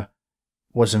Arata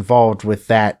was involved with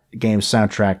that game's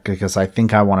soundtrack, because I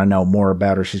think I want to know more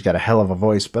about her. She's got a hell of a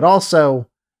voice, but also,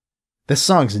 this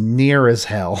song's near as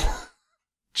hell.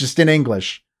 Just in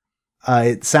English.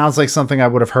 It sounds like something I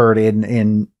would have heard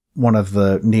in one of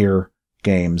the Nier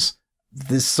games.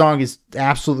 This song is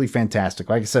absolutely fantastic.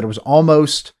 Like I said, it was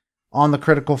almost on the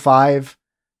Critical 5.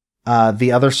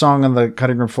 The other song on the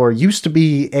cutting room floor used to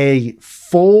be a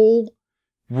full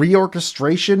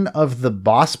reorchestration of the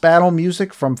boss battle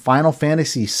music from Final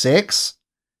Fantasy VI,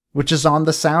 which is on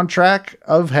the soundtrack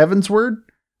of Heavensward,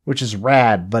 which is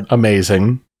rad, but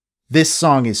amazing. This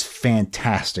song is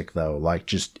fantastic though, like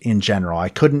just in general. I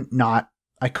couldn't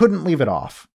leave it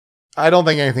off. I don't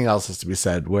think anything else is to be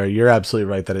said, where you're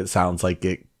absolutely right that it sounds like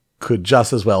it could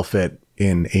just as well fit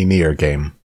in a Nier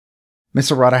game. Miss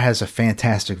Arata has a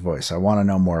fantastic voice. I want to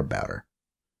know more about her.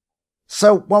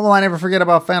 So, what will I never forget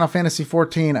about Final Fantasy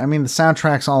XIV? I mean, the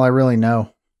soundtrack's all I really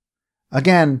know.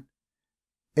 Again,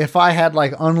 if I had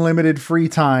like unlimited free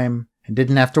time and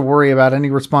didn't have to worry about any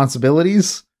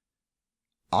responsibilities,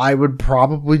 I would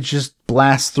probably just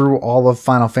blast through all of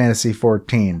Final Fantasy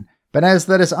XIV. But as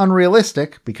that is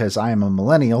unrealistic, because I am a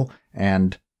millennial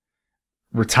and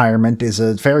retirement is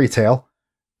a fairy tale,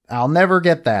 I'll never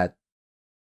get that.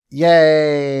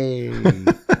 Yay!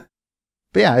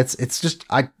 But yeah, it's just,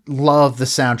 I love the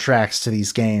soundtracks to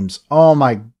these games. Oh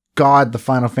my god, the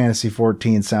Final Fantasy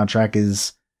XIV soundtrack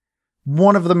is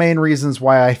one of the main reasons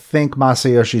why I think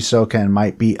Masayoshi Soken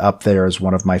might be up there as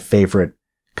one of my favorite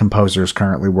composers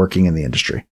currently working in the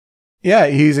industry. Yeah,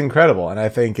 he's incredible. And I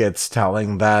think it's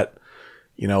telling that,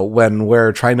 you know, when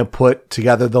we're trying to put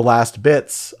together the last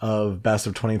bits of Best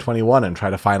of 2021 and try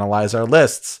to finalize our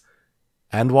lists,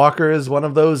 Endwalker is one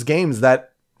of those games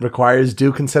that requires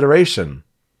due consideration.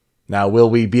 Now, will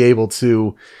we be able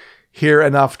to hear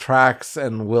enough tracks,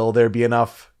 and will there be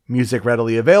enough music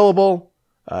readily available?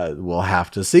 We'll have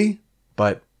to see,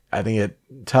 but I think it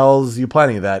tells you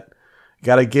plenty that you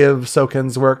gotta give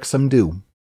Soken's work some due.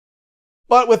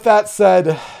 But with that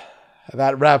said,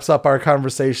 that wraps up our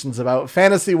conversations about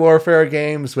fantasy warfare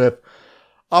games with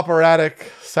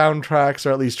operatic soundtracks,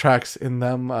 or at least tracks in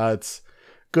them. It's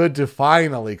good to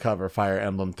finally cover Fire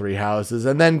Emblem Three Houses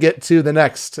and then get to the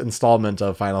next installment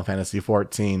of Final Fantasy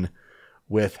XIV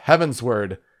with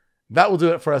Heavensward. That will do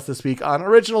it for us this week on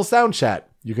Original Soundchat.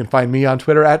 You can find me on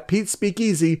Twitter at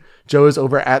PeteSpeakEasy. Joe is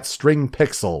over at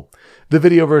StringPixel. The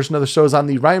video version of the show is on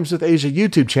the Rhymes with Asia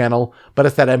YouTube channel, but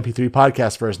it's that MP3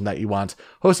 podcast version that you want,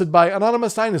 hosted by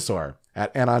Anonymous Dinosaur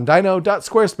at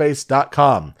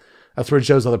anondino.squarespace.com. That's where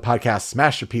Joe's other podcast,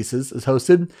 Smasher Pieces, is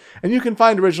hosted. And you can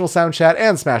find original Soundchat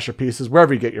and Smasher Pieces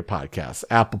wherever you get your podcasts.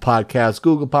 Apple Podcasts,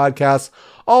 Google Podcasts,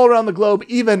 all around the globe,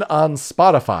 even on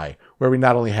Spotify, where we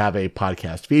not only have a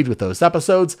podcast feed with those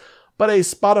episodes, but a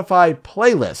Spotify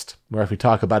playlist, where if we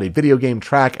talk about a video game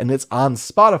track and it's on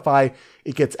Spotify,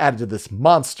 it gets added to this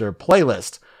monster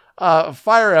playlist.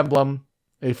 Fire Emblem,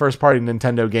 a first-party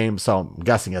Nintendo game, so I'm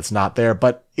guessing it's not there,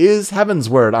 but is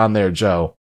Heavensward on there,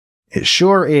 Joe? It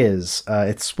sure is.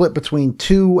 It's split between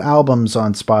 2 albums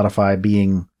on Spotify,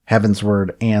 being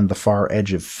Heavensward and The Far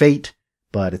Edge of Fate,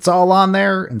 but it's all on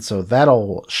there, and so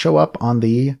that'll show up on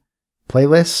the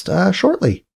playlist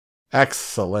shortly.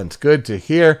 Excellent. Good to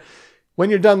hear. When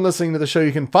you're done listening to the show,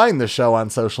 you can find the show on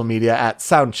social media at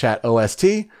Soundchat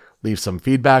OST. Leave some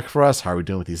feedback for us. How are we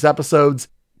doing with these episodes?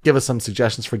 Give us some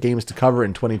suggestions for games to cover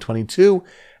in 2022.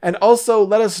 And also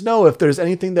let us know if there's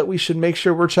anything that we should make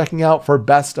sure we're checking out for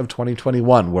Best of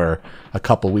 2021. We're a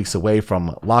couple weeks away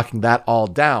from locking that all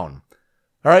down.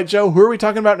 All right, Joe, who are we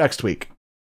talking about next week?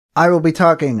 I will be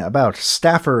talking about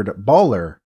Stafford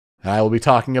Baller. I will be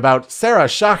talking about Sarah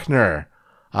Schachner.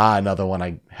 Another one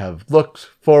I have looked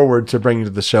forward to bringing to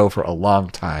the show for a long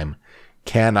time.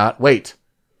 Cannot wait.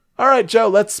 All right, Joe,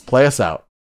 let's play us out.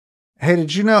 Hey,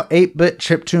 did you know 8-bit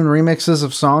chiptune remixes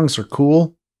of songs are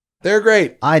cool? They're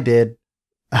great. I did.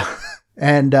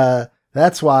 And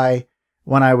that's why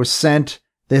when I was sent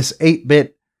this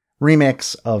 8-bit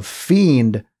remix of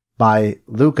Fiend by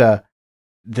Luca,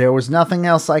 there was nothing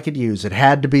else I could use. It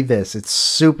had to be this. It's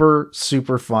super,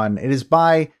 super fun. It is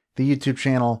by the YouTube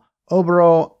channel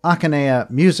Oboro Akanea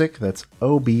Music. That's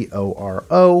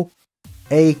Oboro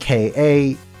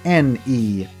Akaneya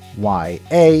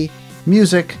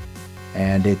Music.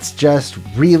 And it's just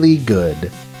really good.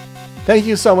 Thank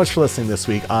you so much for listening this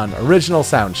week on Original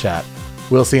Soundchat.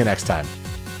 We'll see you next time.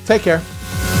 Take care.